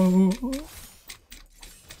no.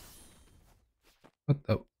 What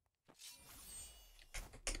the?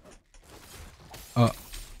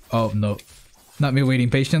 Oh no. Not me waiting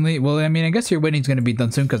patiently. Well, I mean, I guess your waiting's gonna be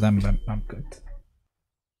done soon because I'm cooked.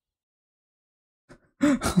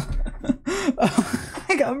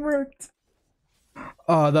 I got murked.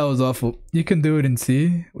 Oh, that was awful. You can do it in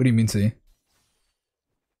C? What do you mean C?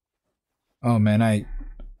 Oh man, I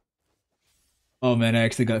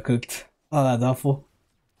actually got cooked. Oh, that's awful.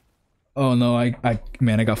 Oh no,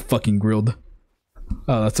 man, I got fucking grilled.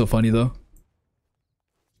 Oh, that's so funny though.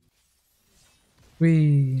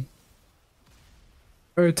 Wee.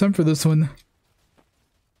 Alright, time for this one.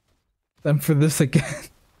 Time for this again.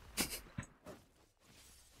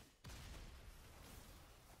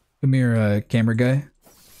 Come here, camera guy.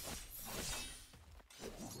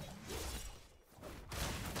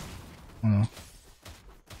 Oh no.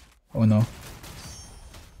 Oh no.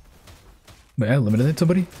 Wait, I eliminated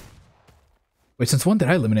somebody? Wait, since when did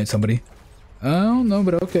I eliminate somebody? I don't know,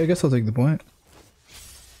 but okay, I guess I'll take the point.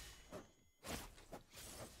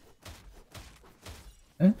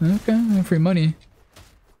 Okay, free money.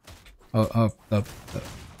 Oh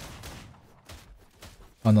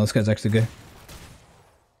no, this guy's actually good.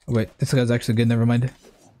 Oh, wait, this guy's actually good, never mind.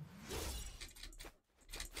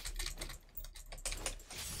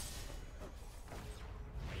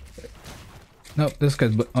 Nope, this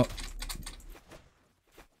guy's oh.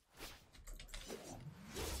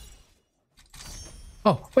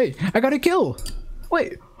 Oh, wait, I got a kill!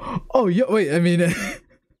 Wait! Oh, yeah, wait, I mean...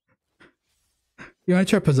 You wanna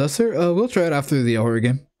try Possessor? We'll try it after the horror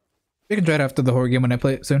game. We can try it after the horror game when I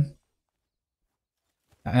play it soon.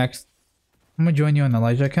 I'm gonna join you on the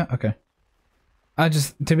Elijah account? Okay.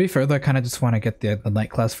 To be fair though, I kinda just wanna get the night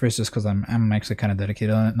class first just cause I'm actually kinda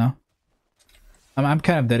dedicated on it now. I'm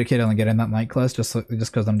kind of dedicated on getting that night class just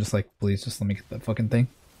cause I'm just like, please just let me get that fucking thing.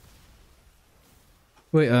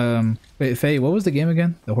 Wait, Faye, what was the game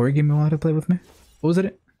again? The horror game you wanted to play with me? What was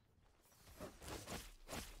it?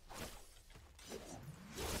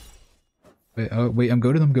 Wait, oh, wait, I'm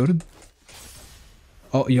goated.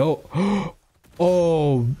 Oh, yo.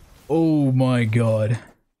 Oh my god.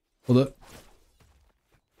 Hold up.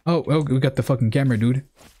 Oh, we got the fucking camera, dude.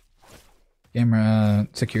 Camera,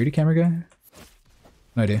 security camera guy?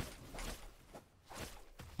 No idea.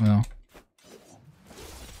 Oh no.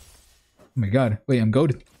 Oh my god. Wait, I'm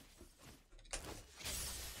goated.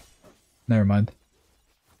 Never mind.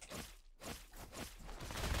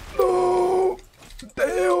 No!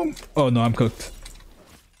 Damn! Oh no, I'm cooked.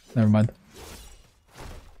 Never mind.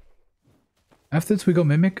 After this we go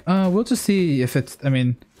Mimic. We'll just see if it's,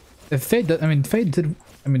 if Faye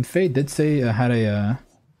did say I had a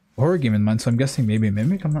horror game in mind, so I'm guessing maybe a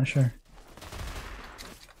Mimic, I'm not sure.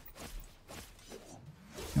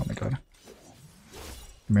 Oh my god.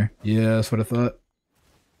 Come here. Yeah, that's what I thought.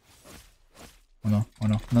 Oh no, oh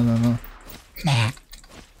no, no.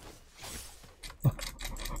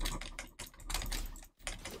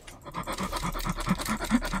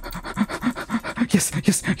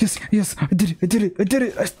 Yes, I did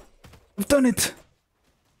it, I've done it!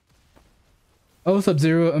 Oh, what's up,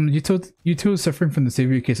 Zero? You two suffering from the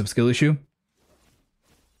severe case of skill issue?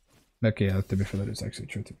 Okay, yeah, to be fair, that is actually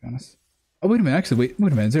true, to be honest. Oh, wait a minute, actually, wait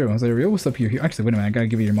a minute, Zero, what's up here? Actually, wait a minute, I gotta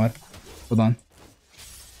give you your mod. Hold on.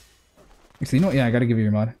 Actually, you know what? Yeah, I gotta give you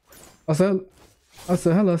your mod. Also,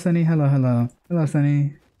 hello, Sunny, hello,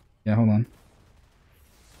 Sunny. Yeah, hold on.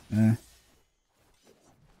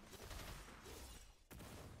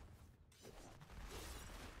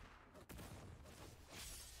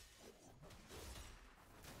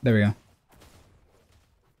 There we go.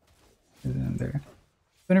 There.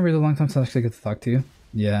 It's been a really long time since I actually get to talk to you.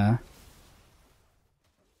 Yeah.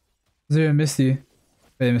 Zero, missed you.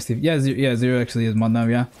 Wait, I missed you. Yeah, Zero actually is mod now,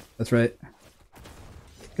 yeah. That's right.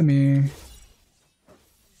 Come here.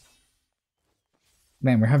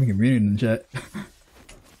 Man, we're having a reunion in chat.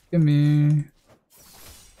 Come here.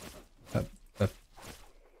 Up.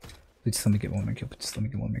 Please just let me get one more kill. Just let me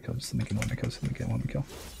get one more kill. Just let me get one more kill. Just let me get one more kill.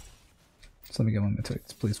 Just let me get one more kill.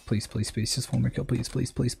 Please. Just one more kill. Please. Just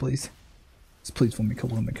please one more kill.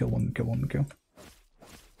 One more kill.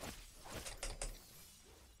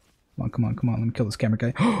 Come on. Let me kill this camera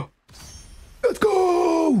guy. Let's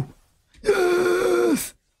go!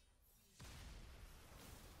 Yes!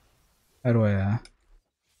 How do I,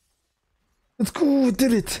 Let's go! I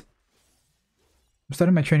did it! I'm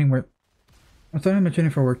starting my training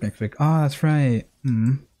for work next week. Ah, that's right.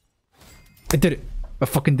 I did it. I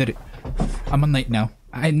fucking did it. I'm a knight now.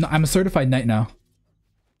 I'm a certified knight now.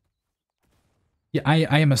 Yeah,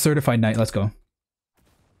 I am a certified knight. Let's go.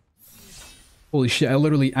 Holy shit! I'm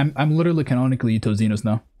literally canonically Yuto Xenos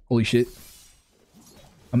now. Holy shit!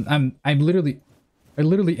 I literally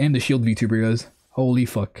am the shield VTuber, guys. Holy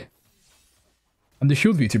fuck! I'm the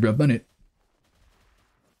shield VTuber. I've done it.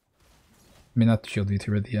 I mean, not the shield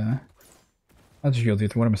VTuber. Not the shield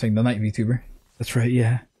VTuber. What am I saying? The knight VTuber. That's right.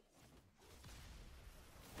 Yeah.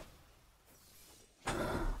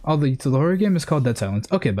 Oh, the horror game is called Dead Silence.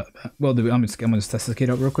 Okay, but well, I'm gonna just test this kid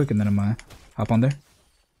out real quick, and then I'm gonna hop on there.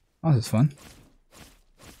 Oh, this is fun.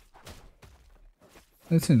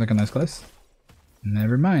 That seems like a nice class.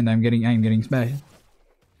 Never mind. I am getting smacked.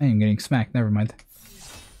 I am getting smacked. Never mind.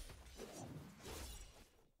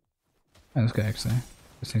 Oh, this guy actually.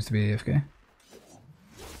 This seems to be AFK.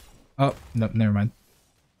 Oh no, never mind.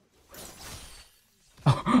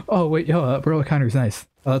 Oh wait, yo, bro, counter's nice.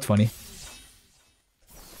 Oh, that's funny.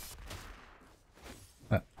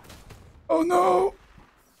 Oh no!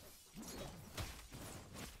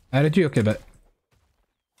 Added you? Okay, bet.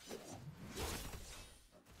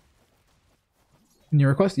 New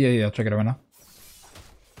request? Yeah, I'll check it out right now.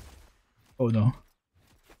 Oh no.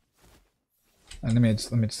 Let me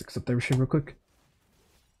just accept that shit real quick.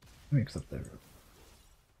 Let me accept that.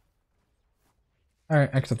 Alright,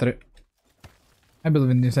 I accepted it. I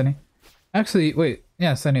believe in you, Sunny. Actually, wait.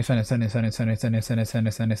 Yeah, Sunny.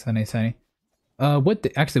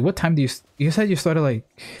 Actually, what time do you said you started like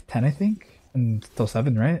 10, I think? Until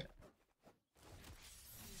 7, right?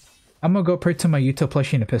 I'm gonna go pray to my Yuto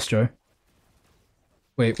plushie in a piss jar.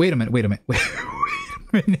 Wait a minute. Wait a minute.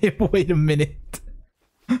 Wait a minute.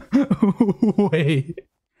 Wait.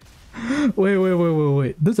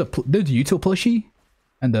 There's a Yuto plushie?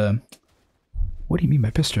 And what do you mean by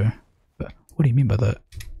piss jar? What do you mean by that?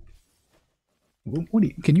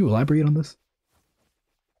 Can you elaborate on this?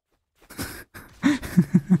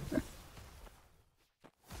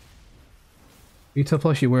 Yuto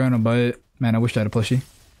plushie, where on a buy it? Man, I wish I had a plushie.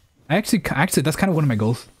 Actually, that's kind of one of my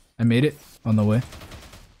goals. I made it on the way.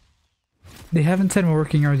 They haven't said my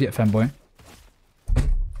working hours yet, fanboy.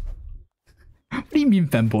 What do you mean,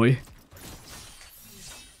 fanboy?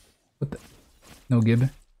 What the? No gib.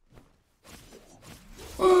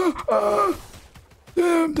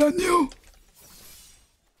 Damn, Daniel.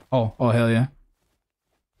 Oh hell yeah.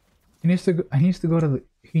 He needs to go to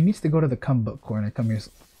the come corner. Come here.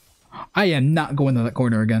 I am not going to that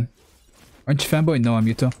corner again. Aren't you fanboy? No, I'm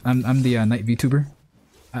Yuto. I'm the night VTuber.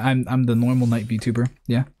 I'm the normal night VTuber.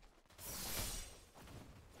 Yeah.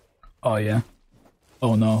 Oh yeah.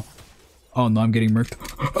 Oh no. Oh no, I'm getting murked.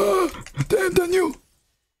 Damn, Daniel.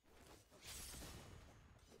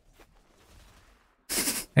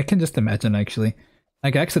 I can just imagine actually.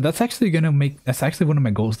 Like actually, that's actually one of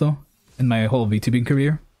my goals though in my whole VTubing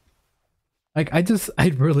career. Like I'd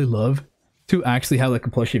really love to actually have like a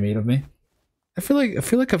plushie made of me. I feel like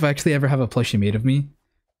if I actually ever have a plushie made of me,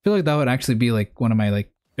 I feel like that would actually be like one of my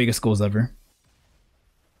like biggest goals ever.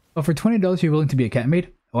 But for $20 you're willing to be a cat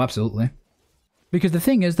maid? Oh, absolutely. Because the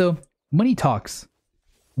thing is though, money talks.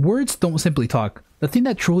 Words don't simply talk. The thing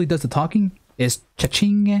that truly does the talking is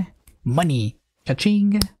cha-ching, money,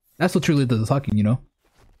 cha-ching. That's what truly does the talking, you know.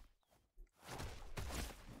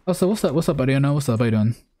 Also, what's up, Ariana? What's up, how you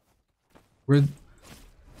doing?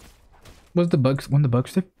 What's the bugs? When the bug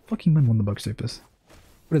strip? Fucking when the bug strip is.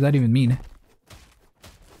 What does that even mean?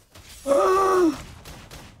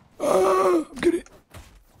 I'm getting.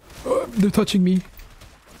 They're touching me.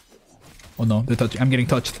 Oh no, they're touching. I'm getting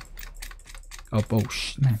touched. Oh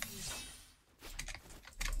man.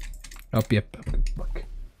 Oh yep. Fuck.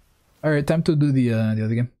 All right, time to do the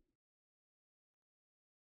other game.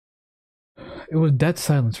 It was Dead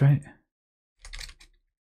Silence, right?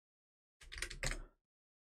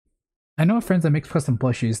 I know friends that make custom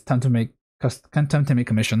plushies tend to make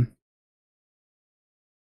commission.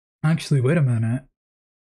 Actually, wait a minute.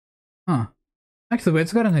 Huh. Actually, wait,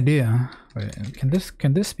 it's got an idea. Wait, can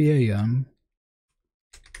this be a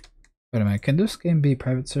wait a minute, can this game be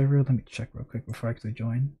private server? Let me check real quick before I actually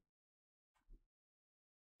join.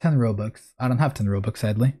 10 Robux. I don't have 10 Robux,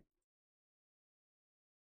 sadly.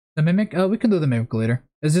 The mimic? We can do the mimic later.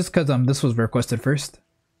 It's just because this was requested first.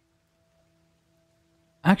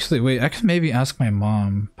 Actually, wait, I can maybe ask my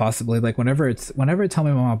mom, possibly, like whenever I tell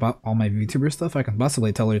my mom about all my VTuber stuff, I can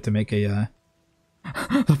possibly tell her to make a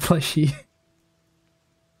plushie.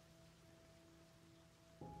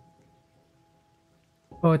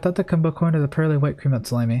 Oh, I thought the combo corn is the pearly white cream that's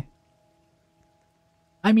slimy.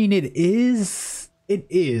 I mean, it is.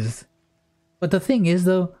 But the thing is,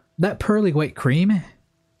 though, that pearly white cream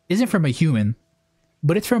isn't from a human.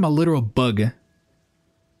 but it's from a literal bug.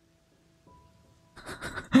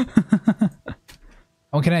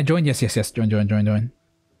 Oh, can I join? Yes, yes, yes. Join.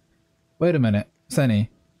 Wait a minute, Sunny.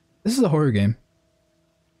 This is a horror game.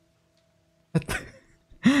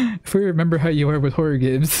 If we remember how you are with horror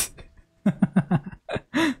games.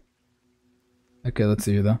 Okay, let's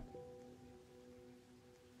see though.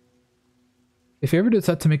 If you ever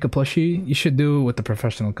decide to make a plushie, you should do it with a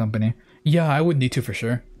professional company. Yeah, I would need to for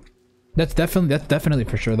sure. That's definitely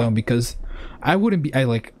for sure though, because I wouldn't be.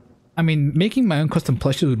 I mean, making my own custom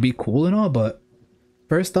plushies would be cool and all, but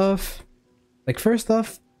first off,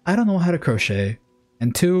 I don't know how to crochet,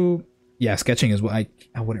 and two, yeah, sketching is what I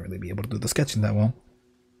wouldn't really be able to do the sketching that well.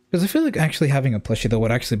 Because I feel like actually having a plushie though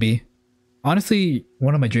would actually be, honestly,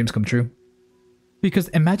 one of my dreams come true. Because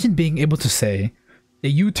imagine being able to say that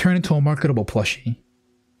you turn into a marketable plushie.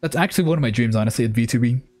 That's actually one of my dreams, honestly, at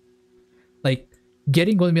VTubing. Like,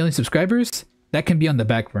 getting 1 million subscribers, that can be on the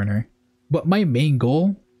back burner. But my main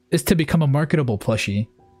goal is to become a marketable plushie.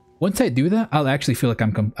 Once I do that, I'll actually feel like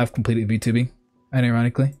I've completed VTubing,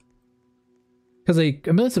 unironically. Because like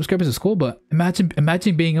 1 million subscribers is cool, but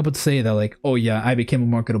imagine being able to say that like, oh yeah, I became a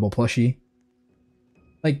marketable plushie.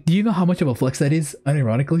 Like, do you know how much of a flex that is,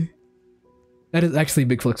 unironically? That is actually a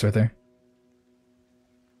big flex right there.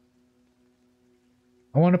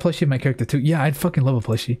 I want a plushie of my character too. Yeah, I'd fucking love a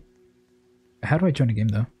plushie. How do I join a game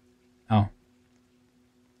though? Oh.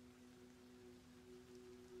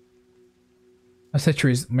 My search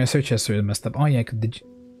history is messed up. Oh yeah, did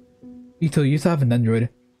you used to have an Android.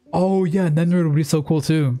 Oh yeah, Nendroid would be so cool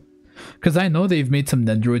too. Cause I know they've made some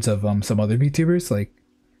Nendroids of some other VTubers. Like,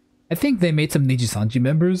 I think they made some Nijisanji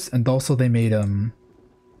members, and also they made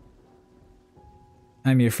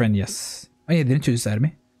I'm your friend, yes. Oh yeah, didn't you just add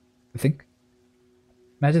me? I think.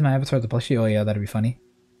 Imagine my avatar as a plushie. Oh yeah, that'd be funny.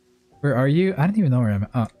 Where are you? I don't even know where I'm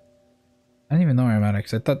at. Oh. I don't even know where I'm at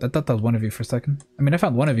actually. I thought that was one of you for a second. I mean, I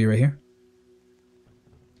found one of you right here.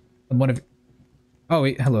 And one of you. Oh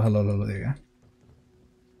wait, hello, there you go.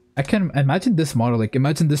 I can imagine this model, like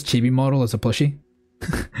imagine this chibi model as a plushie.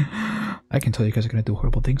 I can tell you guys are gonna do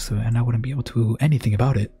horrible things to it, and I wouldn't be able to do anything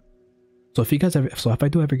about it. So if you guys if I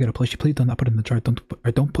do ever get a plushie, please do not put it in the jar.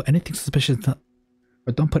 Don't put anything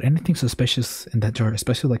suspicious in that jar,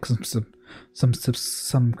 especially like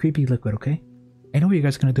some creepy liquid. Okay, I know you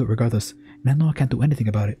guys are gonna do it regardless, and I know I can't do anything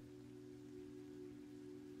about it,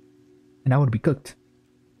 and I would be cooked.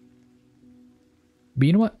 But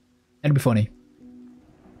you know what? It'd be funny.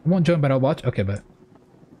 I won't join, but I'll watch. Okay, but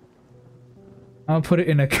I'll put it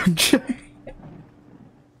in a jar.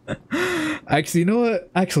 Actually, you know what?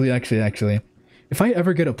 Actually, if I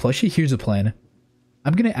ever get a plushie, here's a plan.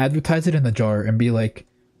 I'm gonna advertise it in the jar and be like,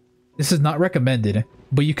 "This is not recommended,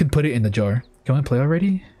 but you can put it in the jar." Can we play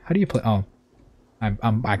already? How do you play? Oh,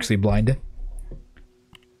 I'm actually blind.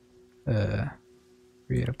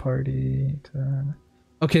 Create a party.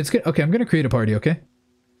 Okay, it's good. Okay, I'm gonna create a party. Okay,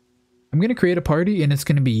 I'm gonna create a party, and it's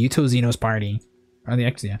gonna be Yuto Xeno's party on the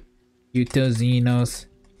X. Yeah, Yuto Xeno's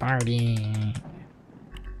party.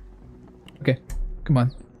 Okay, come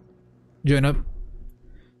on, join up.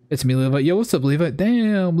 It's me, Levi. Yo, what's up, Levi?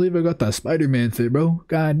 Damn, Levi got that Spider-Man fit, bro.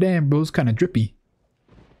 God damn, bro, it's kind of drippy.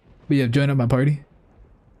 But yeah, join up my party.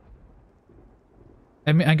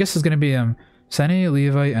 I mean, I guess it's gonna be Sunny,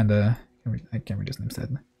 Levi, and I can't read his name.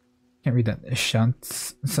 Sad. Can't read that.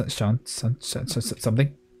 Something.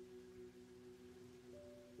 Is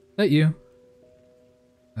that you?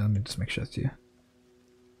 Let me just make sure that's you.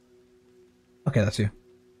 Okay, that's you.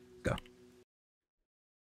 Go.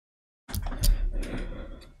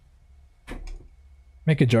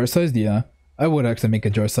 Make it jar sized? Yeah, I would actually make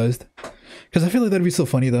it jar sized, because I feel like that'd be so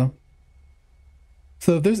funny though.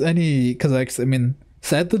 So if there's any, because I mean,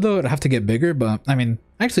 sadly though, I'd have to get bigger. But I mean,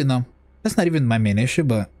 actually no, that's not even my main issue.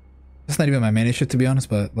 But that's not even my main issue, to be honest.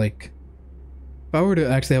 But like, if I were to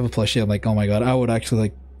actually have a plushie, I'm like, oh my god,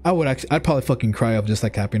 I'd probably fucking cry of just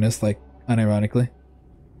like happiness, like unironically.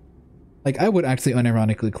 Like I would actually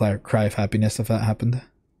unironically cry of happiness if that happened.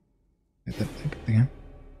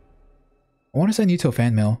 I want to send you to a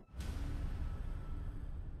fan mail.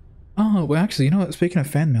 Oh, well actually, you know what? Speaking of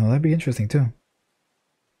fan mail, that'd be interesting too.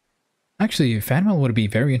 Actually, fan mail would be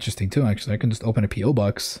very interesting too, actually. I can just open a PO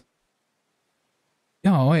box.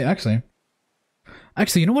 Yeah, wait, actually,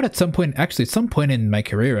 you know what? At some point in my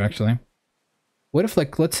career, actually, what if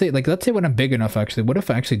let's say when I'm big enough, actually, what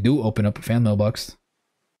if I actually do open up a fan mail box?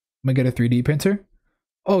 I'm gonna get a 3D printer.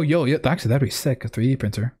 Oh, yo, yeah, actually, that'd be sick. A 3D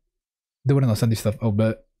printer. Do it on the Sunday stuff. Oh,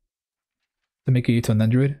 but to make it to an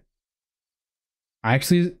Android.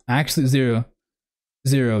 Actually 0.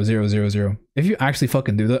 If you actually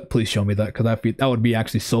fucking do that, please show me that, because that would be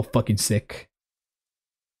actually so fucking sick.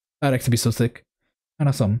 That'd actually be so sick. And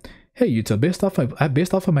awesome. Hey Yuta, based off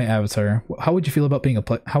of my avatar, how would you feel about being a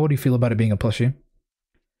how would you feel about it being a plushie?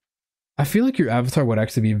 I feel like your avatar would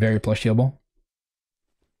actually be very plushieable.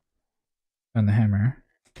 And the hammer.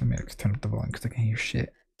 Let me turn up the volume because I can't hear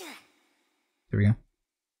shit. There we go.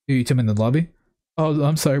 You Yuta in the lobby? Oh,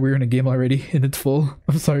 I'm sorry, we're in a game already and it's full.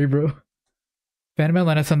 I'm sorry, bro. Fanmail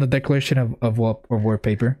let us on the declaration of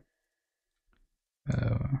wallpaper.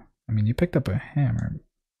 I mean, you picked up a hammer.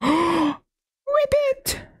 Rip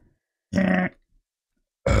it! Rip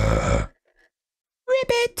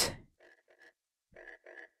it!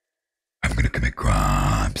 I'm gonna commit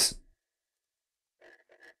crimes.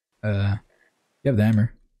 You have the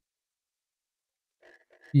hammer.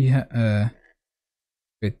 Yeah,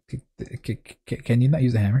 can you not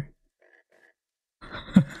use the hammer?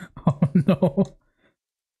 Oh no.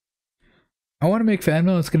 I want to make fan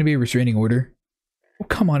mail. It's gonna be a restraining order. Oh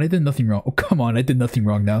come on, I did nothing wrong. Oh come on, I did nothing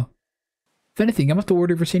wrong now. If anything, I'm gonna have to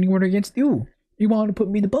order a restraining order against you. You want to put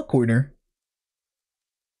me in the butt corner.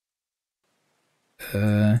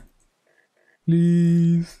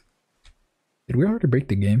 Please. Did we already break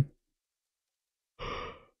the game? I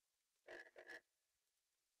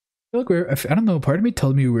feel like I don't know, part of me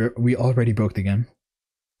told me we already broke the game.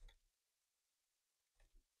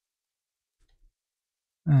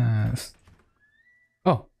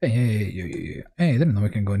 Oh, hey, I didn't know we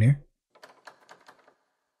can go in here.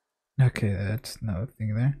 Okay, that's no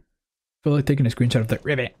thing there. I feel like taking a screenshot of that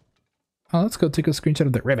ribbit. Oh, let's go take a screenshot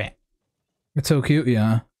of that ribbit. It's so cute,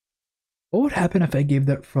 yeah. What would happen if I gave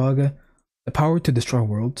that frog the power to destroy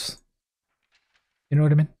worlds? You know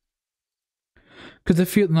what I mean? Because I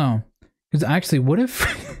feel no. Because actually, what if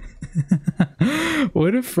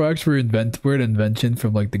what if frogs were an invention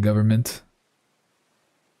from like the government?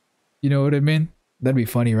 You know what I mean? That'd be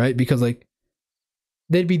funny, right? Because like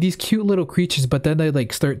they'd be these cute little creatures, but then they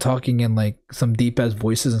like start talking in like some deep ass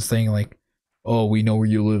voices and saying like, "Oh, we know where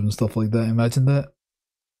you live" and stuff like that. Imagine that.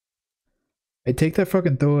 I'd take that frog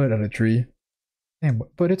and throw it at a tree. Damn,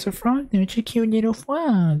 but it's a frog. It's a cute little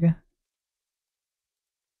frog.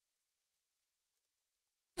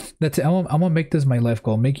 That's it. I'm gonna make this my life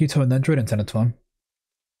goal. Make Yuta an android and send it to him.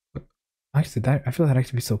 Actually, I feel that'd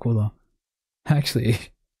actually be so cool though. Actually,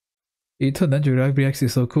 Yuta an android would be actually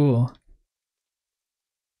so cool.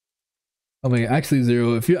 Oh my, actually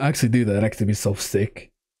Zero, if you actually do that, it'd actually be so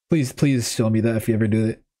sick. Please show me that if you ever do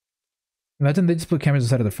it. Imagine they just put cameras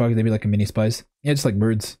inside of the frogs, they'd be like a mini spies. Yeah, just like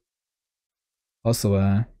birds.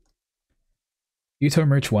 Also, Yuta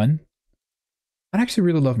merch 1. I'd actually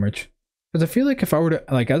really love merch. Because I feel like if I were to,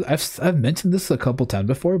 like, I've mentioned this a couple times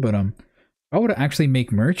before, but if I were to actually make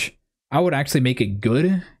merch, I would actually make it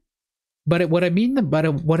good. But what I mean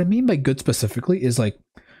by good specifically is like,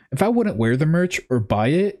 if I wouldn't wear the merch or buy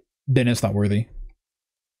it, then it's not worthy.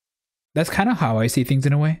 That's kind of how I see things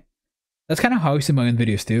in a way. That's kind of how I see my own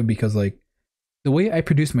videos too, because like the way I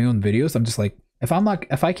produce my own videos, I'm just like, if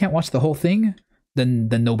I can't watch the whole thing, then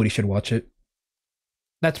nobody should watch it.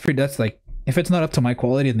 That's like, if it's not up to my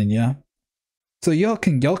quality, then yeah. So I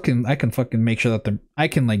can fucking make sure that I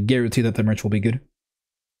can like guarantee that the merch will be good.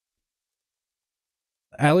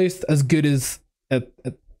 At least as good as at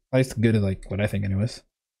least good as like what I think anyways.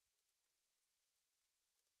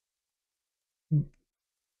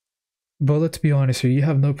 But let's be honest here, you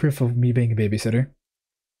have no proof of me being a babysitter.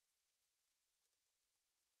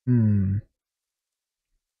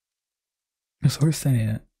 So where's Sunny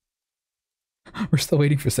at? We're still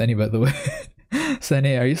waiting for Sunny, by the way.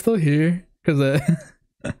 Sunny, are you still here? Because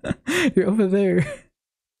you're over there.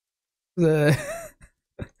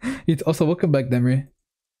 Also, welcome back, Demery.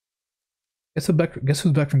 Guess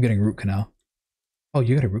who's back from getting root canal? Oh,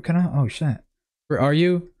 you got a root canal? Oh shit. Where are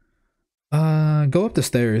you? Go up the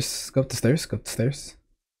stairs. Go up the stairs. Go up the stairs.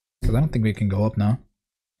 Because I don't think we can go up now.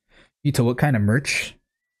 Yuta, what kind of merch?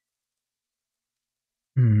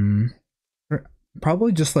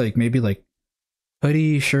 Probably just like maybe like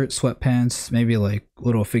hoodie, shirt, sweatpants, maybe like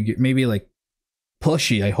little figure, maybe like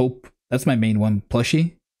plushie. I hope that's my main one.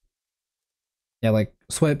 Plushie. Yeah, like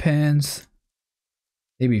sweatpants.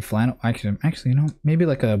 Maybe flannel. Actually, you know, maybe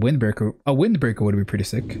like a windbreaker. A windbreaker would be pretty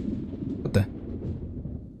sick. What the?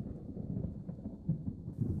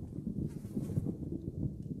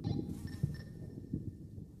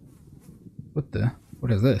 What the?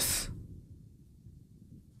 What is this?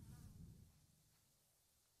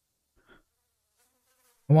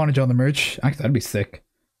 I want to join the merch. Actually, that'd be sick.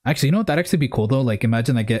 Actually, you know what? That'd actually be cool though. Like,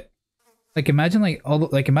 imagine I get, like, imagine all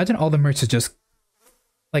the merch is just,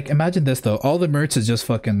 like, imagine this though. All the merch is just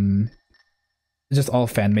fucking, it's just all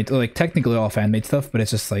fan made. Like, technically all fan made stuff, but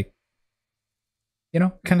it's just like, You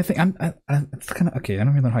know, kind of thing. It's kind of okay. I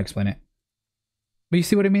don't really know how to explain it. But you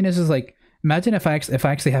see what I mean? Is just like, imagine if I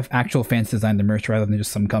actually have actual fans design the merch rather than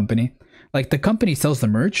just some company. Like the company sells the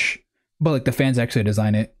merch, but like the fans actually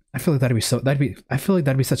design it. I feel like I feel like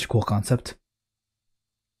that'd be such a cool concept.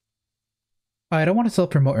 I don't want to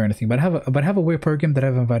self-promote or anything, but I have a weird program that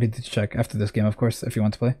I've invited to check after this game, of course, if you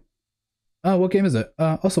want to play. What game is it?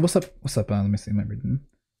 Also, what's up? Let me see my reading.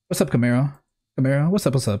 What's up, Camaro? Camaro, what's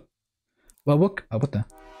up? Well, what the?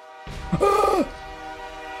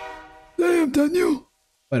 Damn, Daniel!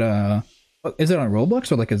 But, is it on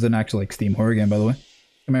Roblox or like is it an actual like Steam horror game, by the way?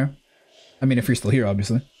 Camaro? I mean, if you're still here,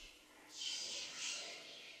 obviously.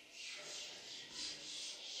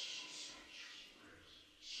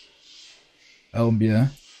 Oh, yeah.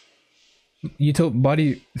 You told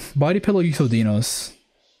body pillow, you told Dinos.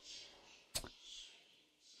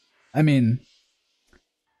 I mean, if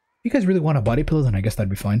you guys really want a body pillow, then I guess that'd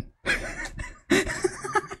be fine.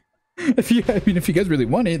 If you guys really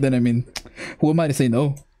want it, then I mean, who am I to say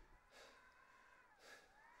no?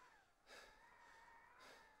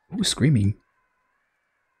 Who's screaming?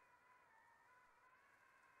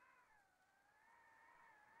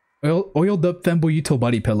 Oiled up fembo, you told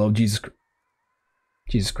body pillow. Jesus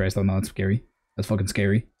Christ! Oh no, that's scary. That's fucking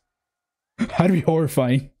scary. That'd be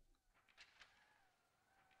horrifying.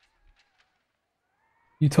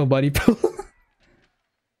 You told body pillow.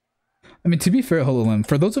 I mean, to be fair, HoloLens,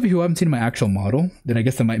 for those of you who haven't seen my actual model, then I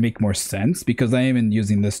guess that might make more sense because I am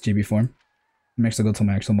using this GB form. I'm actually go to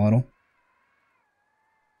my actual model.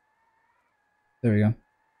 There we go.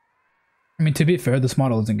 I mean, to be fair, this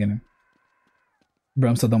model isn't gonna. Bro,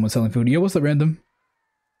 I'm still done with selling food. Yo, what's up, random?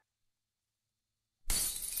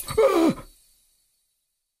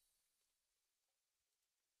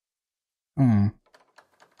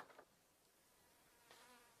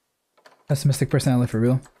 Pessimistic personality for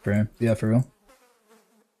real. Yeah, for real.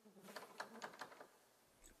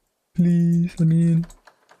 Please, let me in.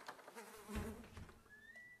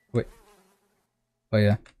 Wait. Oh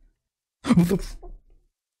yeah. What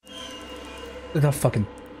the fucking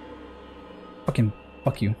fuck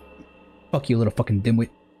you. Fuck you, little fucking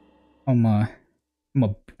dimwit. I'm gonna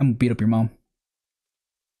beat up your mom.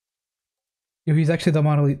 Yo, he's actually the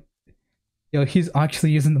model. Yo, he's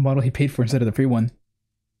actually using the model he paid for instead of the free one.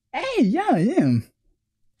 Hey, yeah, I am.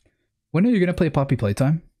 When are you gonna play Poppy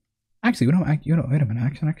Playtime? Actually, wait a minute.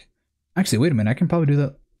 Actually, wait a minute. I can probably do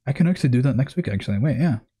that. I can actually do that next week. Actually, wait,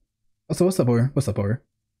 yeah. Also, what's up, over? What's up, over?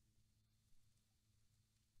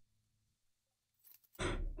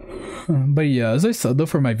 But yeah, as I said though,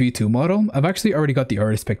 for my V2 model, I've actually already got the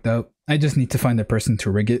artist picked out. I just need to find the person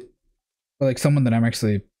to rig it, or like someone that I'm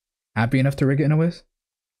actually happy enough to rig it in a way.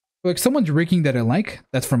 Like someone's rigging that I like.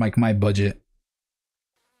 That's from like my budget.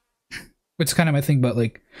 Which is kind of my thing, but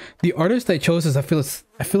like the artist I chose is I feel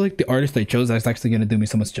like the artist I chose is actually gonna do me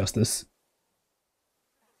so much justice.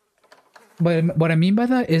 But what I mean by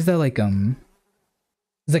that is that like it's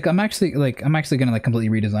like I'm actually gonna like completely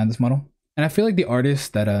redesign this model, and I feel like the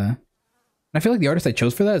artist I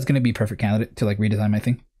chose for that is gonna be perfect candidate to like redesign my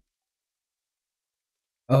thing.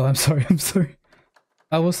 Oh, I'm sorry.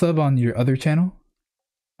 I will sub on your other channel.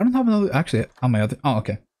 I don't have another actually on my other. Oh,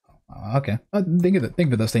 okay. Okay. Thank you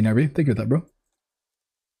for that, Stay Nervy. Thank you for that, bro.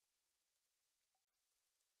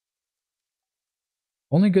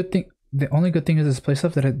 The only good thing is this place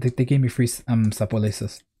up that they gave me free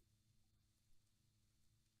sapoleses.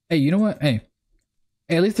 Hey, you know what? Hey,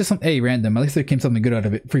 at least there's some. Hey, random. At least there came something good out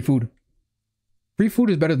of it. Free food. Free food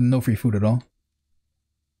is better than no free food at all.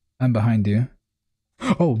 I'm behind you.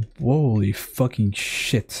 Oh, holy fucking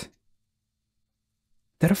shit! Is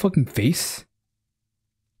that a fucking face?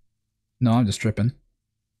 No, I'm just tripping.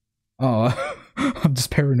 Oh, I'm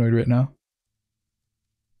just paranoid right now.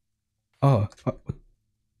 Oh,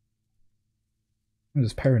 I'm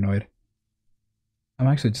just paranoid. I'm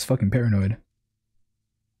actually just fucking paranoid.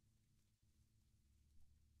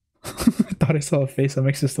 I thought I saw a face. I'm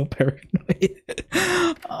actually still paranoid.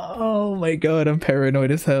 Oh my god, I'm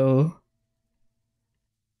paranoid as hell.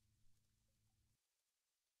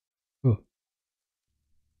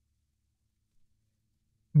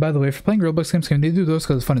 By the way, for playing Roblox games, can they do those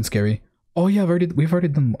because it's fun and scary? Oh yeah, we've already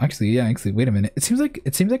done. Actually, wait a minute. It seems like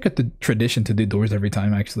a tradition to do doors every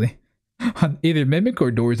time. Actually, either mimic or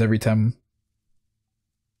doors every time.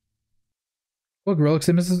 What Roblox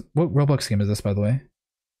game is this? By the way,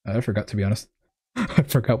 I forgot, to be honest. I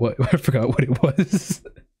forgot what it was.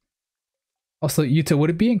 Also, Yuta, would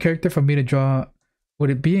it be in character for me to draw? Would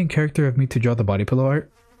it be in character of me to draw the body pillow art?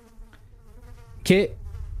 Kit.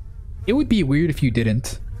 It would be weird if you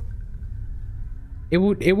didn't. It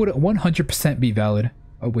would 100% be valid.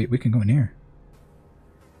 Oh wait, we can go in here.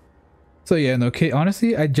 So yeah, no, okay,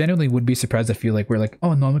 honestly, I genuinely would be surprised if you like were like,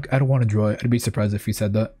 oh no, look, I don't want to draw it. I'd be surprised if you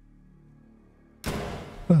said that.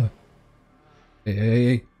 Hey, hey,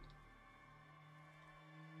 hey.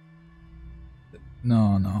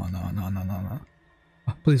 No.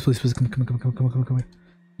 Oh, please, come here.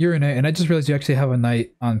 You're a knight, and I just realized you actually have a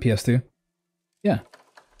knight on PS2. Yeah.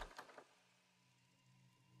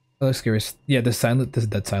 Oh, that's scary. Yeah, this is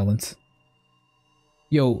dead silence.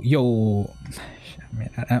 Yo. Man,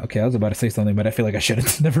 okay, I was about to say something, but I feel like I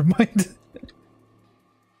shouldn't. Never mind.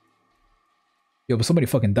 Yo, but somebody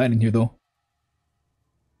fucking died in here, though.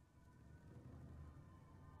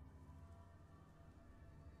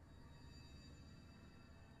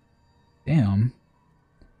 Damn.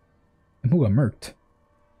 And who got murked?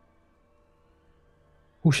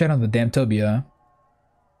 Who shot on the damn tub, yeah?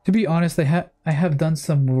 To be honest, I have done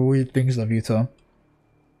some weird things of Utah.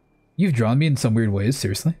 You've drawn me in some weird ways,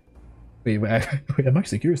 seriously. Wait, I'm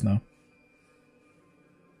actually curious now.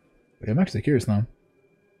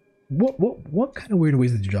 What kind of weird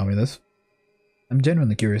ways did you draw me this? I'm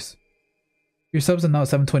genuinely curious. Your subs are now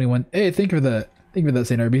 721. Hey, thank you for that. Thank you for that,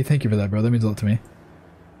 St. RB. Thank you for that, bro. That means a lot to me.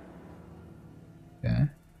 Yeah.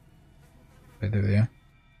 Right there, yeah.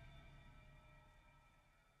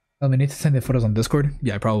 Oh, we need to send the photos on Discord?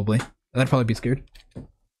 Yeah, probably. I'd probably be scared.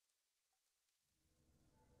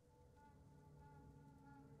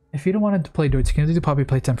 If you don't want to play Dots, can you do Poppy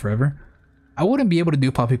Playtime forever? I wouldn't be able to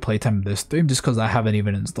do Poppy Playtime this stream just because I haven't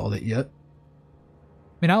even installed it yet. I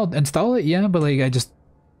mean, I'll install it, yeah, but like, but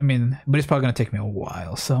it's probably gonna take me a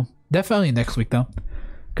while, so definitely next week though,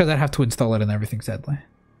 because I'd have to install it and everything, sadly.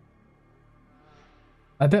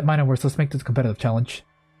 I bet mine are worse. Let's make this a competitive challenge.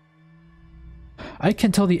 I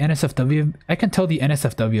can tell the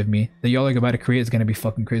NSFW of me that y'all are about to create is gonna be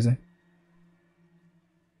fucking crazy.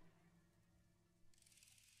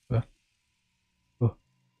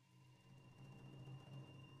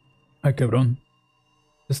 Alright, cabrón.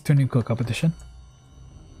 Just turning into a competition.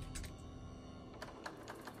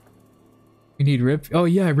 We need Rip. Oh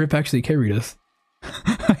yeah, Rip actually carried us.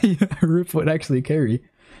 Yeah, Rip would actually carry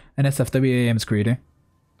an SFWAM's creator.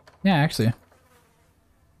 Yeah, actually.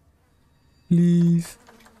 Please.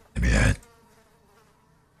 Let me add.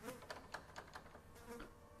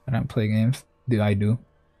 I don't play games. Do I do?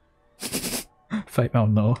 Fight. Oh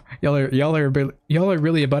no. Y'all are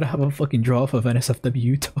really about to have a fucking draw off of NSFW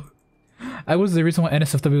Utah. I was the reason why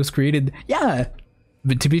NSFW was created. Yeah.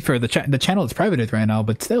 But to be fair, the channel is privated right now,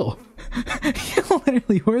 but still. You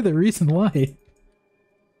literally were the reason why.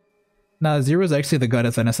 Nah, Zero's actually the god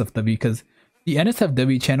of NSFW because the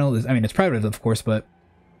NSFW channel is, it's private of course, but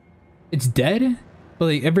it's dead. But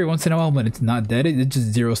like every once in a while when it's not dead, it's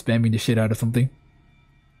just Zero spamming the shit out of something.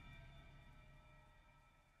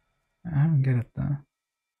 I don't get it though.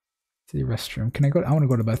 See the restroom. Can I go? I want to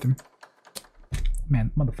go to the bathroom.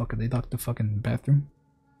 Man, motherfucker, they docked the fucking bathroom.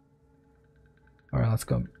 Alright, let's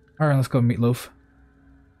go. Alright, let's go, Meatloaf.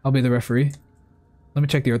 I'll be the referee. Let me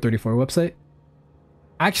check the R34 website.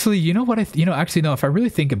 Actually, you know what actually no, if I really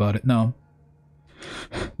think about it, no.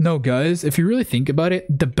 No, guys, if you really think about it,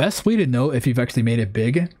 the best way to know if you've actually made it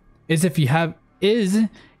big is if you have an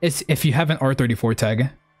R34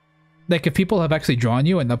 tag. Like if people have actually drawn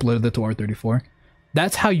you and uploaded it to R34,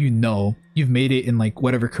 that's how you know you've made it in like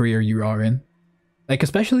whatever career you are in. Like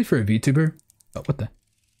especially for a VTuber. Oh, what the?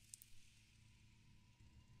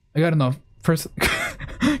 I gotta know first,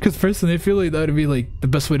 because personally I feel like that would be like the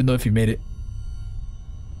best way to know if you made it.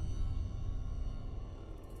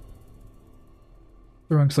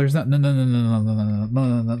 The wrong slurs, no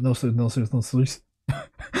slurs.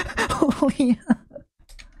 Oh yeah.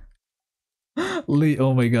 Lee,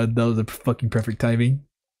 oh my god, that was a fucking perfect timing.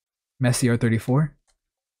 Messy R34.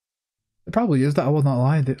 It probably is. I will not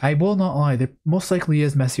lie. I will not lie. There most likely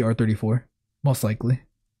is Messy R34. Most likely.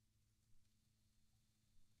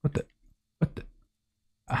 What the?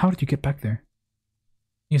 How did you get back there?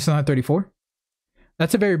 You still not 34?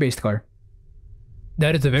 That's a very based car.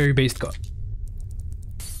 That is a very based car.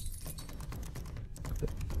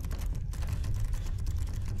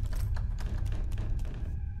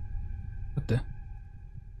 What the?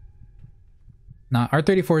 Nah,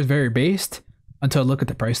 R34 is very based until I look at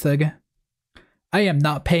the price tag. I am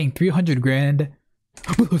not paying 300 grand.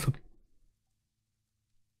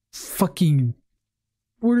 Fucking.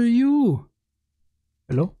 What are you?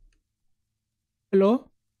 Hello? Hello?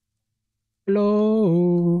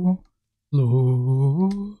 Hello? Hello?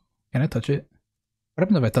 Can I touch it? What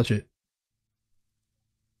happens if I touch it?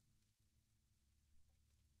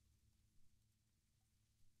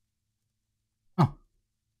 Oh.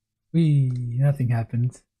 Nothing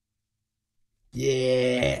happens.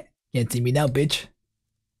 Yeah. Can't see me now, bitch.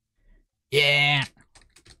 Yeah.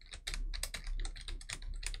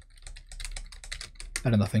 I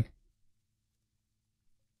did nothing.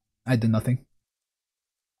 I did nothing.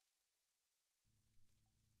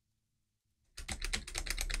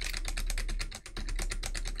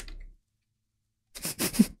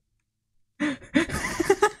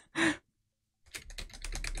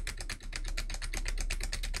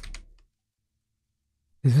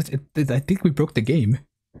 I think we broke the game.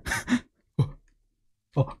 Oh,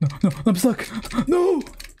 oh no, no, I'm stuck. No.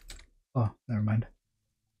 Oh, never mind.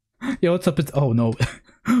 Yo, what's up? It's oh no.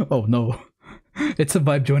 Oh no. It's a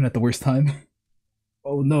vibe join at the worst time.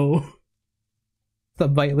 Oh no.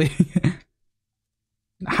 Stop violating.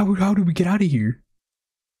 How did we get out of here?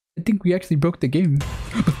 I think we actually broke the game.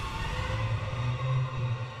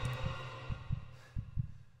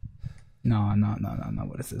 No.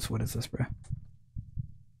 What is this? What is this, bro?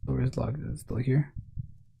 Where's log? Is it still here?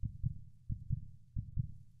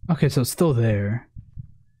 Okay, so it's still there.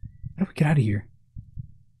 How do we get out of here?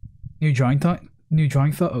 New drawing thought? New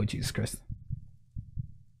drawing thought? Oh, Jesus Christ.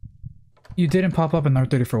 You didn't pop up in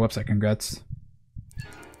R34 website, congrats.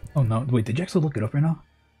 Oh no, wait, did you actually look it up right now?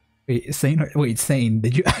 Wait, Sane,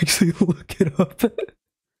 did you actually look it up?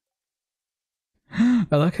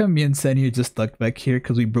 I like how me and Sani are just stuck back here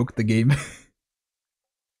because we broke the game.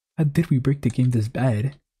 How did we break the game this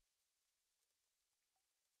bad?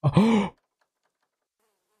 Oh!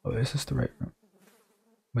 Oh, is this the right room?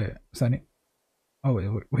 Wait, Sani? Oh wait,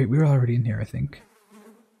 we were already in here, I think.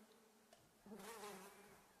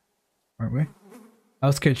 Weren't we? I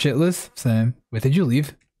was scared shitless. Same. Wait, did you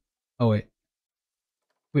leave? Oh wait.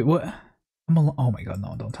 Wait, what? I'm alone. Oh my god,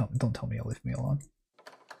 no! Don't tell me you'll leave me alone.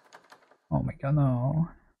 Oh my god, no,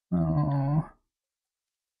 no.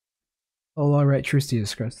 Oh, alright, truce to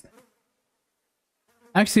Jesus Christ.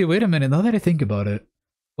 Actually, wait a minute. Now that I think about it,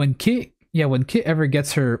 when Kit ever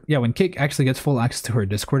gets her, when Kit actually gets full access to her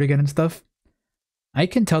Discord again and stuff, I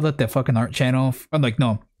can tell that the fucking art channel, or like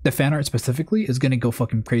no, the fan art specifically is gonna go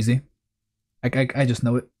fucking crazy. I just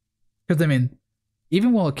know it, because I mean,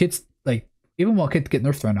 even while Kit's get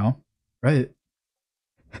nerfed right now, right?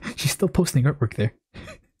 She's still posting artwork there.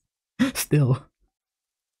 Still.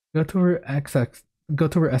 Go to where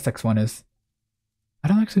SX1 is. I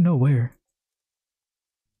don't actually know where.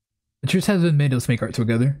 The truce has been made. Let's make art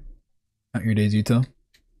together. Not your days, Yuto.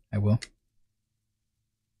 I will.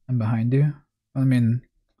 I'm behind you. I mean,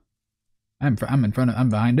 I'm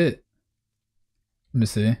behind it. Let me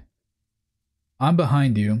see. I'm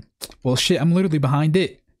behind you. Well, shit, I'm literally behind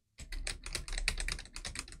it.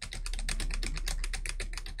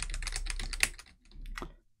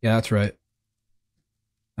 Yeah, that's right.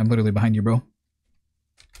 I'm literally behind you, bro.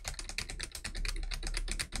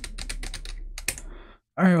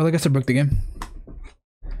 Alright, well, I guess I broke the game.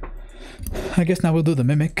 I guess now we'll do the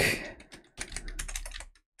mimic.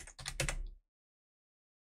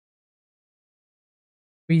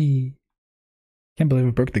 We can't believe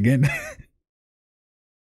we broke the game.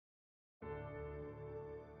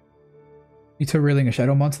 You two railing a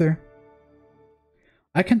shadow monster?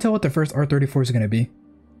 I can tell what the first R34 is gonna be.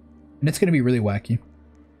 And it's gonna be really wacky.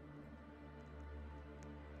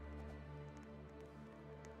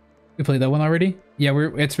 We played that one already? Yeah,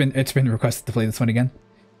 it's been requested to play this one again.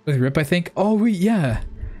 With Rip, I think. Oh wait, yeah.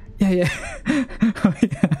 Yeah. Oh,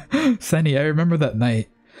 yeah. Sunny, I remember that night.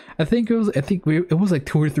 It was like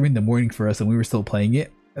 2 or 3 in the morning for us and we were still playing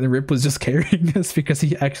it. And the Rip was just carrying us because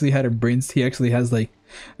he actually had a brains. He actually has like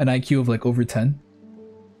an IQ of like over 10.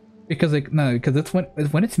 Because like no, because that's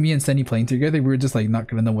when it's me and Sunny playing together, we were just like not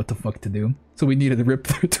gonna know what the fuck to do. So we needed the Rip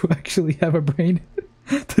there to actually have a brain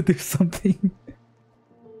to do something.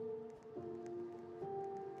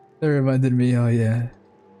 That reminded me, oh yeah.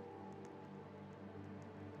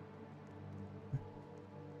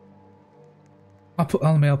 I'll put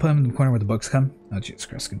him in the corner where the bugs come. Oh Jesus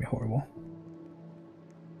Christ, it's gonna be horrible.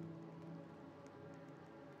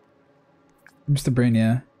 Mr. Brain,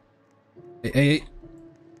 yeah. Hey.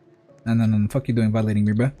 No, fuck you doing violating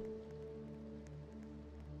me, bro.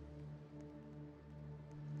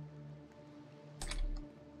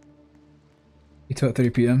 You 2 at 30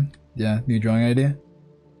 PM? Yeah, new drawing idea.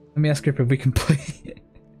 Let me ask Rip if we can play.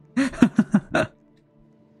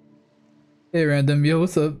 Hey random, yo,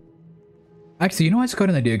 what's up? Actually, you know, I just got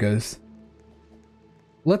an idea, guys.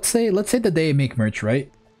 Let's say the day I make merch,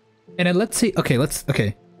 right? And then let's say, okay.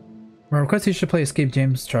 My request you should play Escape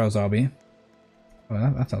James Charles Obby.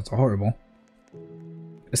 Oh, that sounds horrible.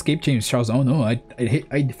 Escape James Charles. Oh no,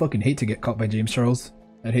 I'd fucking hate to get caught by James Charles.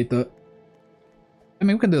 I'd hate that. I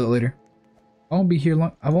mean, we can do that later. I won't be here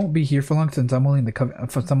long. I won't be here for long since I'm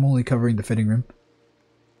only covering the fitting room.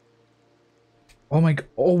 Oh my god.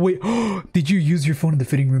 Oh wait. Did you use your phone in the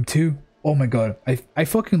fitting room too? Oh my god. I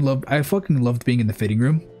fucking loved being in the fitting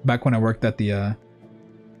room back when I worked at the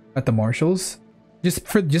Marshalls.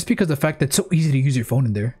 Just because the fact that it's so easy to use your phone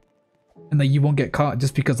in there. And like you won't get caught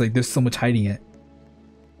just because like there's so much hiding it.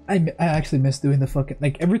 I actually miss doing the fucking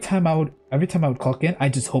like every time I would clock in, I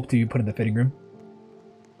just hoped to be put in the fitting room.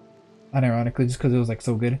 Unironically, just because it was like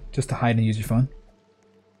so good just to hide and use your phone.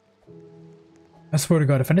 I swear to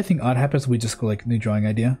god, if anything odd happens, we just go like new drawing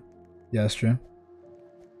idea. Yeah, that's true.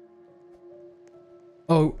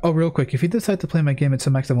 Oh, real quick, if you decide to play my game, it's a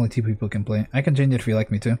max of only 2 people can play. I can change it if you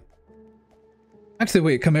like me to. Actually,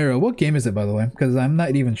 wait, Camaro, what game is it by the way? Because I'm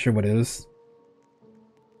not even sure what it is.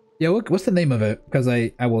 Yeah, what's the name of it? Because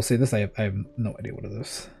I will say this, I have no idea what it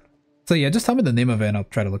is. So yeah, just tell me the name of it and I'll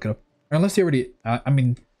try to look it up. Or unless you already,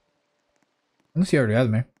 unless you already have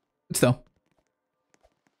me. But still.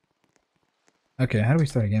 Okay, how do we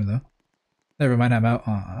start a game though? Never mind, I'm out.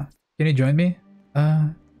 Can you join me?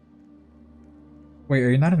 Wait,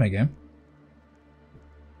 are you not in my game?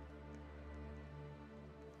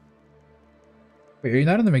 Wait, are you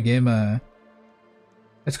not in my game?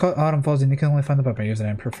 It's called Autumn Falls and you can only find the by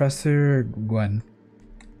username Professor Gwen.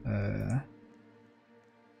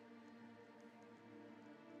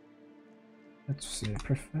 Let's see,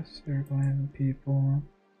 Professor Gwen people.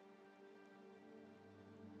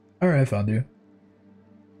 Alright, I found you.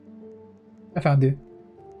 I found you.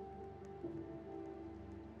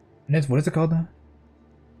 And it's, what is it called now?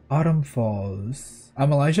 Autumn Falls.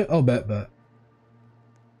 I'm Elijah? Oh, bet.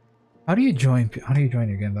 How do you join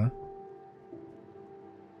your game though?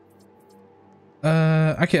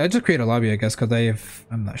 Okay, I just create a lobby, I guess, because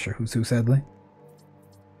I'm not sure who's who, sadly.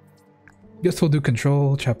 Guess we'll do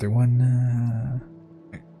Control, Chapter 1,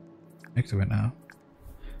 next to it now.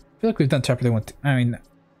 I feel like we've done Chapter 1, I mean...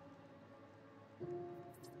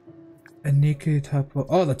 Anike Tapo...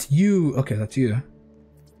 Oh, that's you! Okay, that's you.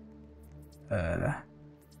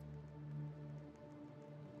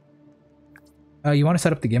 You want to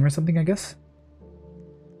set up the game or something, I guess?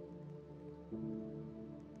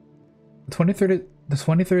 The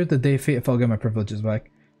 23rd is the day fate if I'll get my privileges back.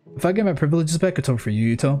 If I get my privileges back, it's over for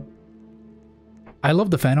you, Yuto. I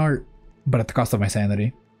love the fan art, but at the cost of my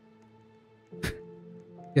sanity.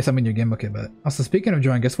 Yes, I'm in your game, okay, but... Also, speaking of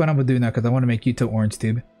drawing, guess what I'm gonna do now, because I want to make Yuto orange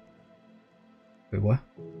tube. Wait, what?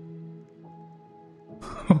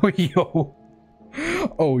 Oh, yo!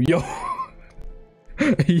 Oh, yo!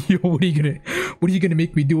 Yo, what are you gonna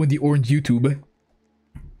make me do on the orange YouTube?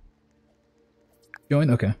 Join?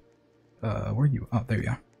 Okay. Where are you? Oh, there you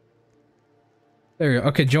are. There you go.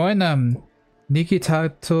 Okay, join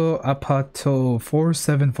Nikitato Apato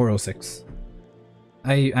 47406.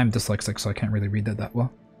 I'm dyslexic, so I can't really read that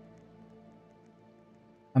well.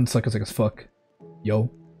 I'm dyslexic as fuck. Yo.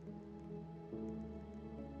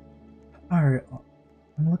 Alright,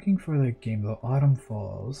 I'm looking for the game though. Autumn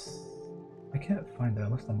Falls. I can't find it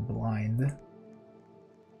unless I'm blind.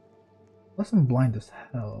 Unless I'm blind as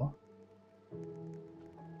hell.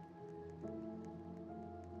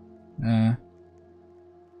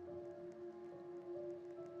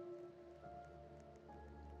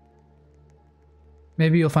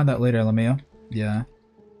 Maybe you'll find out later, LMAO. Yeah.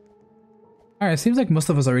 Alright, seems like most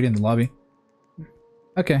of us are already in the lobby.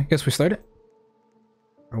 Okay, guess we start it?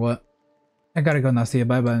 Or what? I gotta go now, see you,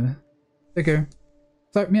 bye bye. Take care.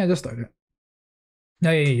 Sorry, yeah, I just started.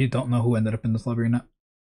 Yeah, you don't know who ended up in this lobby or not.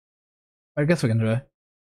 I guess we can try.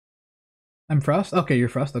 I'm Frost? Okay, you're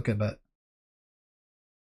Frost? Okay, but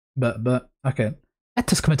okay.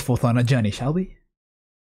 Let us commit forth on a journey, shall we?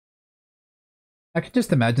 I can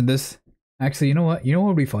just imagine this. Actually, you know what? You know what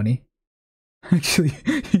would be funny? Actually,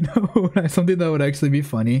 you know something that would actually be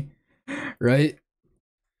funny, right?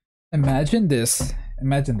 Imagine this.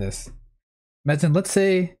 Imagine this. Imagine, let's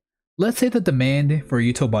say the demand for a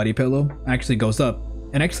Yuto body pillow actually goes up,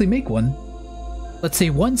 and actually make one. Let's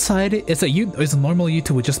say one side is a normal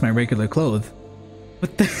Yuto with just my regular clothes,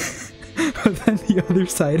 but then the other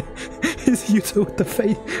side is Yuto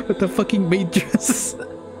with the fucking maid dress.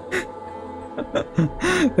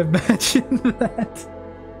 Imagine that.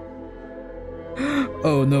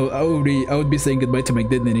 Oh no, I would be saying goodbye to my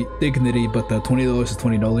dignity, but the $20 is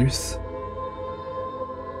 $20.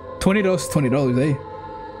 $20 is $20, eh?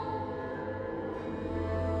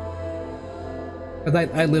 Cause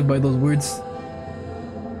I live by those words.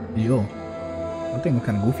 Yo, that thing look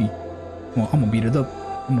kind of goofy. Well, I'm gonna beat it up.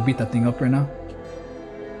 I'm gonna beat that thing up right now.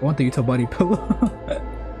 I want the Yuto body pillow.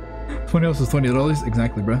 $20 is $20,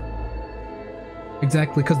 exactly, bro.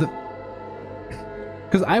 Exactly, cause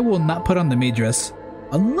I will not put on the maid dress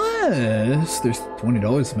unless there's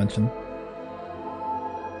 $20 mentioned.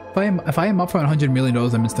 If I am up for $100 million,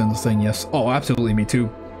 I'm instantly saying yes. Oh, absolutely, me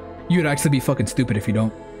too. You'd actually be fucking stupid if you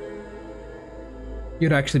don't.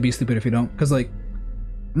 You'd actually be stupid if you don't. Cause like,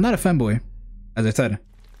 I'm not a fanboy, as I said.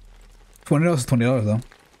 $20 is $20 though.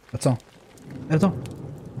 That's all. That's all.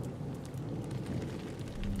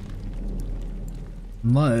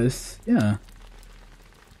 Unless, yeah.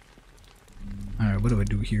 Alright, what do I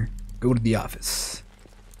do here? Go to the office.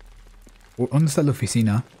 ¿Dónde está la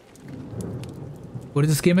oficina? What is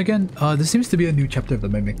this game again? This seems to be a new chapter of the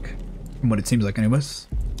Mimic. From what it seems like anyways.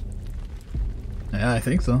 Yeah, I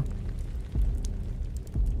think so.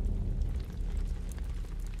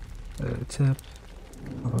 Tip.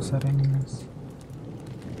 Auto settings.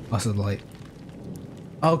 Also the light.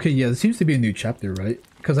 Oh, okay, yeah, this seems to be a new chapter, right?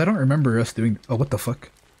 Because I don't remember us doing. Oh, what the fuck?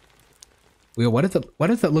 Wait, why does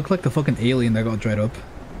that look like the fucking alien that got dried up?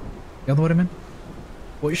 You know what I mean?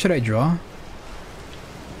 What should I draw?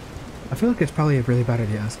 I feel like it's probably a really bad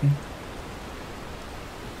idea asking.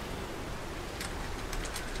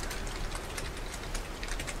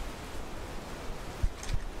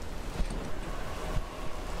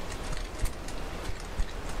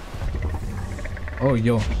 Oh,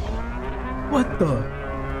 yo. What the?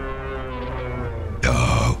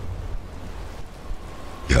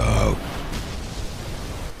 Yo.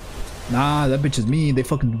 Nah, that bitch is mean. They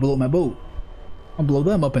fucking blew up my boat. I'll blow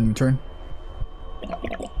them up in return.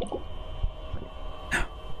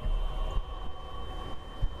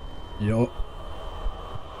 Yo.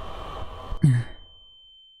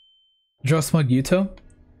 Draw Smug Yuto?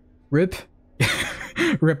 Rip?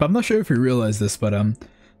 Rip, I'm not sure if you realize this, but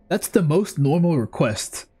that's the most normal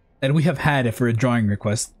request that we have had for a drawing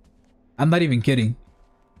request. I'm not even kidding.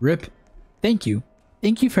 Rip, thank you.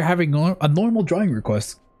 Thank you for having a normal drawing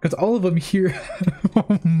request. Because all of them here,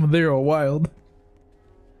 they're wild.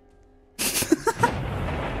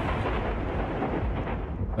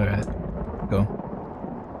 Alright, go.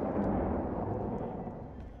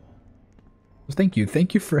 Thank you.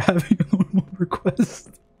 Thank you for having a normal request.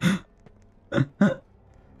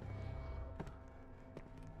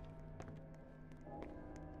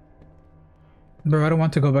 Bro, I don't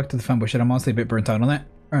want to go back to the fanboy shit. I'm honestly a bit burnt out on that.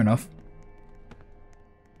 Fair enough.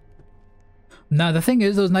 Nah, the thing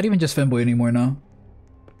is, though, it's not even just fanboy anymore now.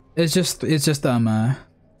 It's just the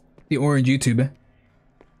orange YouTube.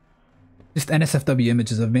 Just NSFW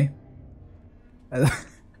images of me.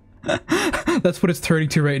 That's what it's turning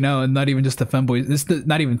to right now, and not even just a fanboy. It's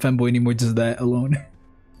not even fanboy anymore, just that alone.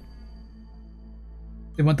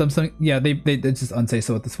 They want them something. Yeah, they just unsay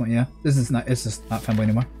so at this point. Yeah, it's just not fanboy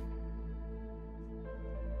anymore.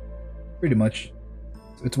 Pretty much,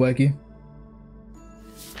 it's wacky.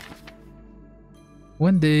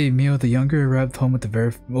 One day, Mio the Younger arrived home with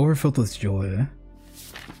the overfilled with joy.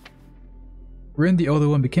 Rin the older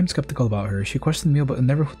one became skeptical about her. She questioned Mio, but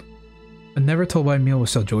never told why Mio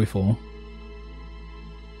was so joyful.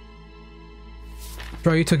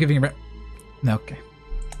 Draw you to giving a no, okay.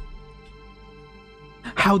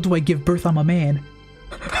 How do I give birth? I'm a man.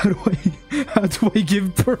 How do I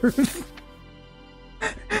give birth?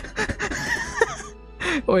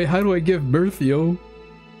 Wait, how do I give birth, yo?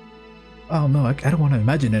 Oh no, I don't want to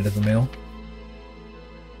imagine it as a male.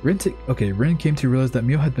 Rin came to realize that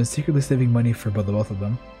Mio had been secretly saving money for both of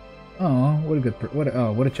them. Oh,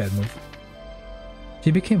 what a Chad move. She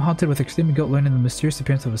became haunted with extreme guilt, learning the mysterious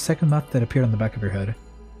appearance of a second mouth that appeared on the back of her head.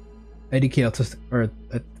 IDK autistic, or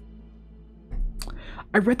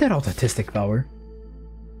I read that autistic power.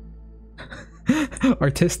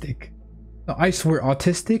 Artistic. No, I swear,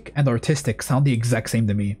 autistic and artistic sound the exact same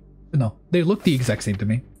to me. No, they look the exact same to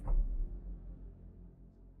me. I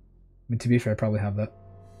mean, to be fair, I probably have that.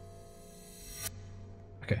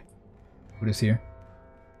 Okay, what is here?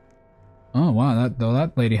 Oh wow,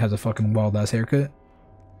 that lady has a fucking wild ass haircut.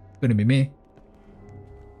 Couldn't be me.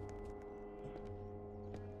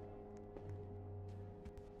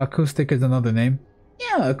 Acoustic is another name.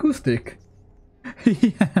 Yeah, acoustic.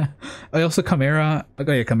 Yeah. I also Chimera.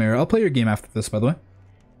 Oh yeah, Chimera. I'll play your game after this, by the way.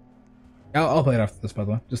 I'll play it after this, by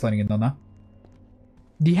the way. Just letting it know now.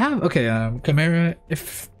 Do you have Chimera?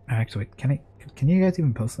 If actually, wait, can you guys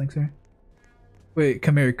even post links here? Wait,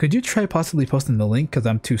 Chimera, could you try possibly posting the link? Because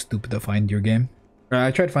I'm too stupid to find your game.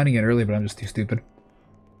 I tried finding it earlier, but I'm just too stupid.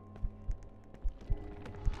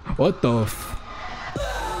 What the f?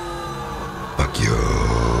 Fuck you.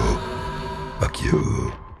 Fuck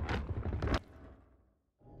you.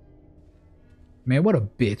 Man, what a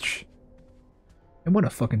bitch. And what a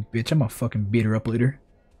fucking bitch. I'm gonna fucking beat her up later.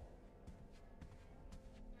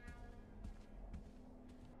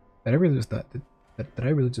 Did I really just die? Did I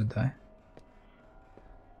really just die?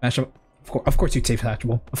 Mashable. Of course you'd say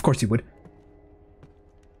Mashable. Of course you would.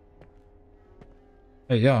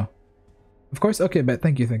 Hey, yeah. Of course. Okay, bet.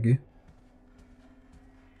 Thank you. Thank you.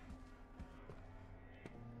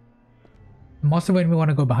 Monster made me want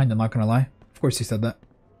to go behind. I'm not gonna lie. Of course, he said that.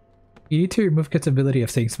 You need to remove Kit's ability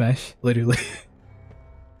of saying smash. Literally.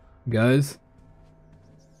 Guys.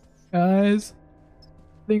 Guys.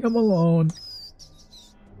 I think I'm alone.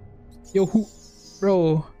 Yo, who,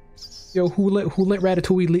 bro? Yo, who let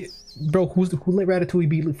Ratatouille bro? Who let Ratatouille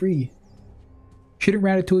be free? Shouldn't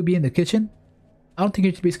Ratatouille be in the kitchen? I don't think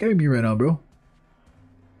it should be scaring me right now, bro.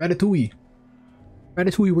 Ratatouille,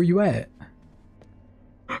 Ratatouille, where you at?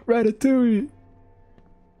 Ratatouille,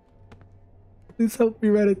 please help me,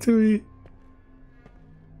 Ratatouille.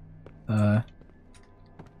 Where's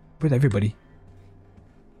everybody?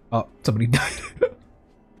 Oh, somebody died.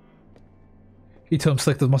 You tell him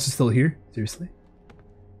Slick the monster's still here? Seriously?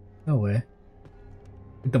 No way.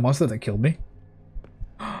 The monster that killed me?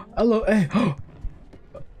 Hello, hey!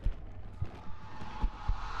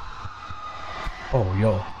 Oh,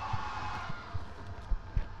 yo.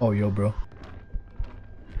 Oh, yo, bro.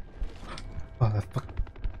 Oh,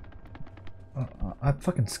 that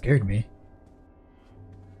fucking scared me.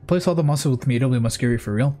 Place all the monsters with me, it'll be more scary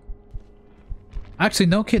for real. Actually,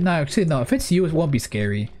 no, kid, no, actually, no. If it's you, it won't be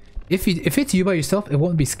scary. If it's you by yourself, it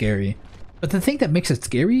won't be scary. But the thing that makes it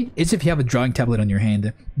scary is if you have a drawing tablet on your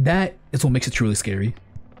hand. That is what makes it truly scary.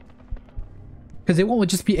 Because it won't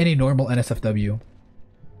just be any normal NSFW.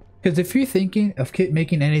 Because if you're thinking of Kit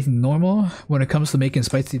making anything normal when it comes to making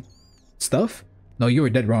spicy stuff, no, you were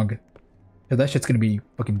dead wrong. Because that shit's gonna be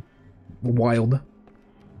fucking wild.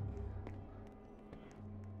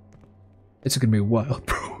 It's gonna be wild,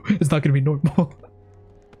 bro. It's not gonna be normal.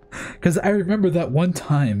 Because I remember that one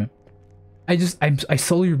time. I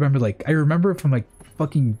solely remember, like, I remember from, like,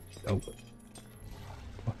 fucking... Oh.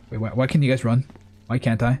 Wait, why can't you guys run? Why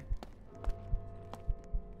can't I?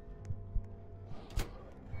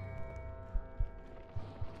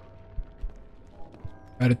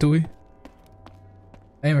 Ratatouille?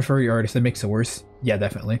 I am a furry artist, that makes it worse. Yeah,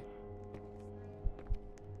 definitely.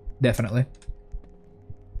 Definitely.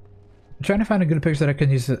 I'm trying to find a good picture that I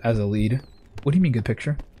can use as a lead. What do you mean good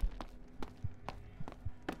picture?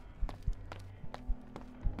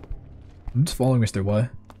 I'm just following Mr. Y.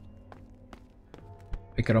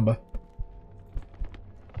 Hey, caramba.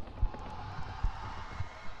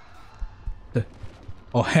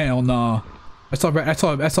 Oh hell nah. I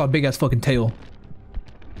saw a big ass fucking tail.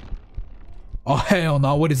 Oh hell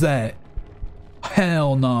nah, what is that?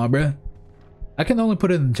 Hell nah, bruh. I can only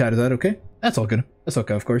put it in the chat, is that okay? That's all good. That's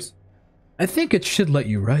okay, of course. I think it should let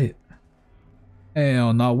you write.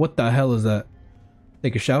 Hell nah, what the hell is that?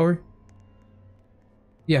 Take a shower?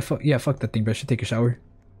 Yeah, fuck that thing, bro. I should take a shower.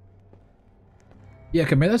 Yeah,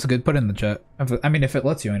 come here. That's good. Put it in the chat. I mean, if it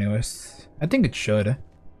lets you, anyways. I think it should. I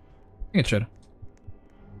think it should.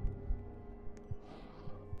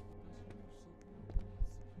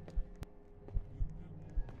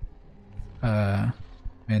 And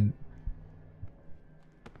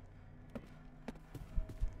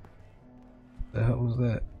the hell was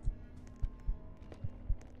that?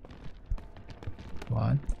 Come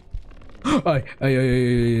on. I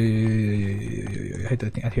hate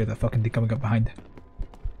that thing. I hear that fucking thing coming up behind.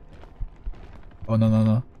 Oh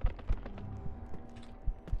no.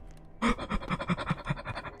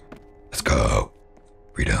 Let's go.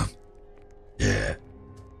 Freedom. Yeah.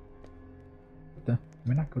 What the? Can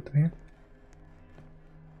we not go through here?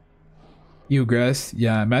 You grass?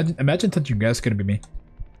 Yeah, imagine touching grass. Gonna be me.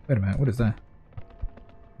 Wait a minute, what is that?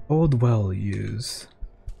 Old well use.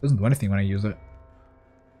 Doesn't do anything when I use it.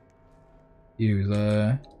 Use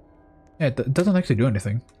yeah, it doesn't actually do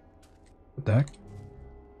anything. What the heck?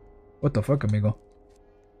 What the fuck, amigo?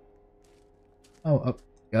 Oh, up,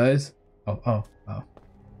 guys. Oh.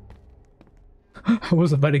 I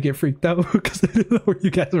was about to get freaked out because I didn't know where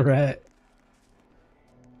you guys were at.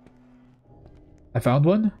 I found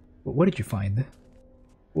one? What did you find?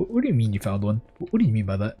 What do you mean you found one? What do you mean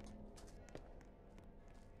by that?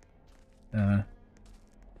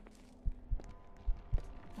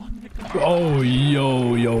 Oh,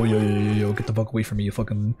 yo, get the fuck away from me, you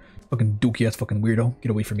fucking dookie ass fucking weirdo.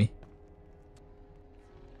 Get away from me.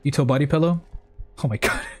 You toe body pillow? Oh my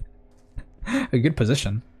god. A good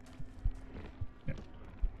position. Yeah,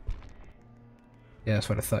 that's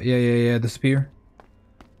what I thought. Yeah, disappear.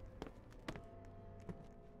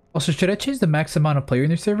 Also, should I change the max amount of player in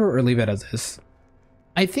your server or leave it as is?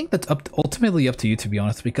 I think that's ultimately up to you, to be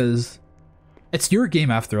honest, because it's your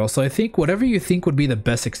game after all. So I think whatever you think would be the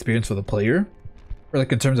best experience for the player, or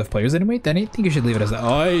like in terms of players anyway, then I think you should leave it as that.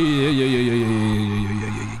 Oh yeah.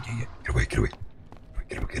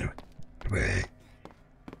 Get away.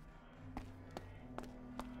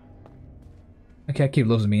 My cat cave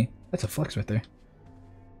loves me. That's a flex right there.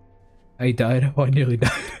 I died. Oh, I nearly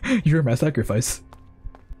died. You were my sacrifice.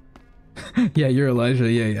 Yeah, you're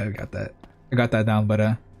Elijah. Yeah, I got that. I got that down,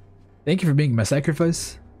 but thank you for being my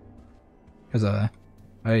sacrifice. Cause but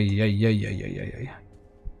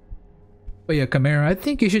yeah, Chimera, I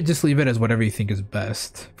think you should just leave it as whatever you think is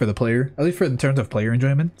best for the player, at least for in terms of player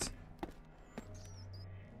enjoyment.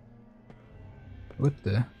 What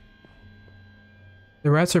the? The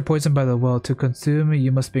rats are poisoned by the well. To consume,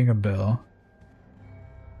 you must bring a bell.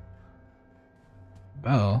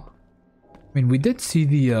 Bell? I mean, we did see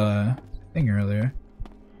the thing earlier.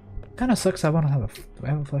 Kind of sucks. I want to have a. Do I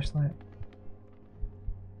have a flashlight?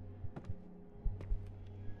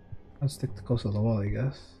 I'll stick close to the wall, I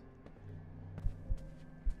guess.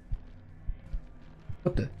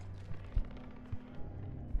 What the?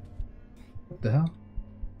 What the hell?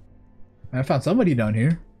 I found somebody down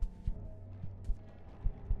here.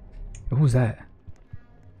 Who's that?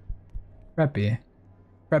 Preppy.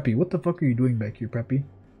 Preppy, what the fuck are you doing back here, Preppy?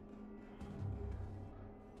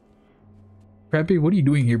 Preppy, what are you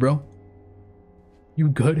doing here, bro? You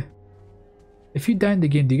good? If you die in the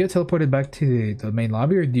game, do you get teleported back to the main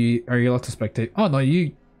lobby, or are you allowed to spectate? Oh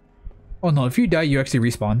no, if you die, you actually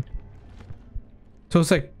respawn. So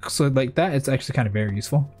it's like that. It's actually kind of very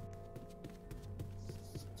useful.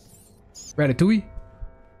 Ratatouille.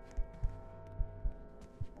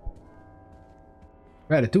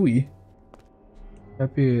 Ratatouille.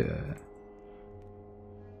 Happy.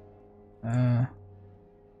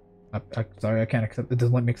 Sorry, I can't accept it.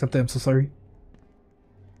 Doesn't let me accept it. I'm so sorry.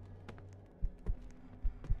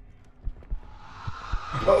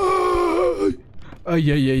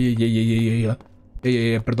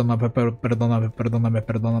 Yeah. Perdóname.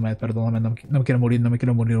 No me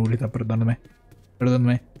quiero morir ahorita.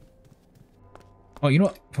 Perdóname. Oh, you know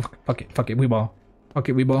what? Fuck it. We ball.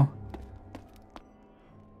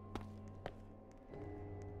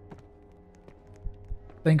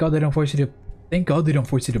 Thank God they don't force you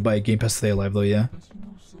to buy a Game Pass to stay alive, though. Yeah.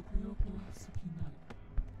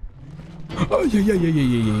 Oh yeah.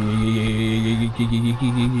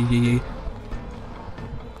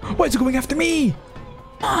 Why is it going after me?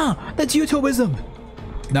 Ah, that's YouTubeism.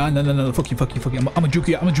 No. Fuck you. I'm a juke.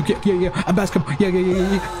 Yeah. I'm basketball. Yeah.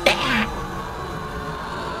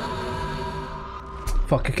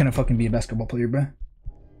 Fuck, I can't fucking be a basketball player, bro.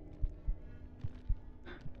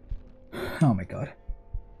 Oh my god.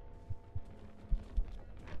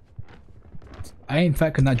 I in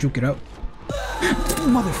fact could not juke it out.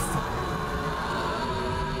 Motherfucker.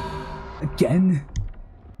 Again?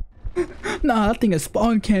 Nah, that thing is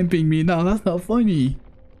spawn camping me. Nah, that's not funny.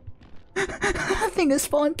 That thing is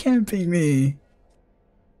spawn camping me.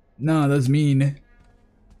 Nah, that's mean.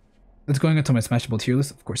 It's going into my Smashable tier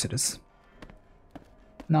list? Of course it is.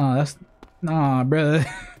 Nah, bruh.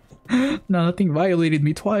 Nah, that thing violated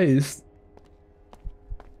me twice.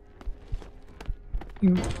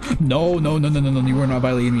 No, you were not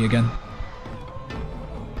violating me again.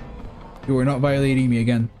 You were not violating me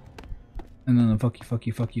again. No, fuck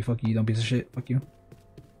you, you dumb piece of shit. Fuck you.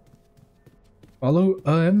 Follow?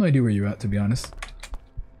 I have no idea where you're at, to be honest.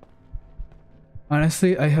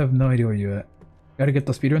 Honestly, I have no idea where you're at. Gotta get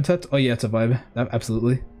the speedrun sets? Oh yeah, it's a vibe.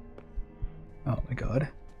 Absolutely. Oh my god.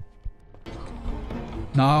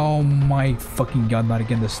 No, my fucking god, not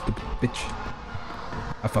again, this stupid bitch.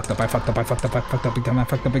 I fucked up big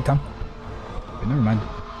time. Okay, never mind.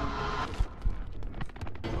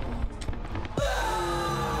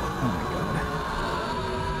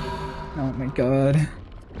 Oh my god.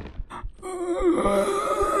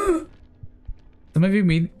 Some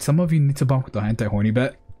of you need to bump with the anti-horny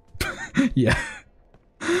bet. Yeah.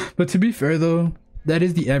 But to be fair though, that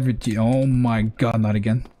is the average. Oh my god, not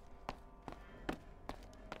again.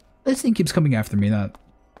 This thing keeps coming after me, not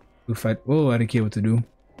who fight. Oh, I don't care what to do.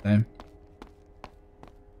 Damn.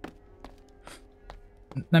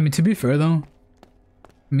 I mean, to be fair though,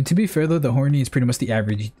 the horny is pretty much the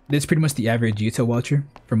average. It's pretty much the average Yuto watcher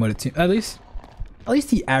from what it seems. At least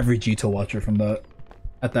the average Yuto watcher from the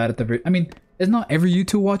at the very. I mean, it's not every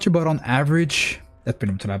Yuto watcher, but on average, that's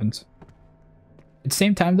pretty much what happens. At the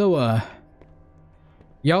same time though,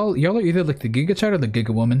 y'all are either like the Giga Chat or the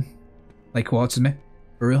Giga Woman, like who watches me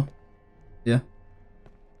for real. Yeah.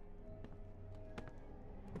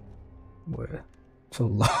 We're so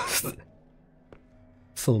lost.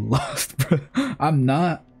 So lost, bro. I'm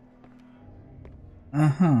not.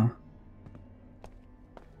 What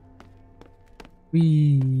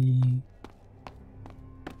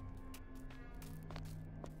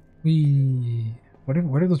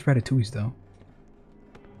are those ratatouilles though?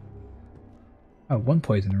 Oh, one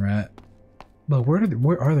poison rat. But where are the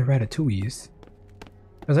ratatouilles?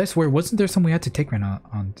 Because I swear, wasn't there some we had to take right now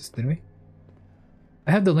on this, didn't we?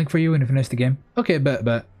 I have the link for you when you finish the game. Okay,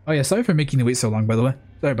 bet. Oh yeah, sorry for making you wait so long, by the way.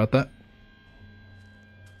 Sorry about that.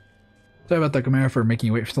 Sorry about that, Camara, for making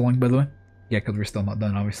you wait for so long, by the way. Yeah, because we're still not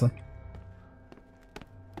done, obviously.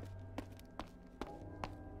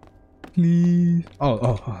 Please. Oh,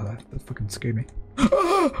 that fucking scared me.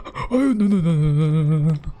 Oh,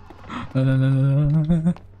 no.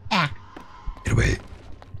 No. Get away.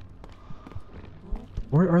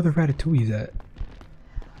 Where are the ratatouilles at?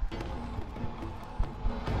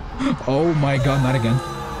 Oh my god, not again.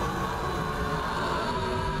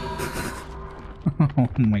 Oh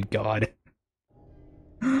my god.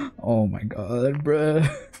 Oh my god,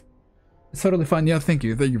 bruh. It's totally fine. Yeah, thank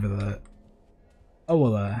you for that. Oh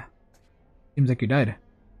well, seems like you died.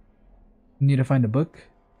 You need to find a book?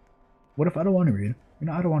 What if I don't want to read? You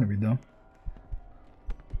know, I don't want to read though.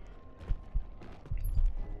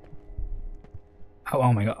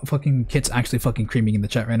 Oh my god, fucking Kit's actually fucking creaming in the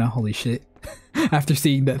chat right now, holy shit. After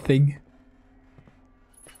seeing that thing.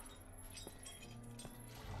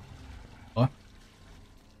 What?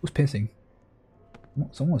 Who's pissing?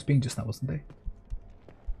 Someone was peeing just now, wasn't they?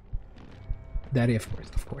 Daddy, of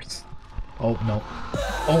course. Oh no.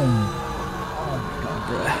 Oh my god,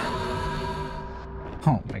 bruh.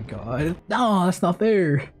 Oh my god. No, that's not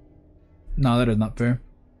fair. No, that is not fair.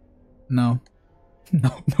 No.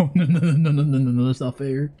 No, that's not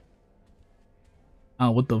fair.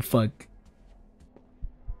 Oh, what the fuck?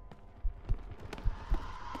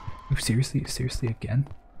 Seriously again?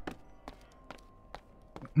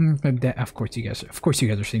 That, of course you guys are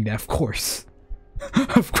saying that, of course.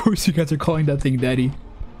 Of course you guys are calling that thing daddy.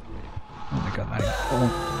 Oh my god,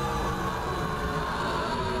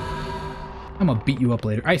 I'm gonna beat you up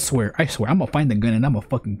later. I swear, I'm gonna find the gun and I'm gonna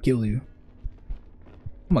fucking kill you.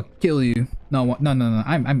 I'm gonna kill you. No.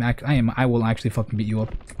 I will actually fucking beat you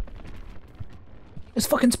up. It's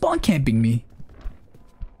fucking spawn camping me.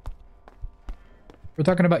 We're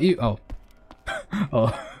talking about you. Oh.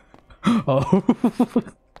 Oh.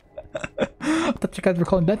 I thought you guys were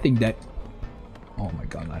calling that thing that. Oh my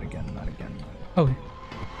god, not again. Oh.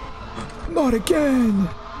 Not again!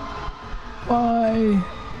 Why?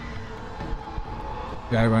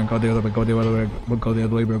 Yeah, Ryan, go the other way, bro. Go the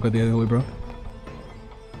other way, bro.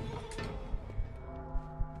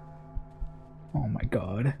 Oh my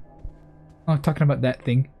god. Oh, I'm talking about that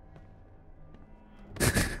thing.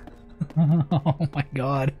 Oh my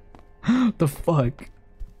god. What the fuck?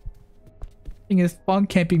 Thing is spawn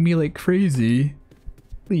camping me like crazy.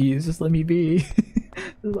 Please, just let me be.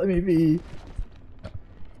 Just let me be.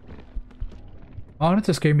 I wanted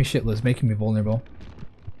to scare me shitless, making me vulnerable.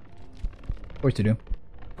 Of course you do.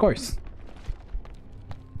 Of course.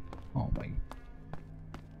 Oh my.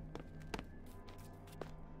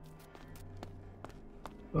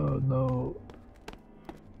 Oh no.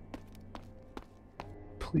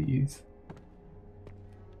 Please.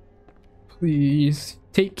 Please.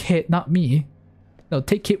 Take Kit, not me. No,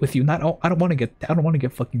 take Kit with you. Not I don't want to get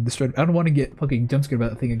fucking destroyed. I don't want to get fucking jump scared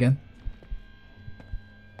about that thing again.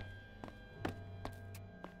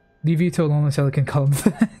 DV told only so I can call him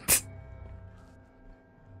that.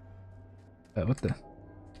 What the?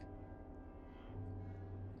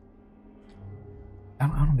 I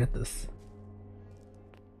don't get this.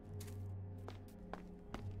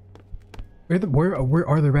 Where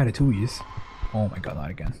are the ratatouilles? Oh my god, not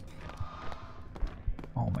again.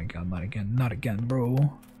 Oh my god, not again, bro.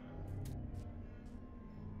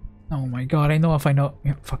 Oh my god, I know if I know.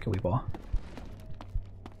 Yeah, fuck it, we ball.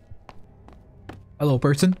 Hello,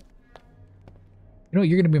 person. You know what,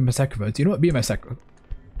 you're gonna be my sacrifice. You know what? Be my sacrifice.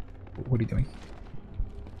 What are you doing?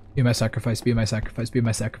 Be my sacrifice. Be my sacrifice. Be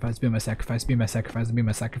my sacrifice. Be my sacrifice. Be my sacrifice. Be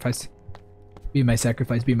my sacrifice. Be my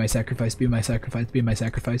sacrifice. Be my sacrifice. Be my sacrifice. Be my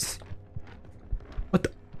sacrifice. What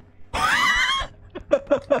the?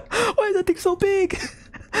 Why is that thing so big?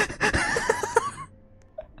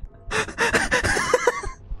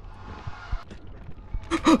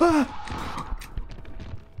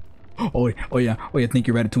 Oh yeah, thank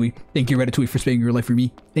you Ratatouille. Thank you Ratatouille for sparing your life for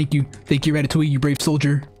me. Thank you Ratatouille, you brave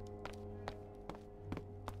soldier.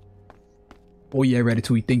 Oh yeah,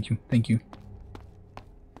 Ratatouille, thank you.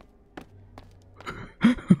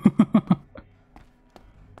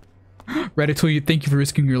 Ratatouille, thank you for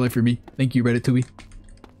risking your life for me. Thank you, Ratatouille.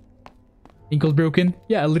 Ankles broken?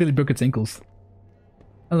 Yeah, I literally broke its ankles.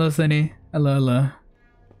 Hello, Sunny. Hello.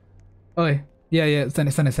 Oh, yeah,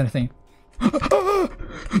 Sunny.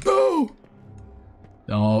 No!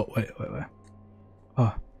 No, wait.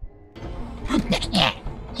 Oh.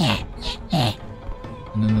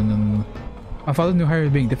 No. My father knew how it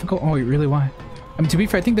was being difficult? Oh, wait, really? Why? I mean, to be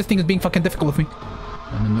fair, I think this thing is being fucking difficult with me.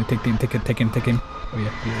 No, take him. Oh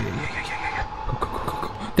yeah. Go.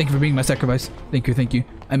 Thank you for being my sacrifice. Thank you.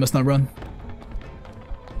 I must not run.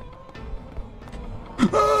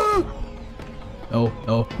 No,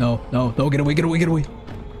 get away.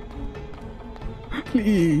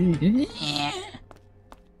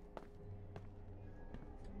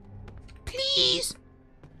 Please.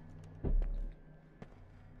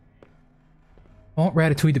 I want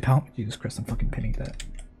Ratatouille to pound. Jesus Christ, I'm fucking pinning that.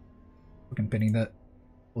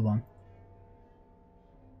 Hold on.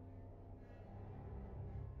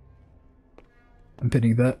 I'm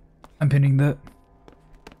pinning that.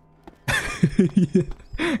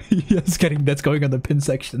 Yes, that's going on the pin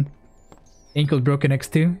section. Ankle broken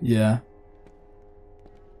X2? Yeah.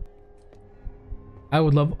 I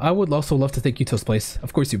would also love to take you to this place.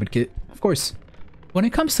 Of course you would, Kit. Of course. When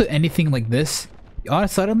it comes to anything like this,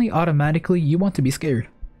 suddenly, automatically, you want to be scared.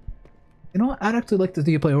 You know what? I'd actually like to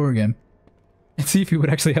see you play a horror game. And see if you would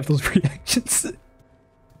actually have those reactions.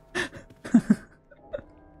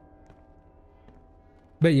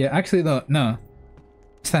 But yeah, actually though, no.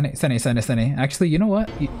 Sane. Actually, you know what?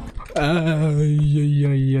 Ay,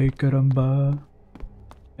 caramba.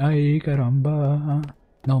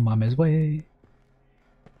 No mames way.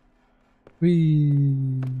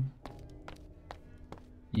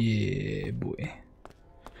 Yeah, boy.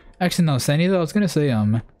 Actually, no, Sandy though, I was gonna say,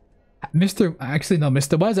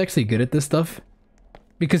 Mr. Y is actually good at this stuff.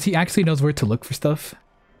 Because he actually knows where to look for stuff.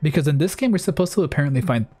 Because in this game, we're supposed to apparently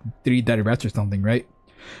find 3 dead rats or something, right?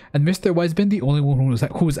 And Mr. Y's been the only one who's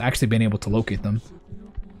actually been able to locate them.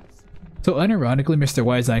 So unironically, Mr.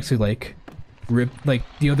 Y is actually like Rip, like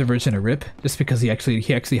the other version of Rip, just because he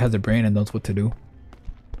actually has a brain and knows what to do.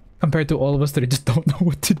 Compared to all of us that just don't know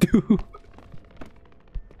what to do.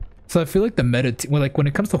 So I feel like the meta team, well, like when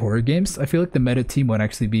it comes to horror games, I feel like the meta team would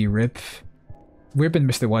actually be Rip and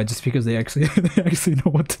Mr. Y, just because they actually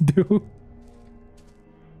know what to do.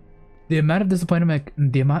 The amount of disappointment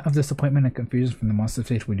and confusion from the monster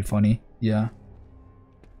stage would be funny. Yeah.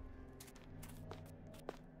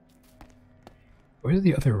 Where's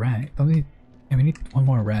the other rat? We need one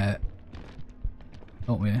more rat.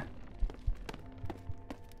 Don't we?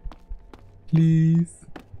 Please.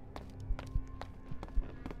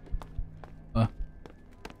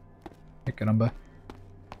 Hey, caramba.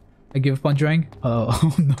 I give up on trying.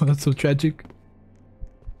 Oh no, that's so tragic.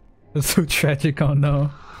 Oh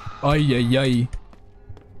no. Ay.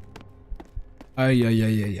 Ay,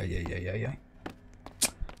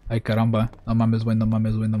 caramba. No mames, güey.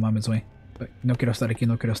 No quiero estar aquí.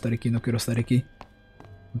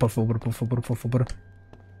 Por favor.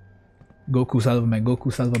 Goku,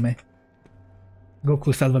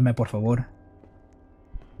 sálvame, por favor.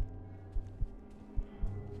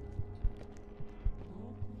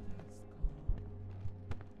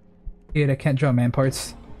 Dude, I can't draw man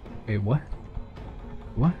parts. Wait, what?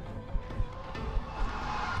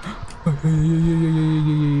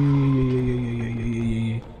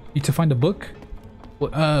 Need to find a book?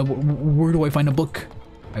 Where do I find a book?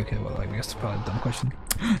 Okay, well, I guess it's probably a dumb question.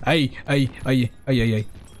 Ay.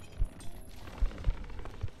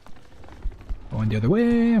 Going the other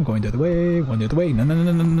way. I'm going the other way. Going the other way. No.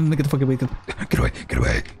 Get the fuck away. Get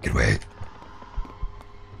away.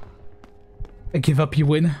 I give up, you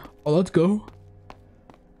win. Oh, let's go.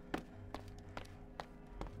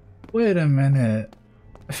 Wait a minute.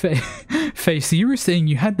 Face, so you were saying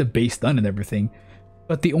you had the base done and everything,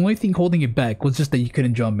 but the only thing holding it back was just that you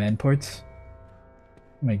couldn't draw man parts.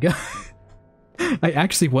 Oh my god. I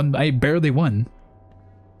actually won. I barely won.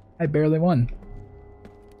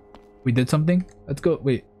 We did something? Let's go.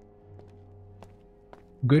 Wait.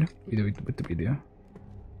 Good? What did we do?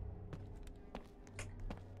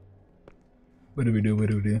 What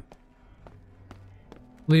do we do?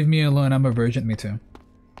 Leave me alone, I'm a virgin. Me too.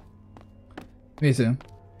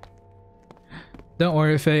 Don't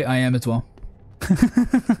worry, Faye, I am as well.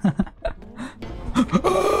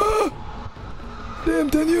 Damn,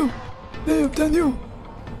 Daniel!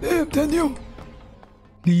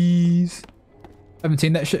 Please. I haven't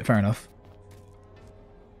seen that shit, fair enough.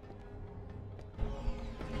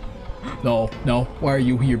 No. Why are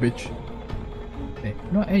you here, bitch? Hey,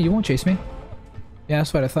 no, hey, you won't chase me. Yeah,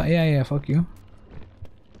 that's what I thought. Yeah, fuck you.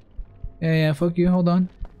 Yeah, fuck you. Hold on.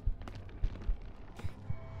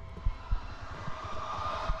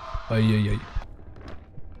 Oh yeah.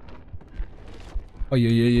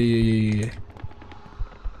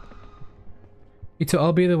 So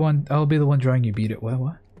I'll be the one drawing you beat it.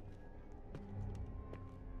 What?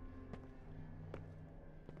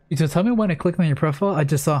 So tell me when I clicked on your profile, I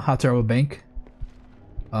just saw how to rob a bank.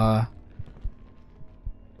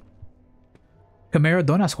 Camaro,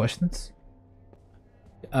 don't ask questions.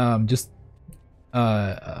 Just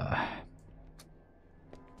uh,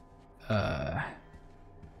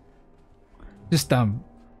 just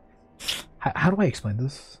how do I explain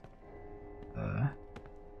this?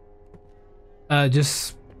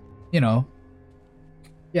 Just, you know,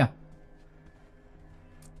 yeah.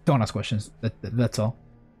 Don't ask questions. That's all.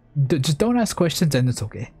 Just don't ask questions, and it's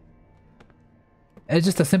okay. It's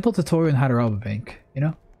just a simple tutorial on how to rob a bank, you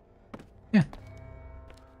know? Yeah.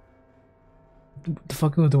 The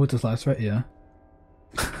fuck with this last, right? Yeah.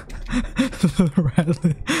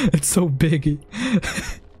 It's so big.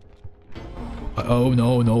 Oh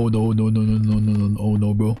no, oh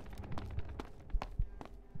no, bro.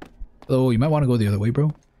 Oh, you might want to go the other way,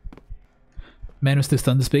 bro. Man was too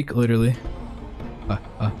stunned to speak, literally. Oh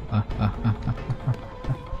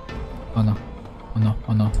no, oh no,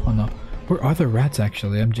 oh no, oh no. Where are the rats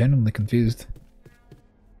actually? I'm genuinely confused.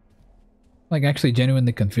 Like, actually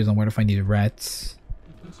genuinely confused on where to find these rats.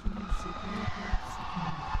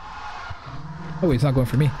 Oh wait, it's not going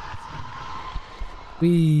for me.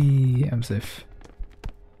 Wee, I'm safe.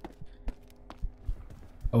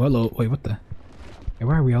 Oh hello, wait, what the? Hey,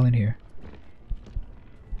 why are we all in here?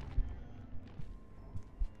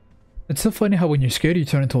 It's so funny how when you're scared you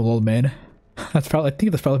turn into an old man. That's probably, I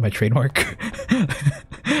think that's probably my trademark.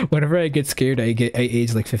 Whenever I get scared, I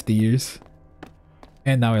age like 50 years.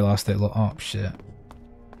 And now I lost it. Oh shit.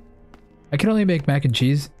 I can only make mac and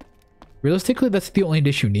cheese. Realistically, that's the only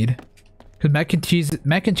dish you need. Because mac and cheese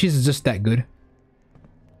is just that good.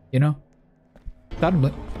 You know?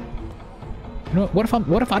 You know, what if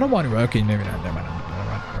I don't want to? Okay, maybe not. Never mind.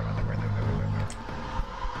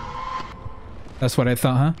 That's what I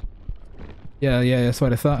thought, huh? Yeah, that's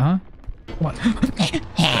what I thought, huh? Come on.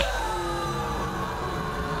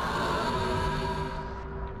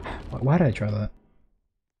 Why did I try that?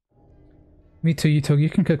 Me too, you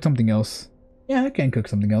can cook something else. Yeah, I can cook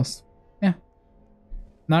something else. Yeah.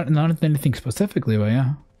 Not anything specifically, but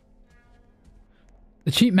yeah.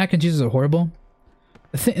 The cheap mac and cheeses are horrible.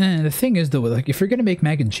 The thing is though, like, if you're gonna make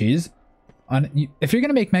mac and cheese,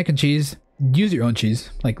 use your own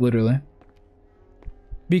cheese, like literally.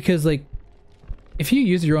 Because like, if you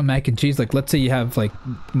use your own mac and cheese, like let's say you have like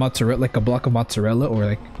mozzarella, like a block of mozzarella, or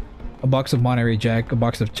like a box of Monterey Jack, a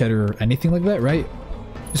box of cheddar, or anything like that, right?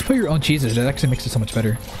 Just put your own cheeses. That actually makes it so much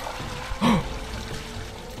better. Do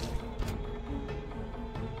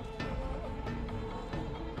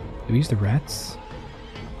we use the rats?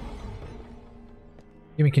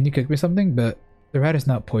 I mean, can you cook me something? But the rat is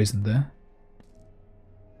not poisoned though.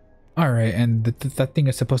 Alright, and that thing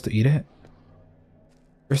is supposed to eat it?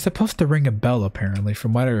 They're supposed to ring a bell apparently,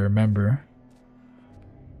 from what I remember.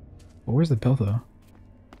 But where's the bell though?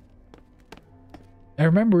 I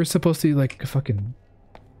remember we're supposed to like fucking...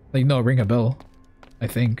 Like, no, ring a bell. I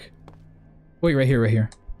think. Wait, right here.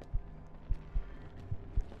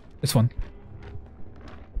 This one.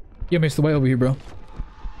 Yeah, Mr. White over here, bro.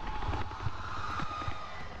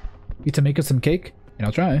 Need to make us some cake? And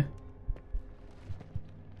I'll try.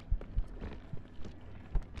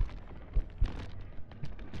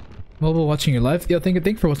 Mobile watching your live? Yeah, thank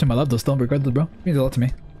you for watching my live though, still, regardless, bro. It means a lot to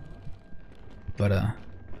me. But,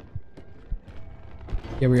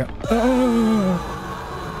 here we go.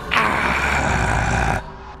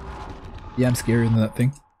 Yeah, I'm scarier than that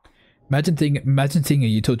thing. Imagine seeing a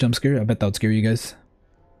YouTube jump scare. I bet that would scare you guys.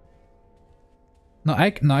 No, I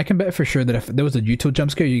can bet for sure that if there was a YouTube jump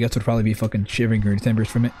scare, you guys would probably be fucking shivering your timbers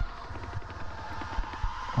from it.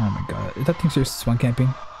 Oh my god, is that thing seriously spawn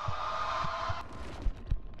camping?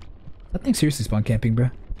 That thing seriously spawn camping, bro.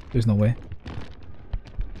 There's no way.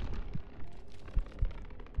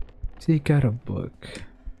 Take out a book.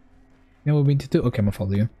 You know what we need to do? Okay, I'm gonna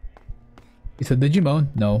follow you. He said, did you moan?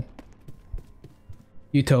 No.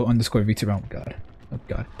 Yuto _ vtuber. Oh god. Oh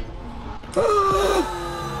god.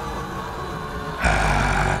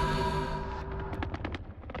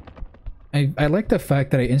 I like the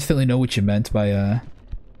fact that I instantly know what you meant by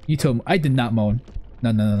Yuto. I did not moan.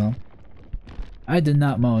 No. I did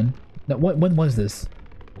not moan. No, when was this?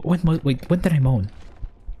 Wait, when did I moan?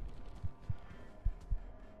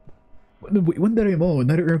 When did I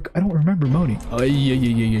moan? I don't remember moaning. Oh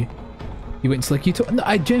yeah. You went like Yuto. No,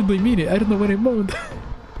 I genuinely mean it. I don't know when I moaned.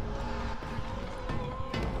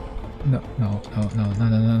 No. Oh no.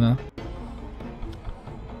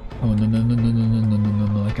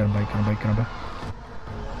 I gotta buy.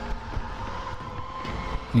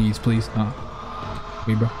 Please.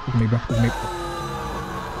 Wait, bro. Look at me.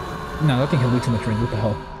 No, that thing has way too much range. What the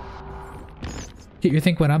hell? You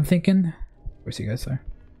think what I'm thinking? Where's you guys are?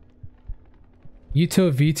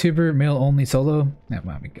 Yuto VTuber male only solo? Oh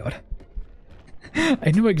my god.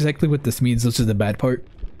 I know exactly what this means, which is the bad part.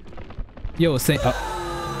 Yo, say this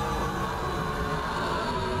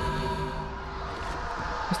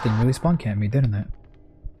thing really spawn camped me, didn't it?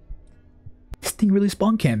 This thing really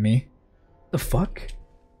spawn camped me. The fuck?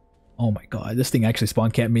 Oh my god, this thing actually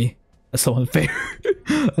spawn camped me. That's so unfair.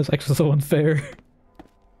 That's actually so unfair.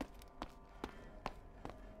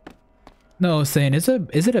 No, I was saying, is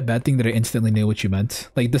it a bad thing that I instantly knew what you meant?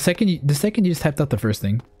 Like the second you just typed out the first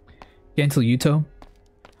thing, cancel Yuto.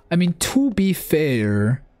 I mean, to be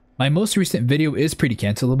fair, my most recent video is pretty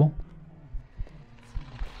cancelable.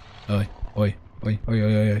 Oi, oi, oi, oi,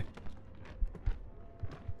 oi, oi.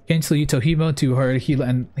 Cancel Yuto. He won't too hard. He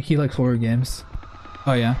likes horror games.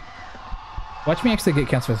 Oh yeah. Watch me actually get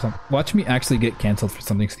canceled for something. Watch me actually get canceled for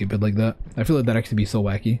something stupid like that. I feel like that'd actually be so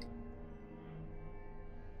wacky.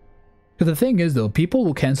 Because the thing is though, people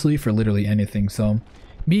will cancel you for literally anything, so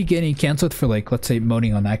me getting cancelled for like, let's say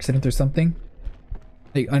moaning on accident or something,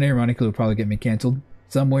 like unironically will probably get me cancelled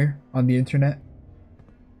somewhere on the internet.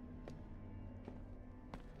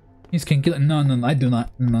 He's can kill. No, I do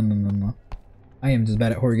not. No. I am just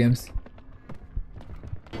bad at horror games.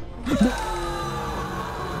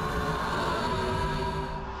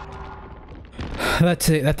 That's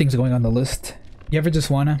it. That thing's going on the list. You ever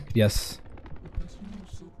just wanna? Yes.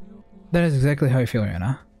 That is exactly how I feel right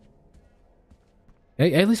now.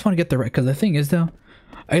 I at least want to get the rat, because the thing is though,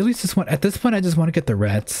 I at least just want, at this point I just want to get the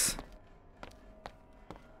rats.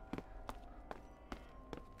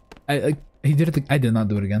 He did it. I did not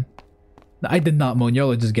do it again. I did not moan.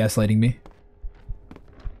 Y'all are just gaslighting me.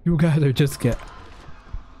 You guys are just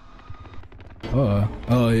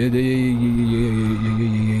oh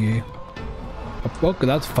yeah. Well,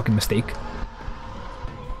 that's a fucking mistake.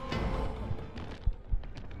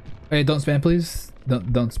 Hey, don't spam, please.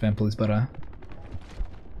 Don't spam, please. But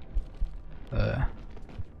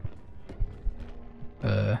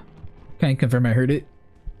can you confirm I heard it?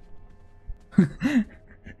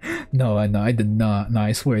 No, I did not. No,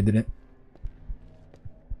 I swear I didn't.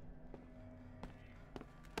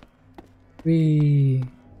 We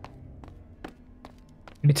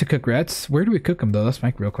need to cook rats. Where do we cook them though? That's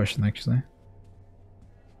my real question, actually.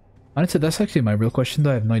 Honestly, that's actually my real question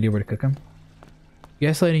though. I have no idea where to cook them.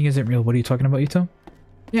 Gaslighting isn't real. What are you talking about, Yuto?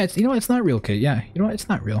 Yeah, it's, you know what? It's not real, kid. Yeah, you know what? It's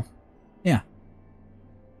not real. Yeah.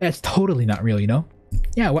 It's totally not real, you know?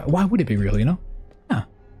 Yeah, why would it be real, you know? Yeah.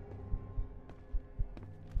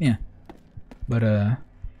 Yeah. But,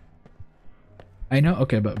 I know,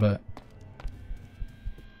 okay, but...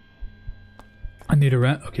 I need a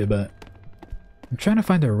rat? Okay, but... I'm trying to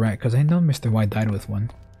find a rat, because I know Mr. Y died with one.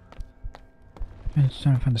 I'm just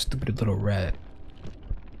trying to find a stupid little rat.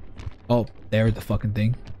 Oh, there's the fucking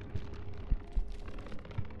thing.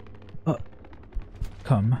 Oh.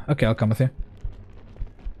 Come. Okay, I'll come with you.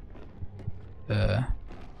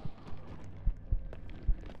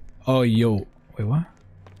 Oh, yo. Wait, what?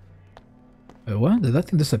 Wait, what? Did that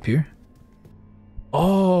thing disappear?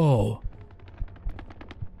 Oh!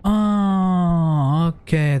 Oh,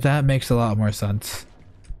 okay. That makes a lot more sense.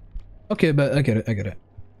 Okay, but I get it.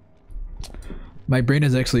 My brain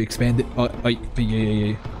has actually expanded. Oh,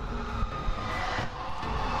 yeah.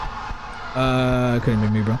 Couldn't be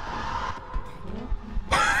me, bro.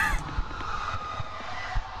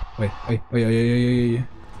 Wait, yeah. You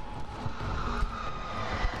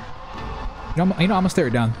know, I'm gonna stare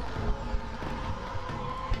it down.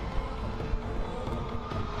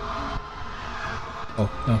 Oh,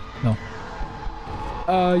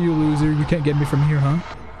 no. You loser. You can't get me from here, huh?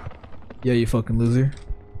 Yeah, you fucking loser.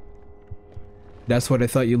 That's what I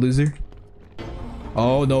thought, you loser.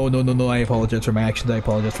 Oh, no. I apologize for my actions.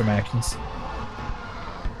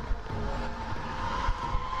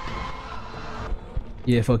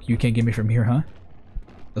 Yeah, fuck, you can't get me from here, huh?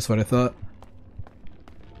 That's what I thought.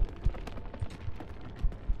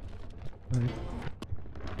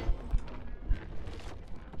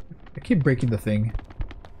 I keep breaking the thing.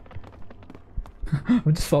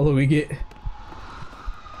 I'm just following it.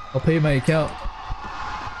 I'll pay my account.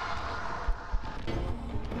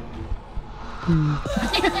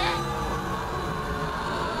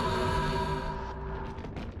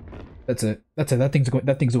 That's it. That thing is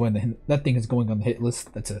going on the hit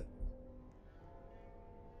list. That's it.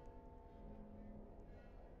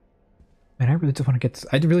 Man, I really just want to get this.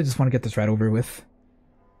 I really just want to get this right over with.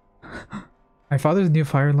 My father's new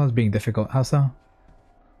fire-in-law is being difficult. How so?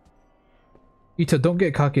 Ito, don't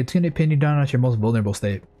get cocky. It's gonna pin you down at your most vulnerable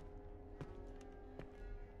state.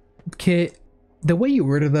 Okay, the way you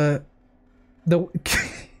worded that, the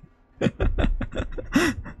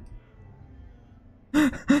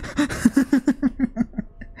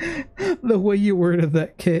way you worded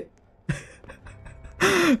that, Kit.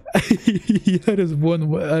 That is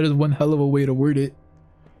one hell of a way to word it.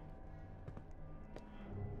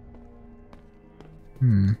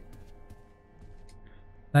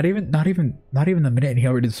 Not even a minute and he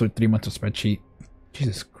already destroyed 3 months of spreadsheet.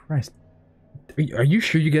 Jesus Christ. Are you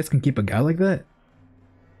sure you guys can keep a guy like that?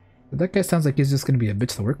 That guy sounds like he's just gonna be a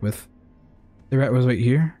bitch to work with. The rat was right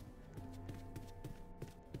here.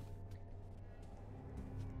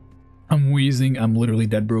 I'm wheezing. I'm literally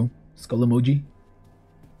dead, bro. Skull emoji.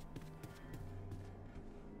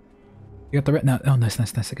 You got the rat now. Oh, nice. I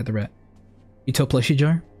got the rat. You tell plushie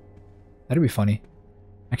jar? That'd be funny.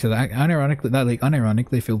 Actually,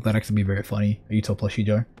 unironically, I feel that actually be very funny. A Util plushie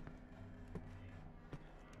jar.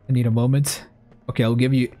 I need a moment. Okay, I'll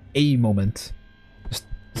give you a moment. Just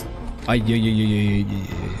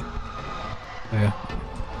yeah.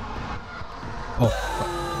 Oh.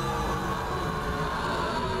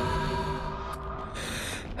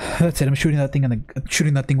 That's it. I'm shooting that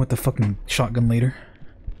thing with the fucking shotgun later.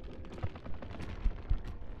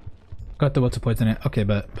 Got the what's the poison in it. Okay,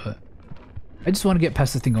 but I just want to get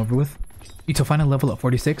past this thing over with. You to final level at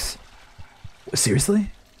 46.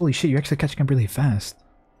 Seriously? Holy shit, you're actually catching up really fast.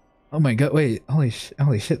 Oh my god, wait. Holy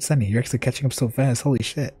shit, Sunny, you're actually catching up so fast. Holy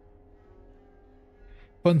shit.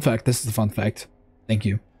 Fun fact, this is a fun fact. Thank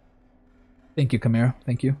you. Thank you, Camaro.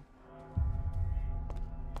 Thank you.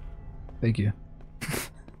 Thank you.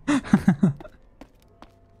 Oh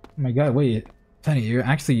my god, wait. Sunny, you're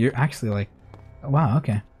actually like... Wow,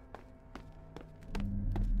 okay.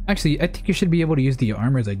 Actually, I think you should be able to use the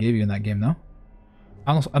armors I gave you in that game, though.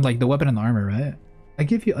 Like the weapon and the armor, right? I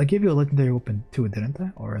gave you a legendary weapon too, didn't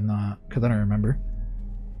I? Or not? Because I don't remember.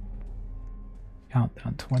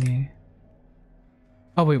 Countdown 20.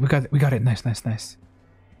 Oh wait, we got it. Nice.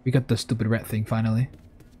 We got the stupid rat thing finally.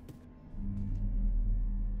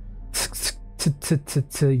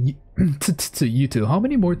 To you two. How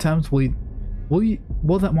many more times will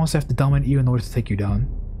that monster have to dominate you in order to take you down?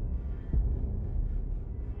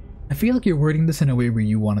 I feel like you're wording this in a way where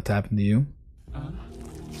you want it to happen to you.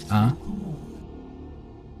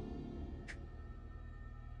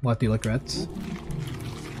 What, do you like rats?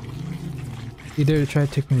 You dare to try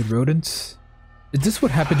to take me with rodents? Is this what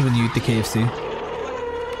happens when you eat the KFC?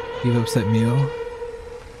 You've upset meal.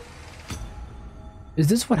 Is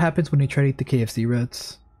this what happens when you try to eat the KFC,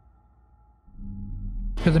 rats?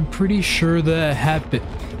 Because I'm pretty sure that happened.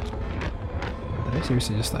 Did I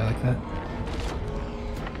seriously just die like that?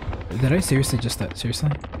 Did I seriously just that? Seriously?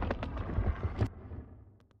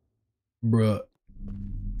 Bruh.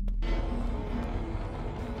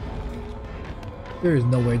 There is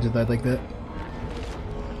no way I just died like that.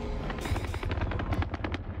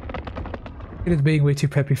 It is being way too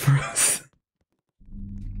peppy for us.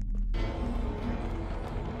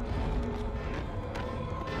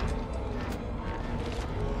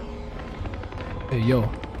 Hey, yo.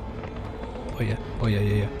 Oh yeah.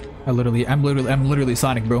 I'm literally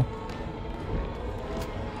Sonic, bro.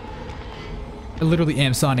 I literally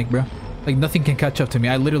am Sonic, bro. Like, nothing can catch up to me.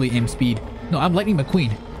 I literally am speed. No, I'm Lightning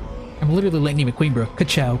McQueen. I'm literally Lightning McQueen, bro.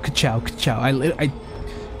 Ka-chow. Ka-chow.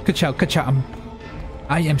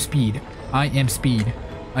 I am speed.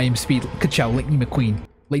 Ka-chow, Lightning McQueen.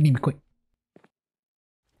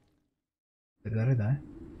 Did I die?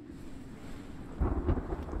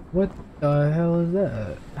 What the hell is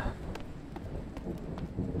that?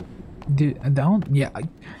 Dude, down? Yeah.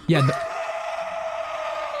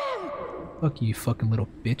 Fuck you, fucking little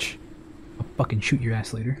bitch. I'll fucking shoot your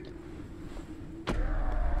ass later.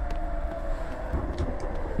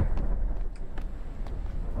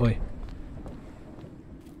 Oi.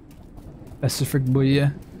 That's the frick boy, yeah.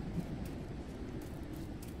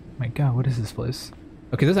 My god, what is this place?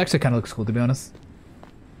 Okay, this actually kind of looks cool, to be honest.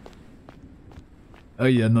 Oh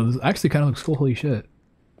yeah, no, this actually kind of looks cool, holy shit.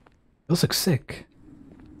 This looks sick.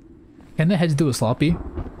 Can the heads do a sloppy?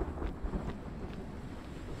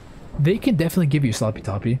 They can definitely give you sloppy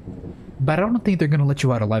toppy, but I don't think they're gonna let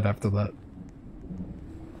you out alive after that.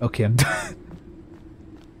 Okay, I'm done.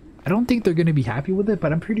 I don't think they're gonna be happy with it,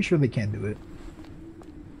 but I'm pretty sure they can do it.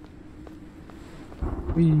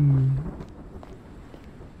 Whee.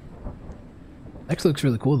 Actually looks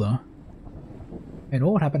really cool though. And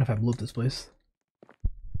what would happen if I blew up this place?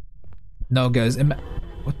 No guys,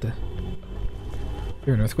 what the?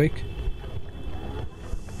 You're an earthquake?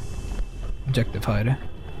 Objective hide.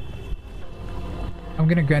 I'm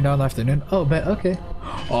gonna grind all afternoon. Oh, bet, okay.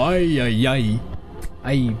 Ay.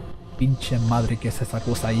 Ay, pinche madre que es esa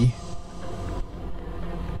cosa ahí.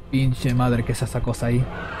 Pinche madre que es esa cosa ahí.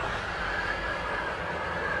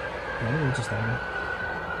 Yeah, just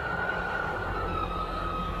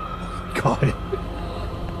God.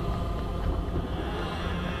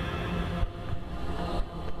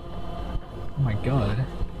 Oh my god.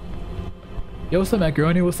 Yo, what's up,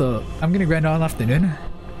 Macaroni? What's up? I'm gonna grind all afternoon.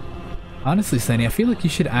 Honestly, Sunny, I feel like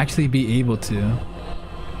you should actually be able to.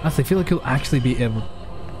 Honestly, I feel like you'll actually be able.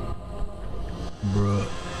 Bruh.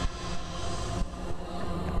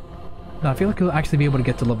 No, I feel like you'll actually be able to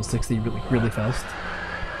get to level 60 really fast.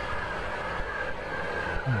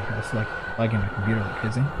 Oh my god, it's like lagging my computer like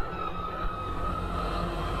crazy.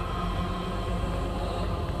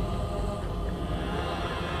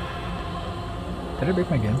 Did I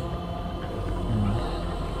break my game?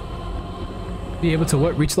 Be able to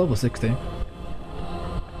what? Reach level 60.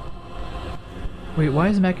 Wait, why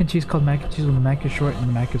is mac and cheese called mac and cheese when the mac is short and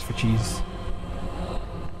the mac is for cheese?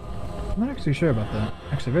 I'm not actually sure about that.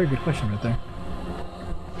 Actually, very good question right there.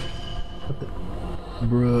 What the?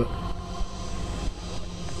 Bruh.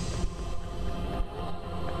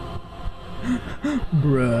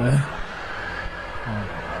 Bruh. Oh my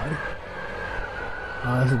god.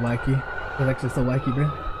 Oh, this is wacky. That's actually so wacky, bro.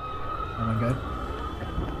 Oh my god.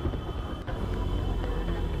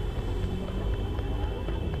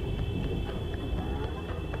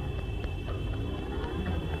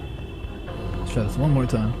 Let's try this one more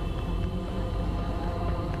time.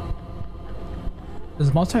 Does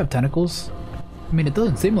the monster have tentacles? I mean, it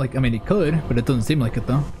doesn't seem like. I mean, it could, but it doesn't seem like it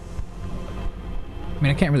though. I mean,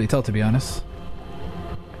 I can't really tell, to be honest.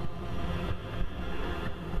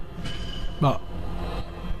 Oh.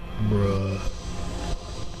 Bruh.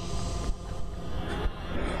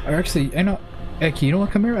 Or actually, I know. Eki, you know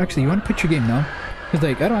what? Come here. Actually, you want to pitch your game now? Because,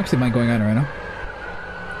 like, I don't actually mind going on right now.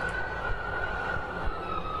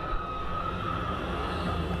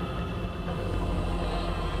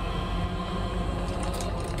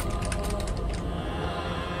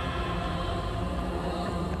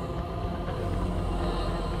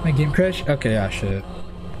 My game crash? Okay, yeah, shit.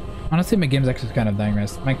 Honestly, my game's actually kind of dying,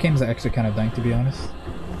 right? My game's actually kind of dying, to be honest.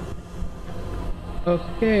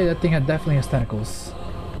 Okay, that thing definitely has tentacles.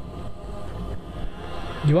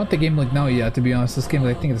 You want the game like now? Yeah, to be honest, this game,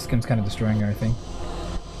 I think this game's kind of destroying everything.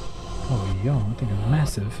 Oh, yo, that thing is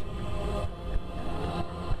massive.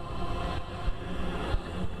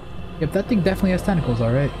 Yep, that thing definitely has tentacles,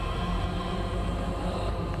 alright.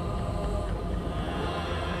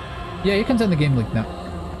 Yeah, you can send the game link now.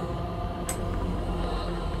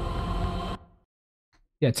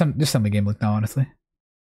 Yeah, just send the game link now, honestly.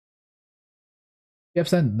 Yep,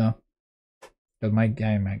 send no. Because my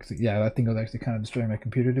game actually, yeah, that thing was actually kind of destroying my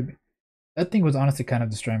computer to be. That thing was honestly kind of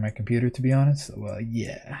destroying my computer, to be honest. So, well,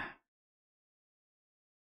 yeah.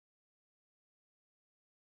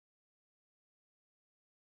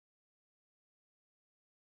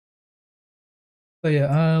 So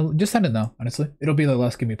yeah, just send it now, honestly. It'll be the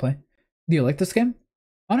last game we play. Do you like this game?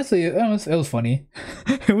 Honestly, it was funny.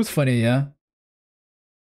 It was funny, yeah.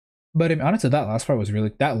 But I mean, honestly, that last part was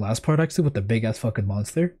really, that last part actually with the big ass fucking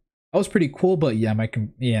monster. That was pretty cool, but yeah, my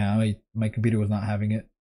computer was not having it.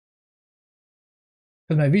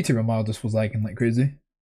 Because my vtuber model just was lagging like crazy.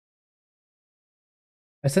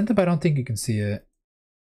 I sent it, but I don't think you can see it.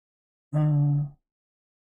 Let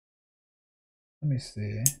me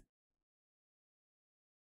see.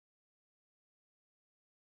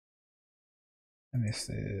 Let me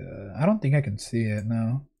see. I don't think I can see it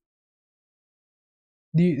now.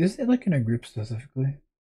 Is it like in a group specifically?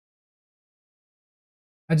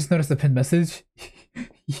 I just noticed the pinned message.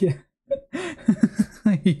 Yeah.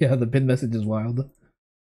 Yeah, the pinned message is wild.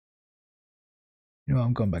 You know,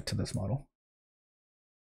 I'm going back to this model.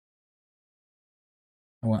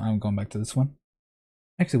 I'm going back to this one.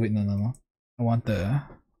 Actually, wait, no. I want the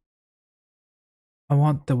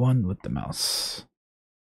one with the mouse.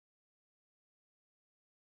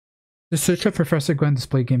 Just search up Professor Gwen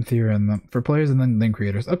display game theory and for players and then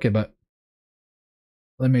creators. Okay, but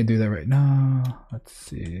let me do that right now. Let's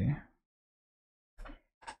see.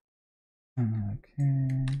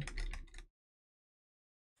 Okay.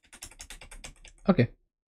 Okay.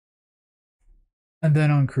 And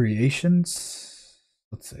then on creations,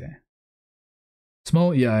 let's see.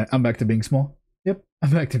 Small? Yeah, I'm back to being small. Yep, I'm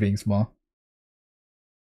back to being small.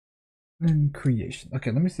 And creation.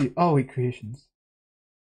 Okay, let me see. Oh, wait, creations.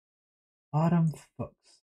 Autumn Fox.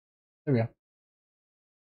 There we go.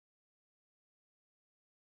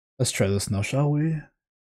 Let's try this now, shall we?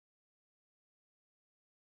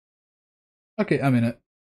 Okay, I'm in it.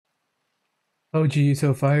 OG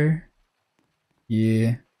so fire.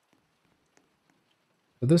 Yeah.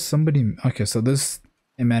 So there's somebody. Okay, so this.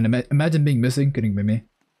 Hey man, imagine being missing. Couldn't be me.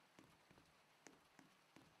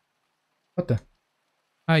 What the?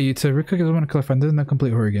 Hi, YouTube. Rick Cookies, I want to clarify. This is not a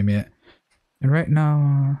complete horror game yet. And right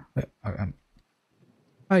now. Wait,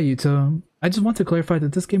 Hi, Yuto. I just want to clarify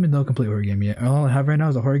that this game is no complete horror game yet. All I have right now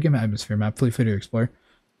is a horror game atmosphere map. Feel free to explore.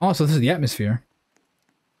 Also, this is the atmosphere.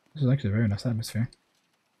 This is actually a very nice atmosphere.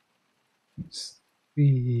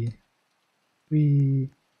 We.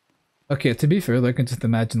 Okay, to be fair, I can just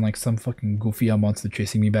imagine like some fucking goofy monster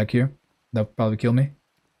chasing me back here. That'll probably kill me.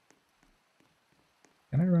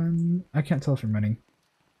 Can I run? I can't tell if I'm running.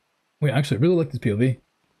 Wait, actually, I really like this POV.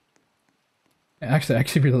 Actually, I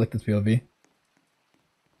actually really like this POV.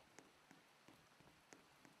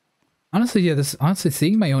 Honestly, yeah, honestly,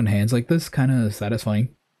 seeing my own hands like this kind of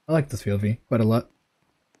satisfying. I like this POV quite a lot.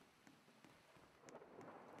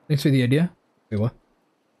 Thanks for the idea. Wait, what?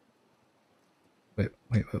 Wait.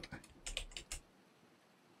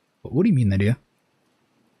 What do you mean, idea?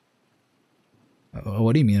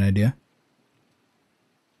 What do you mean, idea?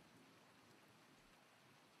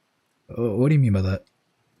 What do you mean by that?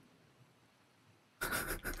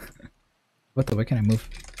 What the? Why can't I move?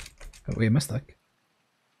 Oh, wait, am I stuck?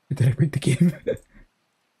 Did I break the game?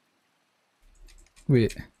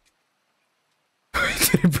 Wait.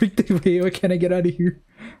 Did I break the way? Why can't I get out of here?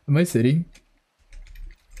 Am I sitting?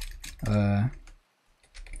 How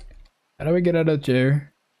do I get out of the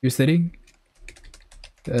chair? You're sitting?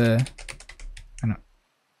 I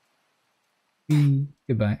don't.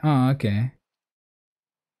 Goodbye. Oh, okay.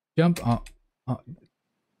 Jump. Oh.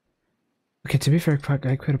 Okay, to be fair,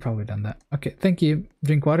 I could have probably done that. Okay, thank you.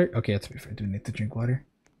 Drink water? Okay, to be fair, I do need to drink water.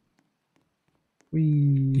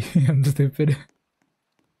 I'm stupid.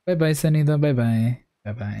 Bye-bye, Sunny, though. Bye-bye.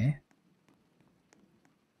 Bye-bye.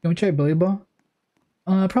 Can we try Billy Ball?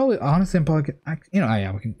 Probably, honestly, I'm probably, yeah,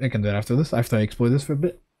 I can do it after this, after I explore this for a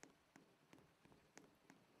bit.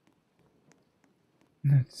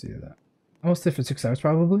 Let's see that. I'll stay for 6 hours,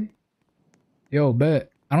 probably. Yo,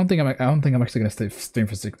 bet. I don't think I'm actually gonna stream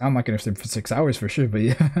for 6. I'm not gonna stream for 6 hours for sure, but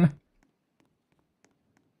yeah.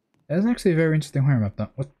 That's actually a very interesting horror map, though.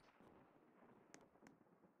 What?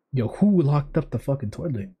 Yo, who locked up the fucking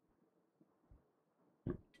toilet?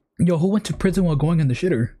 Yo, who went to prison while going in the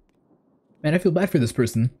shitter? Man, I feel bad for this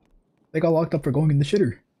person. They got locked up for going in the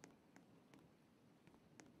shitter.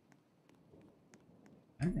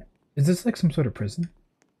 Is this like some sort of prison?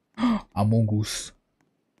 Among Us.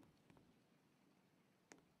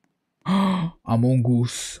 Among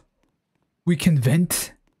Us. We can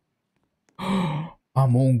vent.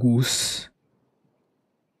 Among Us.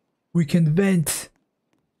 We can vent.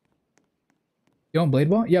 You want Blade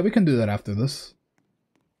Ball? Yeah, we can do that after this.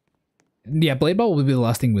 Yeah, Blade Ball will be the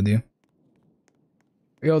last thing with you.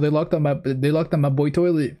 Yo, they locked up my boy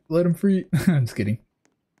toilet. Let him free. I'm just kidding.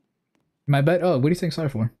 My bad. Oh, what are you saying sorry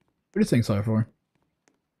for? What are you saying sorry for?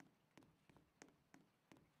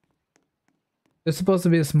 There's supposed to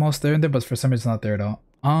be a small stair in there, but for some reason it's not there at all.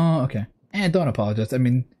 Oh, okay. And don't apologize. I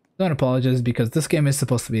mean, don't apologize because this game is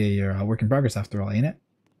supposed to be your work in progress after all, ain't it?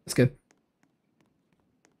 That's good.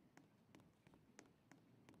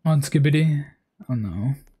 On Skibbity. Oh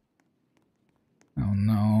no. Oh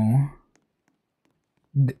no.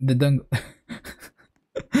 They done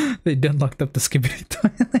they done locked up the Skibbity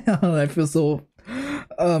toilet. Oh, I feel so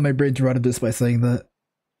my brain rotted this by saying that.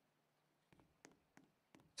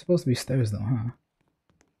 It's supposed to be stairs though, huh?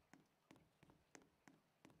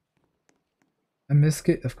 I missed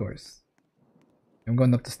it, of course. I'm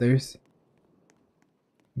going up the stairs.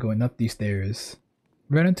 Going up these stairs.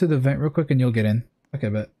 Run into the vent real quick and you'll get in. Okay,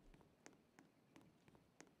 bet.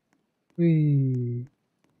 Wee.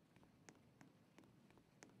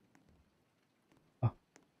 Oh.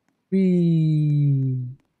 Wee.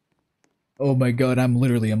 Oh my god, I'm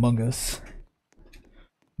literally Among Us.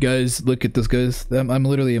 Guys, look at this, guys. I'm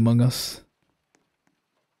literally Among Us.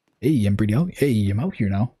 Hey, I'm pretty out. Hey, I'm out here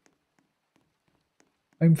now.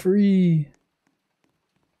 I'm free.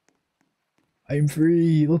 I'm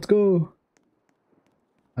free. Let's go.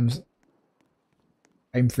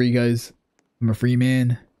 I'm free, guys. I'm a free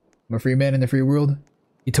man. I'm a free man in the free world.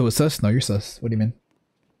 Ito is sus? No, you're sus. What do you mean?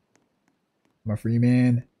 I'm a free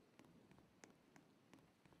man.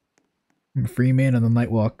 I'm a free man on the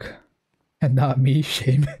night walk. And not me,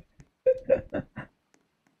 shame. I'm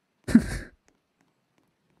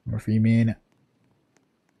a free man.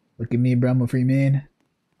 Look at me, bro. I'm a free man.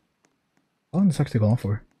 How long is this actually going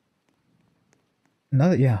for?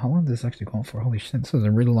 Yeah, how long is this actually going for? Holy shit, this is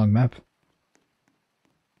a really long map.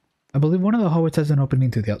 I believe one of the hallways has an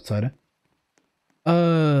opening to the outside.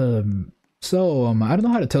 I don't know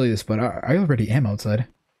how to tell you this, but I already am outside.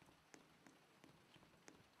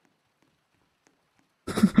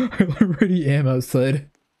 I already am outside.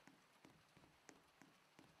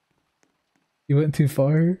 You went too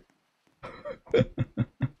far?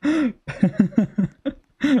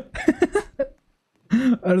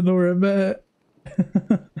 I don't know where I'm at.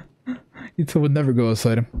 Yuta would never go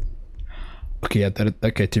outside him. Okay, yeah,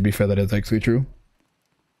 okay, to be fair, that is actually true.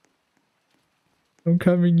 I'm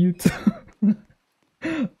coming, Yuta.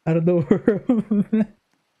 I don't know where I'm at.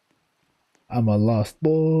 I'm a lost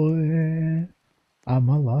boy. I'm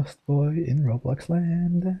a lost boy in Roblox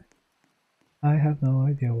land. I have no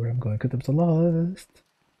idea where I'm going because I'm so lost.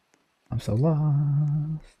 I'm so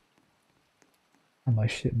lost. I'ma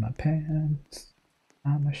shit my pants.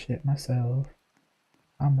 I'ma shit myself.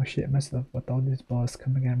 I'ma shit myself with all this balls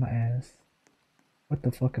coming out of my ass. What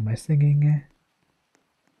the fuck am I singing?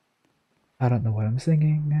 I don't know what I'm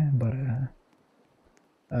singing, but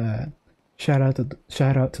shout out to the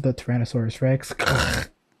Tyrannosaurus Rex.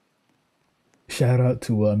 Shout out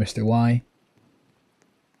to Mr. Y.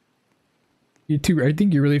 You too. I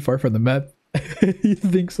think you're really far from the map. You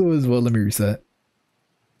think so as well? Let me reset.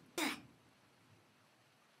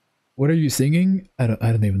 What are you singing? I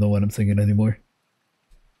don't even know what I'm singing anymore.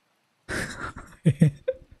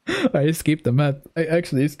 I escaped the map. I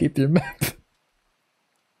actually escaped your map.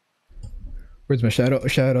 Where's my shout out?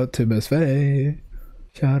 Shout out to Miss Faye.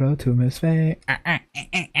 Shout out to Miss Faye.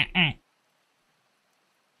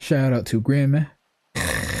 Shout out to Grim.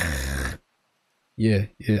 Yeah,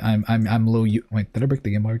 I'm low. Wait, did I break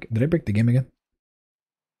the game? Did I break the game again?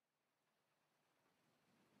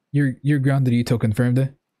 You're grounded. Yuto confirmed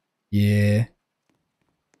it. Yeah.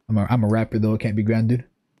 I'm a rapper though. I can't be grounded.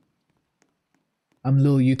 I'm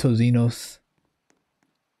Lil Yuto Xenos.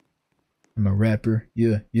 I'm a rapper.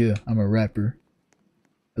 Yeah. I'm a rapper.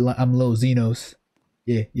 I'm Lil Xenos.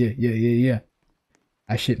 Yeah.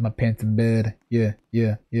 I shit my pants in bed. Yeah.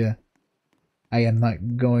 I am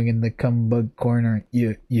not going in the cum bug corner.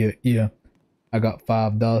 Yeah. I got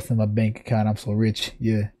 $5 in my bank account. I'm so rich.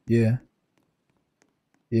 Yeah.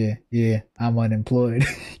 I'm unemployed.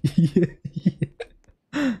 Yeah.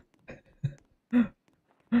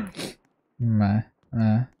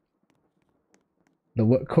 The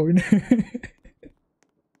what corner?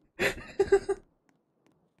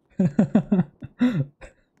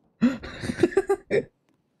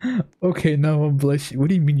 Okay, now I'm blushing. What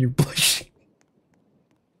do you mean you're blushing?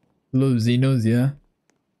 Los Xenos, yeah.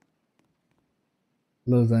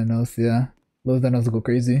 Los Xenos, yeah. Los Xenos go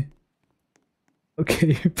crazy.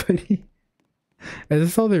 Okay, buddy. Is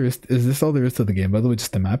this all there is? Is this all there is to the game? By the way,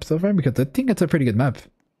 just the map so far, because I think it's a pretty good map.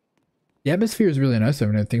 The atmosphere is really nice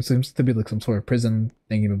and everything. Seems to be like some sort of prison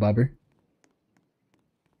thingy bobber.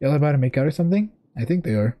 Y'all about to make out or something? I think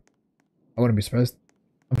they are. I wouldn't be surprised.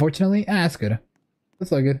 Unfortunately, that's good.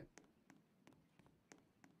 That's all good.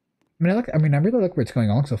 I mean, I really like where it's going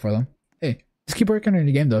along so far, though. Hey, just keep working on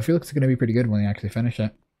your game, though. I feel like it's gonna be pretty good when you actually finish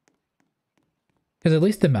it. Because at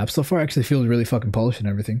least the map so far actually feels really fucking polished and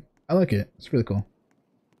everything. I like it. It's really cool.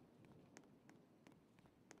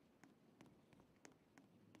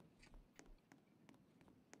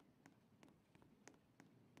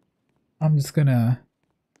 I'm just gonna...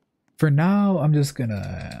 For now, I'm just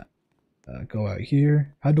gonna go out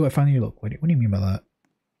here. How do I finally look? What do you mean by that?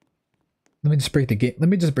 Let me just break the game. Let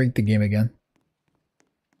me just break the game again.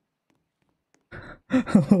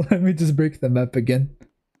 Let me just break the map again.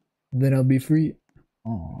 Then I'll be free.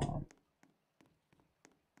 Aww.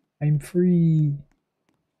 I'm free.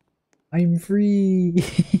 I'm free.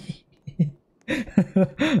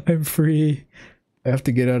 I'm free. I have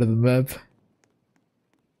to get out of the map.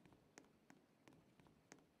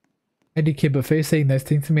 IDK Buffet saying nice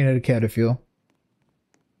things to me and IDK how to feel.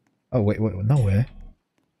 Oh wait, no way.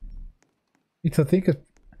 I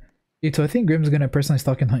think Grim's gonna personally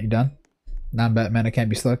stalk and hunt you down. Nah, I'm Batman, I can't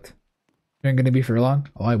be stalked. You ain't gonna be for long?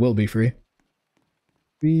 Oh, I will be free.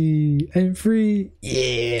 I'm free.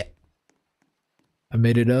 Yeah. I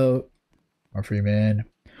made it out. I'm a free man.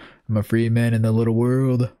 I'm a free man in the little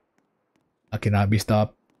world. I cannot be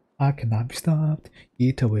stopped. I cannot be stopped.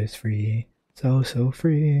 Ito is free. So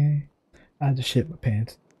free. I just shit my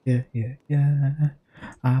pants. Yeah.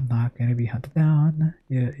 I'm not gonna be hunted down.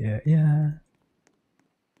 Yeah.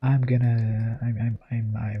 I'm gonna.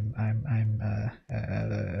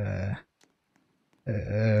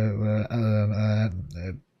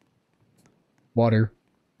 Water.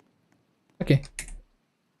 Okay.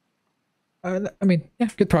 I mean, yeah,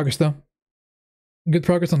 good progress though. Good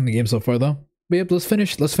progress on the game so far though. But yep, let's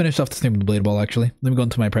finish off this name of the Blade Ball actually. Let me go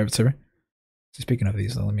into my private server. So speaking of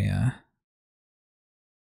these though, let me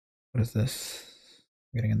what is this?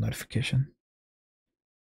 I'm getting a notification.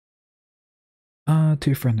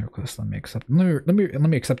 Two friend requests. Let me accept. Let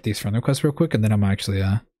me accept these friend requests real quick, and then I'm actually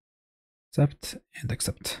accept and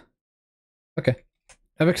accept. Okay,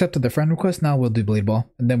 I've accepted the friend request. Now we'll do Blade Ball,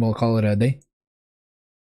 and then we'll call it a day.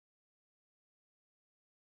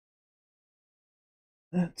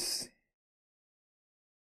 Let's see.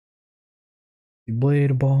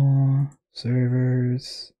 Blade ball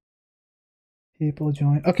servers. People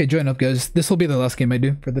join. Okay, join up, guys. This will be the last game I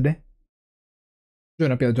do for the day.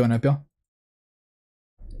 Join up, y'all. Join up, y'all.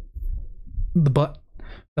 The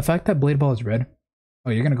fact that blade ball is red. Oh,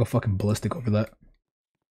 you're gonna go fucking ballistic over that.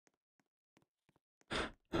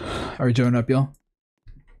 Alright, join up, y'all.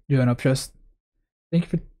 Join up, Trust.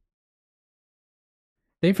 Thank you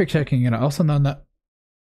for checking it. I also know that.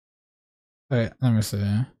 Alright, let me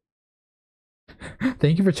see.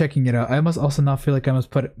 Thank you for checking it out. I must also not feel like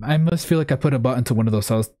I must feel like I put a bot into one of those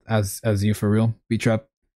cells as you for real. Be trapped.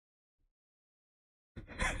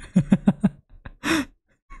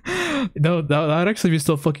 No, that would actually be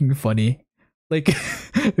so fucking funny. Like,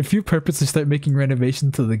 if you purposely start making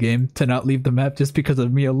renovations to the game to not leave the map just because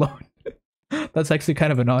of me alone, that's actually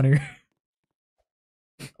kind of an honor.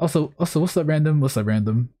 Also, what's up, random? What's up,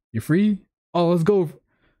 random? You free? Oh, let's go.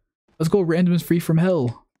 Let's go. Random is free from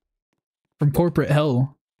hell. From corporate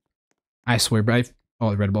hell. I swear, bro.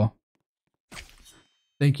 Oh, red ball.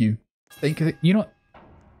 Thank you. Thank you. You know,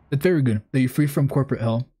 it's very good that you're free from corporate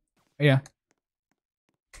hell. Yeah.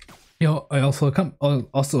 Yo, I also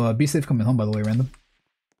be safe coming home, by the way, random.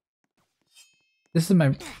 This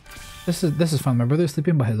is fun. My brother's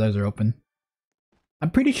sleeping, but his eyes are open. I'm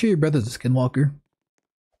pretty sure your brother's a skinwalker.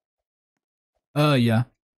 Yeah.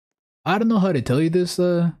 I don't know how to tell you this,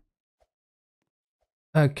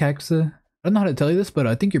 Caxa. I don't know how to tell you this, but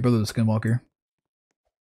I think your brother's a skinwalker.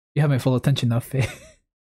 You have my full attention now, Faye.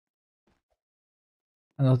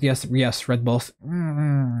 Yes, red balls.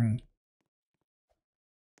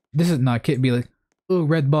 This is not Kit be like, oh,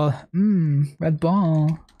 red ball. Red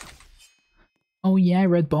ball. Oh yeah,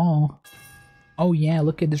 red ball. Oh yeah,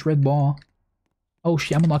 look at this red ball. Oh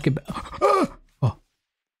shit, I'm gonna knock it back. Oh.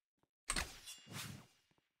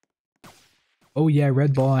 Oh yeah,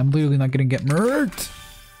 red ball. I'm literally not gonna get murked.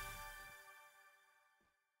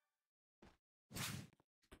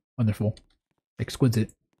 Wonderful.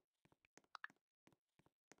 Exquisite.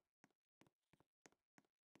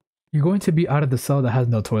 You're going to be out of the cell that has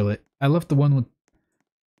no toilet. I left the one with...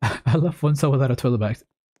 I left one cell without a toilet bag.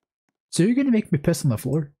 So you're gonna make me piss on the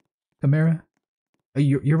floor, Chimera?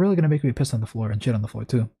 You're really gonna make me piss on the floor and shit on the floor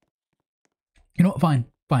too. You know what? Fine.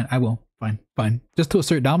 Fine, I will. Fine. Just to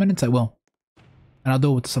assert dominance, I will. And I'll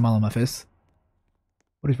do it with a smile on my face.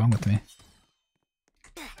 What is wrong with me?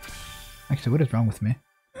 Actually, what is wrong with me?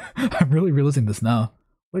 I'm really realizing this now.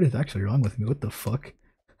 What is actually wrong with me? What the fuck?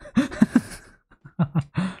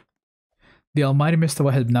 The almighty Mr.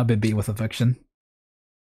 White has now been beaten with affection.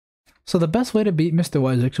 So the best way to beat Mr.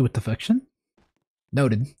 White is actually with affection?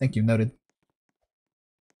 Noted. Thank you. Noted.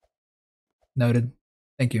 Noted.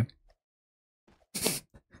 Thank you.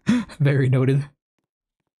 Very noted.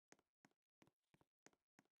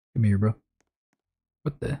 Come here, bro.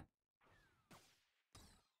 What the?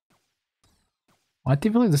 Why do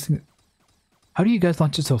you feel like this thing? How do you guys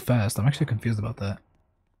launch it so fast? I'm actually confused about that.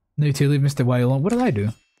 No, to leave Mr. Y alone. What did I do?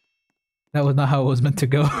 That was not how it was meant to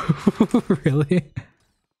go. Really?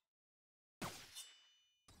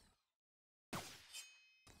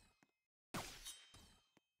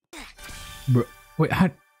 Bro, wait, how?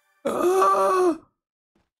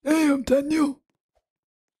 Damn, Daniel.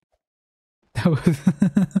 That was.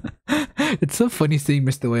 It's so funny seeing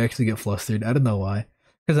Mr. Y actually get flustered. I don't know why.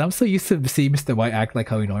 Because I'm so used to seeing Mr. Y act like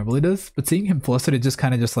how he normally does, but seeing him flustered, it just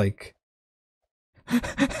kind of just like.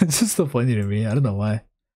 It's just so funny to me. I don't know why.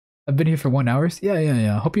 I've been here for 1 hour.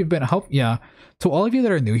 Yeah. Hope you've been. Yeah. To all of you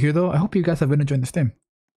that are new here, though, I hope you guys have been enjoying the stream.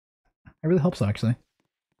 I really hope so, actually.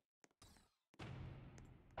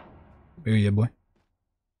 Oh yeah, boy.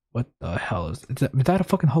 What the hell is that a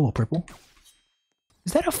fucking hollow purple?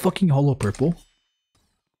 Is that a fucking hollow purple?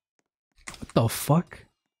 What the fuck?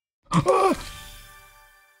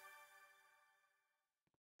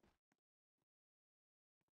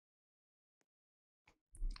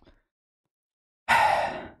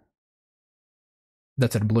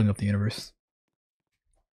 That's it, blowing up the universe.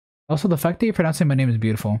 Also, the fact that you're pronouncing my name is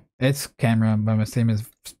beautiful. It's camera, but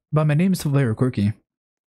my name is very quirky.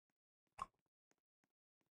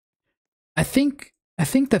 I think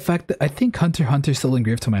the fact that I think Hunter x Hunter is still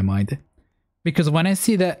engraved to my mind. Because when I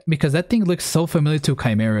see that, because that thing looks so familiar to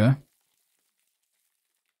Chimera.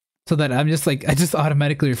 So that I'm just like, I just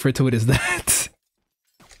automatically refer to it as that.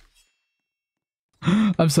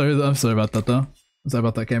 I'm sorry about that though. I'm sorry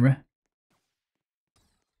about that, camera.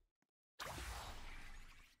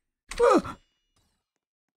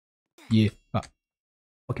 Yeah.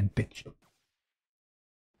 Fucking bitch.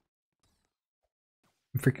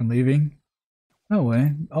 I'm freaking leaving. No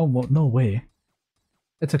way. Oh, well, no way.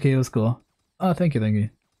 It's okay, it was cool. Oh, thank you, thank you.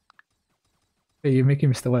 Hey, you're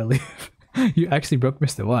making Mr. Y leave. You actually broke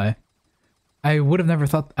Mr. Y. I would have never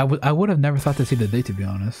thought I would have never thought to see the day, to be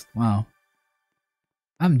honest. Wow.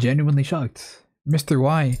 I'm genuinely shocked. Mr.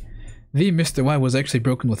 Y, the Mr. Y was actually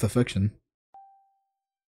broken with affection.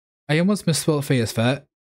 I almost misspelled Faye as fat.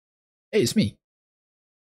 Hey, it's me.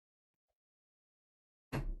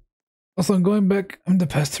 Also, I'm going back in the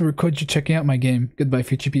past to record you checking out my game. Goodbye,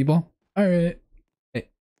 future people. Alright. Hey.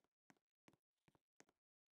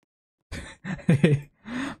 Hey.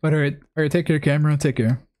 But alright, take care, camera. Take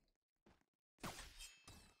care.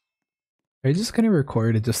 Are you just gonna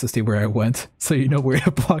record it just to see where I went, so you know where to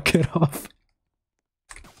block it off?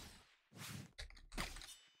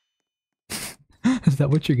 Is that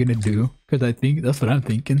what you're gonna do? Because I think that's what I'm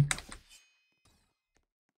thinking.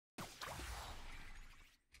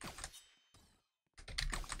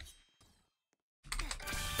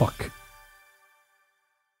 Fuck.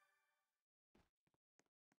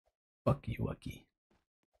 Fuck you, Lucky.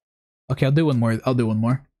 Okay, I'll do one more. I'll do one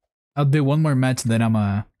more. I'll do one more match, and then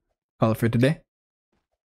I'm call it for today.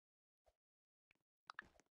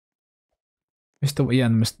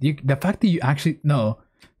 The fact that you actually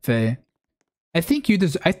Faye, I think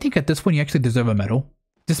I think at this point you actually deserve a medal,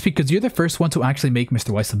 just because you're the first one to actually make Mr.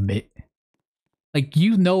 Y submit. Like,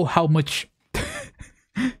 you know how much,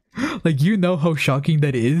 like, you know how shocking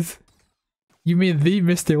that is. You made the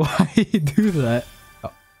Mr. Y do that.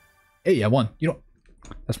 Oh. Hey, I won. You don't.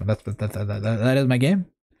 That is my game.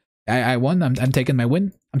 I won. I'm taking my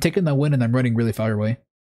win. I'm taking my win, and I'm running really far away.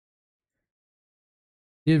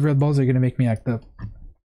 These red balls are gonna make me act up.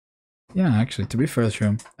 Yeah, actually, to be fair, that's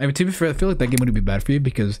true. I mean, to be fair, I feel like that game would be bad for you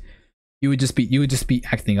because you would just be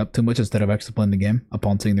acting up too much instead of actually playing the game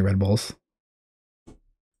upon seeing the red balls.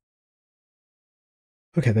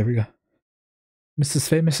 Okay, there we go. Mrs.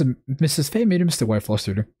 Faye made Mr. Y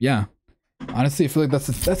flustered her. Yeah, honestly, I feel like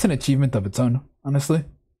that's an achievement of its own. Honestly,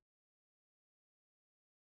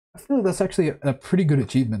 I feel like that's actually a pretty good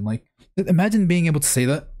achievement. Like, imagine being able to say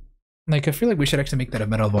that. Like, I feel like we should actually make that a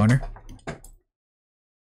Medal of Honor.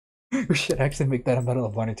 We should actually make that a Medal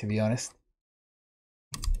of Honor, to be honest.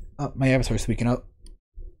 Oh, my avatar's tweaking out.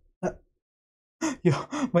 Yo,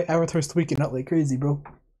 my avatar's tweaking out like crazy, bro.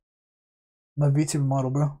 My VTuber model,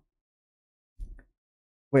 bro.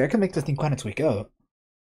 Wait, I can make this thing kind of tweak out.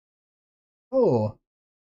 Oh.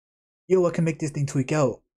 Yo, I can make this thing tweak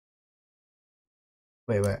out.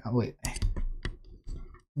 Wait.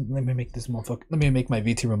 Let me make this motherfucker. Let me make my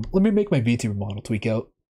VTuber model tweak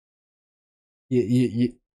out. Yeah.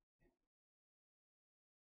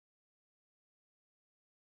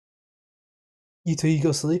 You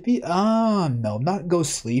go sleepy? No, not go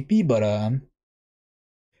sleepy, but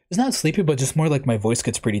it's not sleepy, but just more like my voice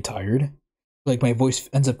gets pretty tired. Like, my voice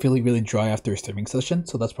ends up feeling really dry after a streaming session,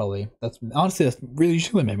 so that's honestly that's really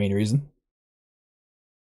usually my main reason.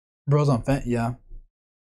 Bros on Fent, yeah.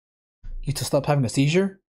 You to stop having a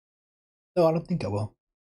seizure? No, I don't think I will.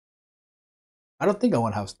 I don't think I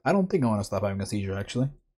want to stop having a seizure, actually.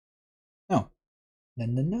 No,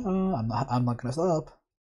 I'm not gonna stop.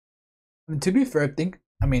 I mean, to be fair,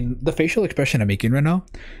 I mean, the facial expression I'm making right now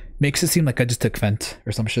makes it seem like I just took Fent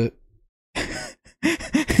or some shit.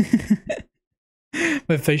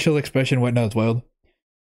 My facial expression went now, it's wild.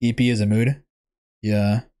 EP is a mood.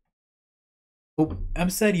 Yeah. Oh, I'm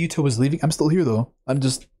sad Yuto was leaving. I'm still here though. I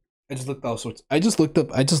just looked all sorts. I just look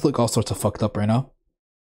all sorts of fucked up right now.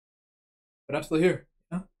 But I'm still here.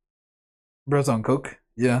 Yeah. Bro's on coke.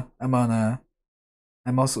 Yeah, I'm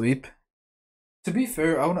also Eep. To be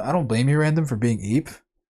fair, I don't blame you, Random, for being Eep.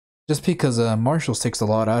 Just because Marshals takes a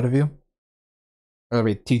lot out of you. Or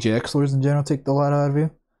wait, TJX lords in general take a lot out of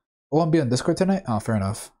you. I won't be on Discord tonight? Oh, fair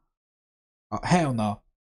enough. Oh, hell no.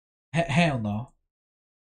 Hell no.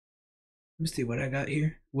 Let me see what I got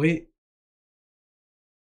here. Wait.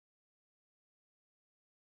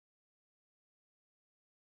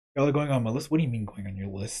 Y'all are going on my list? What do you mean going on your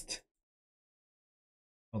list?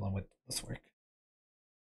 Hold on, wait, this work.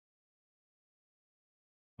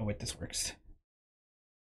 Oh wait, this works.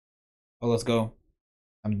 Oh, let's go.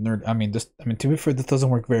 I'm nerd. I mean, to be fair, this doesn't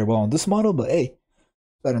work very well on this model, but hey,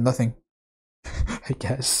 better than nothing. I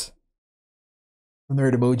guess. The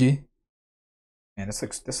nerd emoji. Man, this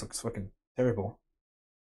looks fucking terrible.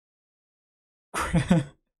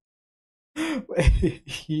 Wait,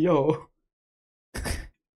 yo.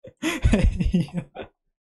 Let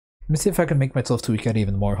me see if I can make myself tweak out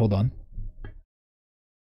even more. Hold on.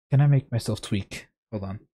 Can I make myself tweak? Hold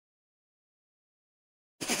on.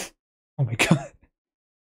 Oh my god.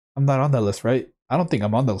 I'm not on that list, right? I don't think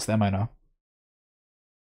I'm on that list, am I now?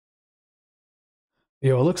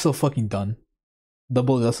 Yo, it looks so fucking done.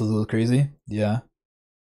 Double dust is a little crazy. Yeah.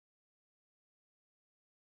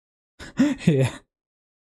 Yeah.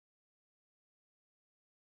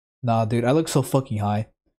 Nah, dude, I look so fucking high.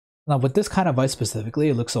 Now with this kind of vice specifically,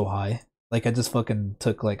 it looks so high. Like I just fucking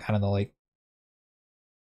took like, I don't know, like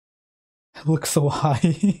I look so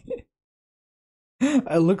high.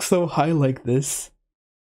 I look so high like this.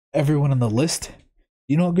 Everyone on the list.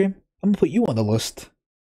 You know what, Grim? I'm gonna put you on the list.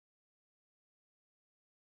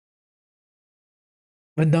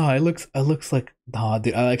 But no, I looks like nah,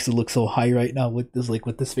 dude. I actually look so high right now with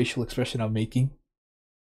this facial expression I'm making.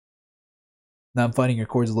 Now I'm finding your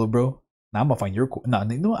chords, little bro. Now I'm gonna find your chord. Nah,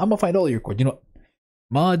 no, I'm gonna find all your chords. You know what?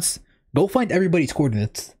 Mods, go find everybody's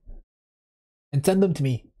coordinates and send them to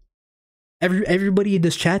me. Everybody in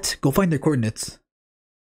this chat, go find their coordinates.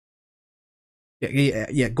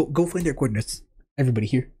 Yeah. Go find their coordinates. Everybody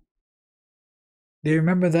here. Do you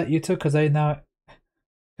remember that you took? Because I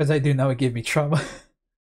do now. It gave me trauma.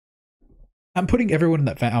 I'm putting everyone in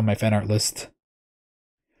that on my fan art list.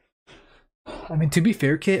 I mean, to be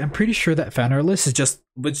fair, Kate, I'm pretty sure that fan art list is just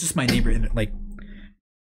my neighbor in it. Like,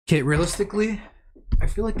 Kate, realistically, I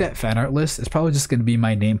feel like that fan art list is probably just gonna be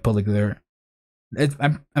my name put like there.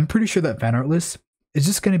 I'm pretty sure that fan art list is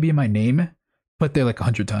just gonna be my name put there like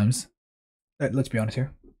 100 times. Let's be honest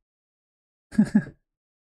here.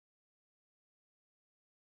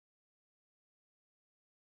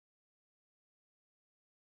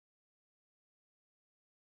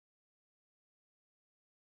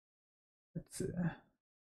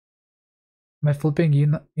 By flipping you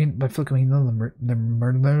know the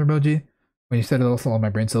murder emoji when you said it also on my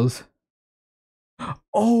brain cells.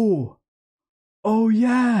 Oh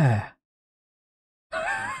yeah.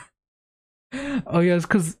 Oh yeah, it's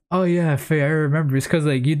cause Faye, I remember it's cause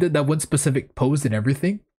like you did that one specific pose and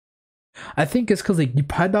everything. I think it's cause like you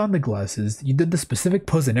had on the glasses, you did the specific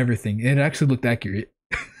pose and everything, and it actually looked accurate.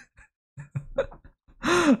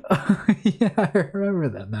 Yeah, I remember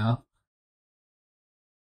that now.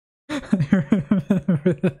 I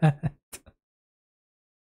remember that.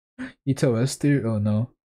 Ito Esther? Oh no.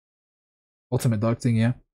 Ultimate doxxing,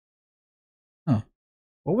 yeah. Huh.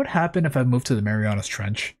 What would happen if I moved to the Marianas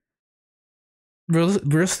Trench?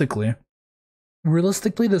 Realistically,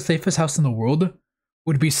 the safest house in the world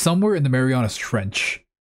would be somewhere in the Marianas Trench.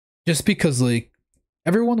 Just because, like,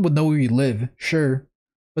 everyone would know where you live, sure.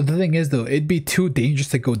 But the thing is, though, it'd be too dangerous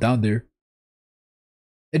to go down there.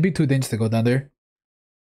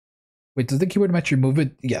 Wait, does the keyboard match your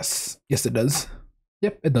movement? Yes. Yes, it does.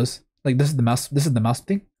 Yep, it does. Like, this is the mouse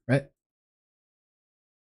thing, right?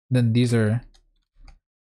 Then these are...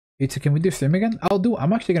 Wait, so can we do stream again?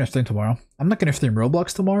 I'm actually gonna stream tomorrow. I'm not gonna stream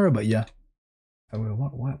Roblox tomorrow, but yeah. Oh,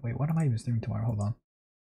 wait, what am I even streaming tomorrow? Hold on.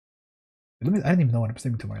 I don't even know what I'm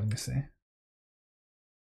streaming tomorrow. Let me see.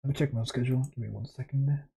 Let me check my schedule. Give me 1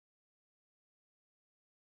 second.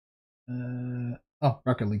 Oh,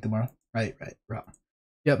 Rocket League tomorrow. Right.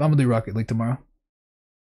 Yep, I'm gonna do Rocket League tomorrow.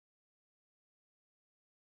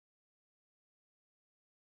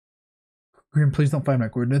 Grim, please don't find my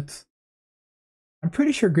coordinates. I'm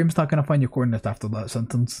pretty sure Grim's not gonna find your coordinates after that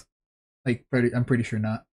sentence. Like, I'm pretty sure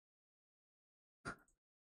not.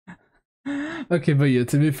 Okay, but yeah,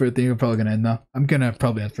 to be fair, I think I'm probably gonna end now. I'm gonna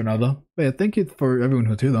probably end for now though. But yeah, thank you for everyone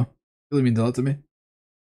who's here though. It really means a lot to me.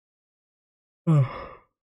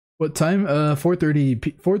 What time?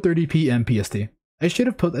 4:30 p.m. PST. I should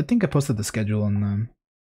have I think I posted the schedule on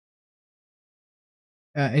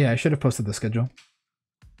yeah, I should have posted the schedule.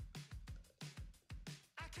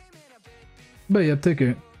 But yeah, take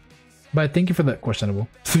care. But thank you for that questionable.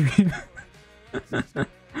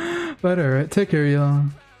 But alright, take care, y'all.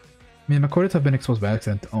 Man, my coordinates have been exposed by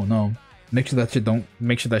accident. Oh no. Make sure that shit don't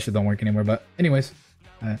work anymore. But anyways,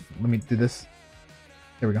 let me do this.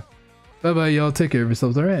 There we go. Bye bye, y'all. Take care of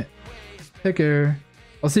yourselves. Alright. Take care.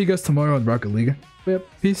 I'll see you guys tomorrow on Rocket League. But yep,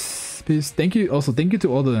 peace. Thank you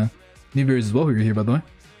to all the new viewers as well who are here, by the way.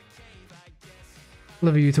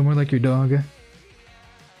 Love you, more like your dog.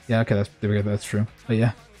 Yeah, okay, that's true. But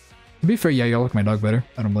yeah. To be fair, yeah, y'all like my dog better.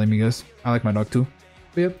 I don't blame you guys. I like my dog too.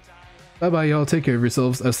 But yep. Bye bye, y'all. Take care of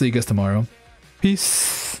yourselves. I'll see you guys tomorrow.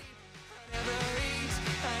 Peace.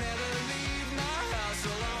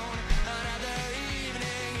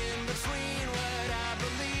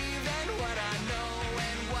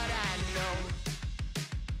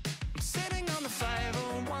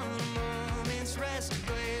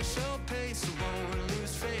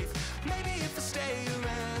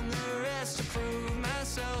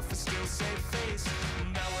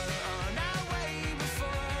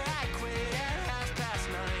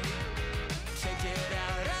 Check it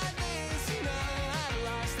out.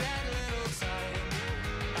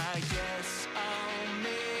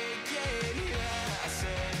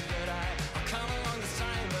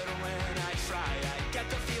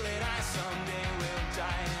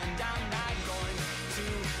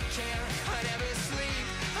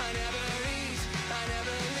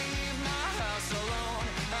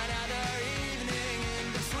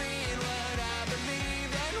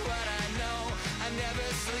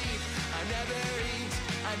 never eat,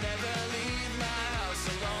 I never leave my house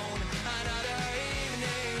alone. Another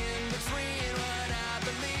evening in between what I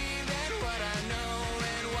believe and what I know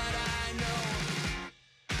and what I know.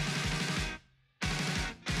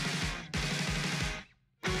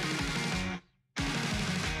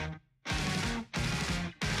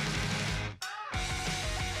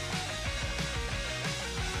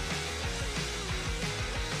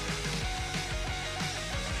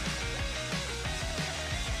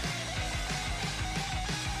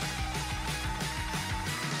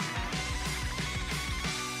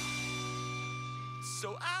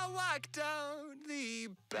 So I walked down the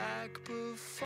back before